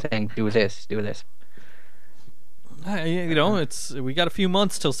America is saying, do this. You know, we got a few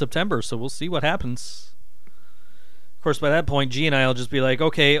months till September, so we'll see what happens. Of course, by that point, G and I will just be like,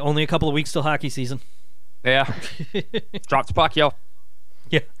 okay, only a couple of weeks till hockey season. Yeah. Drop the puck, yo.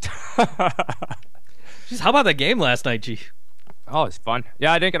 Yeah. Jeez, how about that game last night, G? Oh, it's fun.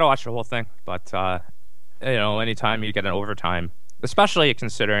 Yeah, I didn't get to watch the whole thing, but anytime you get an overtime, especially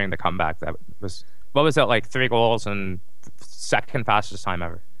considering the comeback that was, what was it, like 3 goals and second fastest time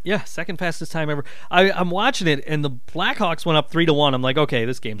ever. Yeah, second fastest time ever. I'm watching it, and the Blackhawks went up 3-1. I'm like, okay,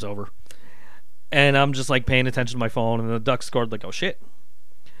 this game's over. And I'm just like paying attention to my phone, and the Ducks scored, like, oh shit.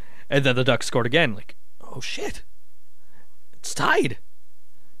 And then the Ducks scored again, like, oh shit. It's tied.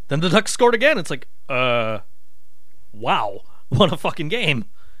 Then the Ducks scored again. It's like, wow, what a fucking game.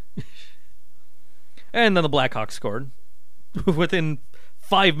 And then the Blackhawks scored within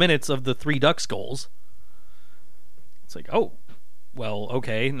 5 minutes of the 3 Ducks goals. It's like, oh, well,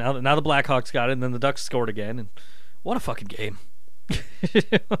 okay. Now the Blackhawks got it, and then the Ducks scored again. And what a fucking game.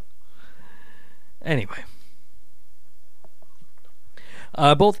 Anyway.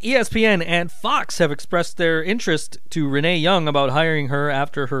 Both ESPN and Fox have expressed their interest to Renee Young about hiring her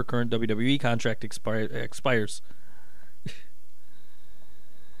after her current WWE contract expires.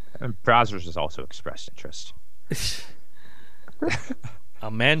 And Brazzers has also expressed interest.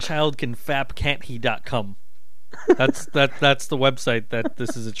 A man-child can fap can't-he.com. That's the website that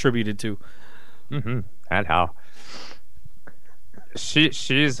this is attributed to. Mm-hmm. And how?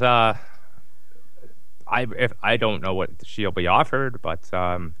 She's I don't know what she'll be offered, but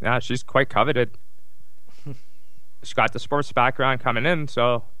yeah, she's quite coveted. She's got the sports background coming in,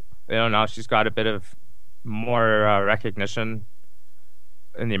 so now she's got a bit of more recognition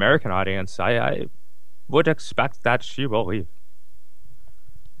in the American audience. I would expect that she will leave.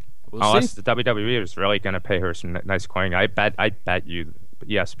 Unless the WWE is really going to pay her some nice coin. I bet you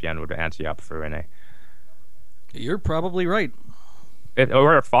ESPN would ante up for Renee. You're probably right.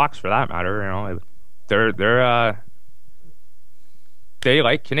 Or Fox, for that matter. They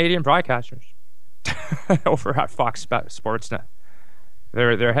like Canadian broadcasters over at Fox Sportsnet.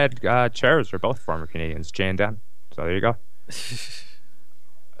 Their head chairs are both former Canadians, Jay and Dan. So there you go.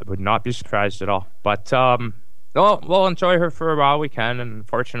 I would not be surprised at all. But we'll enjoy her for a while we can, and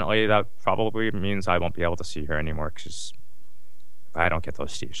unfortunately that probably means I won't be able to see her anymore because I don't get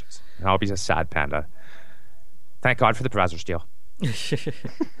those stations. And I'll be a sad panda. Thank God for the Brazzers deal.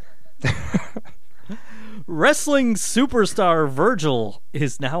 Wrestling superstar Virgil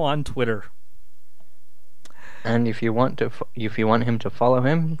is now on Twitter. And if you want him to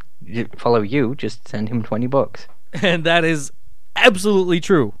follow you, just send him $20. And that is absolutely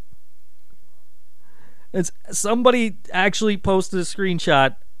true. Somebody actually posted a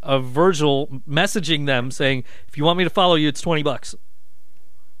screenshot of Virgil messaging them saying, if you want me to follow you, it's $20.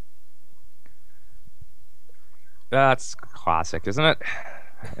 That's classic, isn't it?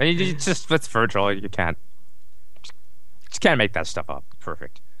 You just, with Virgil, you can't make that stuff up.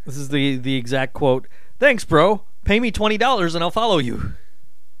 Perfect. This is the exact quote. Thanks, bro. Pay me $20 and I'll follow you.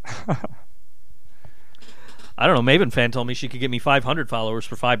 I don't know. Maven Fan told me she could get me 500 followers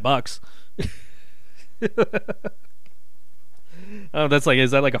for $5. Oh, that's like,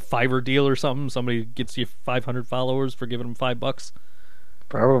 is that like a Fiverr deal or something? Somebody gets you 500 followers for giving them $5?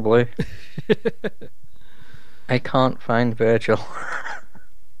 Probably. I can't find Virgil.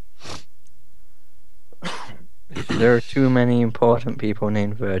 There are too many important people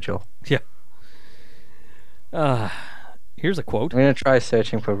named Virgil. Yeah. Here's a quote. I'm going to try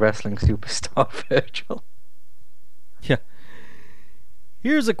searching for wrestling superstar Virgil. Yeah.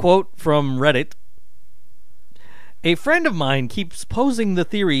 Here's a quote from Reddit. A friend of mine keeps posing the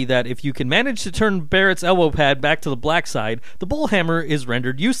theory that if you can manage to turn Barrett's elbow pad back to the black side, the bullhammer is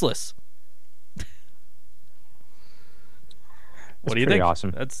rendered useless. What do you think?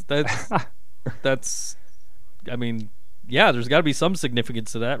 Awesome. That's. I mean, yeah. There's got to be some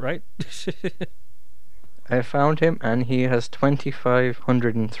significance to that, right? I found him, and he has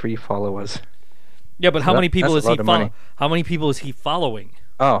 2,503 followers. Yeah, but how many people is he following? How many people is he following?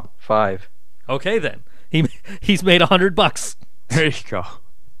 Oh, 5. Okay, then he's made $100. There you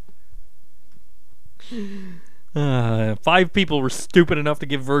go. 5 people were stupid enough to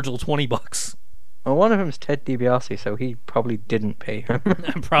give Virgil $20. Well, one of them is Ted DiBiase, so he probably didn't pay him.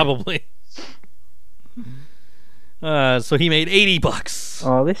 Probably. So he made $80.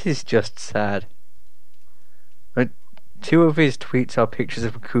 Oh, this is just sad. But 2 of his tweets are pictures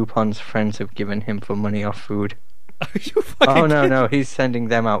of coupons friends have given him for money off food. Are you fucking Oh, kidding? no, he's sending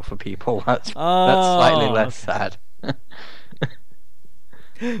them out for people. That's slightly less sad.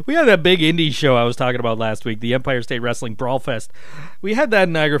 We had that big indie show I was talking about last week, the Empire State Wrestling Brawl Fest. We had that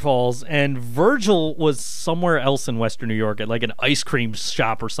in Niagara Falls, and Virgil was somewhere else in Western New York at like an ice cream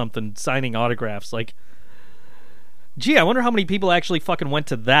shop or something, signing autographs. Like, gee, I wonder how many people actually fucking went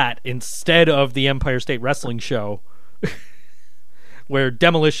to that instead of the Empire State Wrestling show, where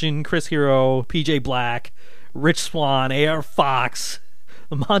Demolition, Chris Hero, PJ Black, Rich Swann, AR Fox,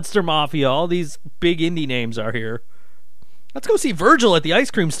 the Monster Mafia, all these big indie names are here. Let's go see Virgil at the ice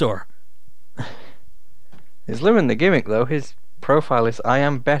cream store. He's living the gimmick, though. His profile is, I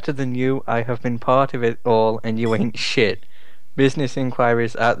am better than you, I have been part of it all, and you ain't shit. Business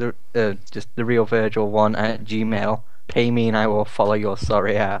inquiries at the just the real Virgil 1 at Gmail. Pay me and I will follow your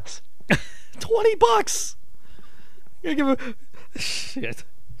sorry ass. $20. You give a shit.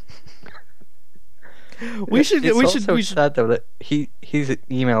 We should. It's also sad though that his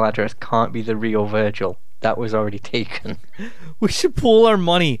email address can't be the real Virgil. That was already taken. We should pool our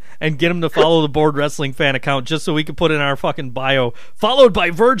money and get him to follow the Board Wrestling Fan account just so we can put in our fucking bio, followed by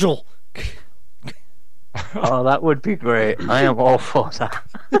Virgil. Oh, that would be great. I am all for that.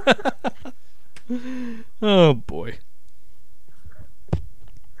 Oh boy.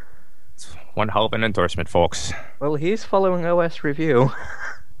 It's one hell of an endorsement, folks. Well, he's following OS Review.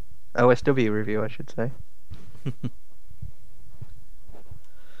 OSW Review, I should say.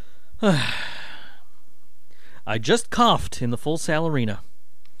 I just coughed in the Full Sail Arena.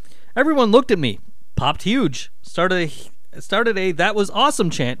 Everyone looked at me, popped huge, started a "that was awesome"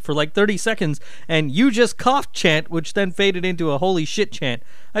 chant for like 30 seconds, and "you just coughed" chant, which then faded into a "holy shit" chant.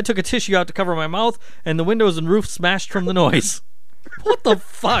 I took a tissue out to cover my mouth, and the windows and roof smashed from the noise. What the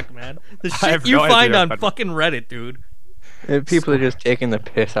fuck, man? The shit you find on fucking Reddit, dude. People are just taking the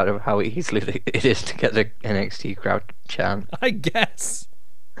piss out of how easily it is to get the NXT crowd to chant. I guess.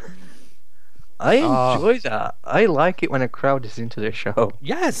 I enjoy that. I like it when a crowd is into the show.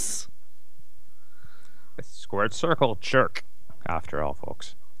 Yes. Squared circle, jerk. After all,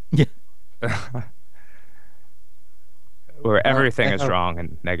 folks. Yeah. Where everything is wrong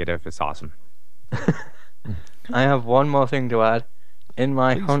and negative is awesome. I have one more thing to add. In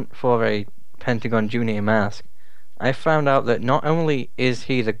my hunt for a Pentagon Junior mask, I found out that not only is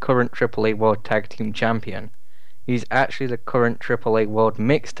he the current AAA World Tag Team Champion, he's actually the current AAA World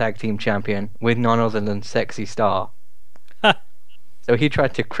Mixed Tag Team Champion with none other than Sexy Star. So he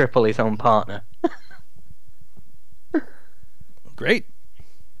tried to cripple his own partner. Great.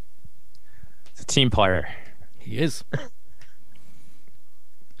 He's a team player. He is. Of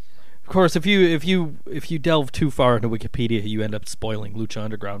course, if you delve too far into Wikipedia, you end up spoiling Lucha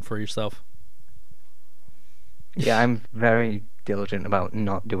Underground for yourself. Yeah, I'm very diligent about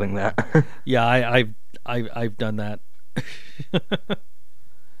not doing that. Yeah, I've done that.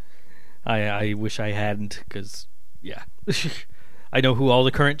 I wish I hadn't, because yeah, I know who all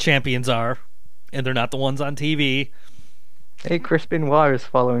the current champions are, and they're not the ones on TV. Hey, Chris Benoit is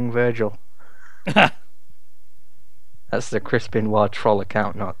following Virgil. That's the Chris Benoit troll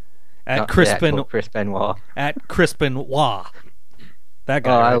account, not Chris Benoit. At Chris Benoit. That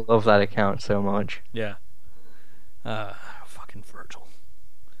guy. Oh, right? I love that account so much. Yeah. Fucking Virgil.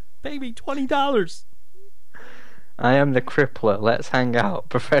 Baby, $20. I am the crippler. Let's hang out.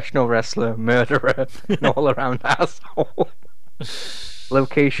 Professional wrestler, murderer, an all-around asshole.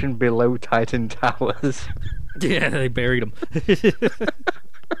 Location below Titan Towers. Yeah, they buried him.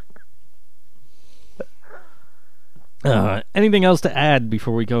 Anything else to add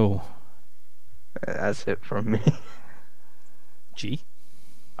before we go? That's it from me. G?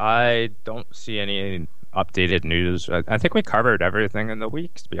 I don't see any updated news. I think we covered everything in the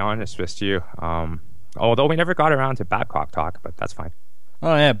week, to be honest with you. Although we never got around to Babcock talk, but that's fine.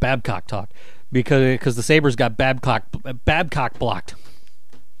 Oh yeah, Babcock talk, because the Sabres got Babcock blocked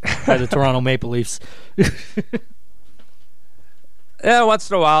by the Toronto Maple Leafs. Yeah, once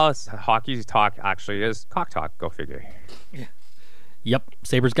in a while, hockey talk actually is cock talk. Go figure. Yeah. Yep,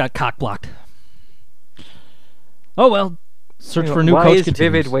 Sabres got cock blocked. Oh well. Search for a new coach. Why is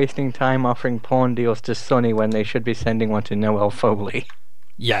continues. Vivid wasting time offering porn deals to Sonny when they should be sending one to Noel Foley?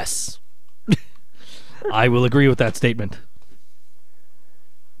 Yes. I will agree with that statement.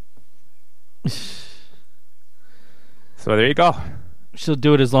 So there you go. She'll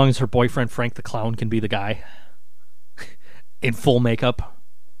do it as long as her boyfriend Frank the Clown can be the guy. In full makeup.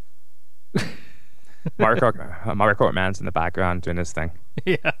 Marco Man's in the background doing his thing.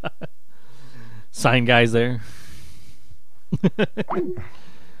 Yeah. Sign guys there.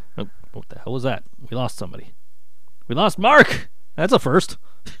 Oh, what the hell was that? We lost somebody. We lost Mark! That's a first.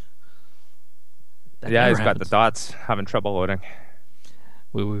 Yeah, he's got the dots, having trouble loading.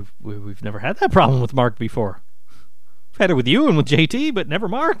 We've never had that problem with Mark before. We've had it with you and with JT, but never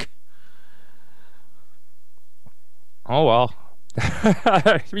Mark. Oh well.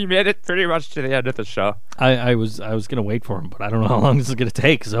 We made it pretty much to the end of the show. I was gonna wait for him, but I don't know how long this is gonna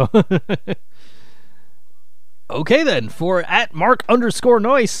take, so okay then, for at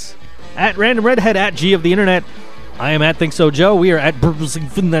Mark_Noyce, at Random Redhead, at G of the Internet, I am at Think So Joe. We are at Board Wrestling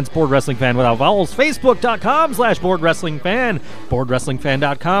Fan. That's Board Wrestling Fan without vowels. Facebook.com/Board Wrestling Fan.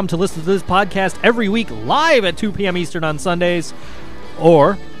 BoardWrestlingFan.com to listen to this podcast every week live at 2 p.m. Eastern on Sundays.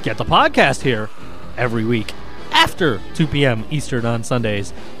 Or get the podcast here every week after 2 p.m. Eastern on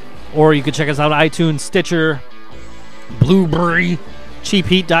Sundays. Or you can check us out on iTunes, Stitcher, Blueberry,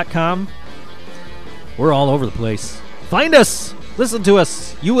 CheapHeat.com. We're all over the place. Find us. Listen to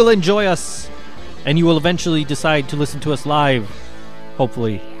us. You will enjoy us. And you will eventually decide to listen to us live.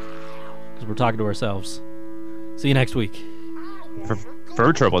 Hopefully. Because we're talking to ourselves. See you next week.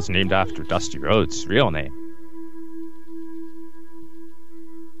 Virtual was named after Dusty Rhodes' real name.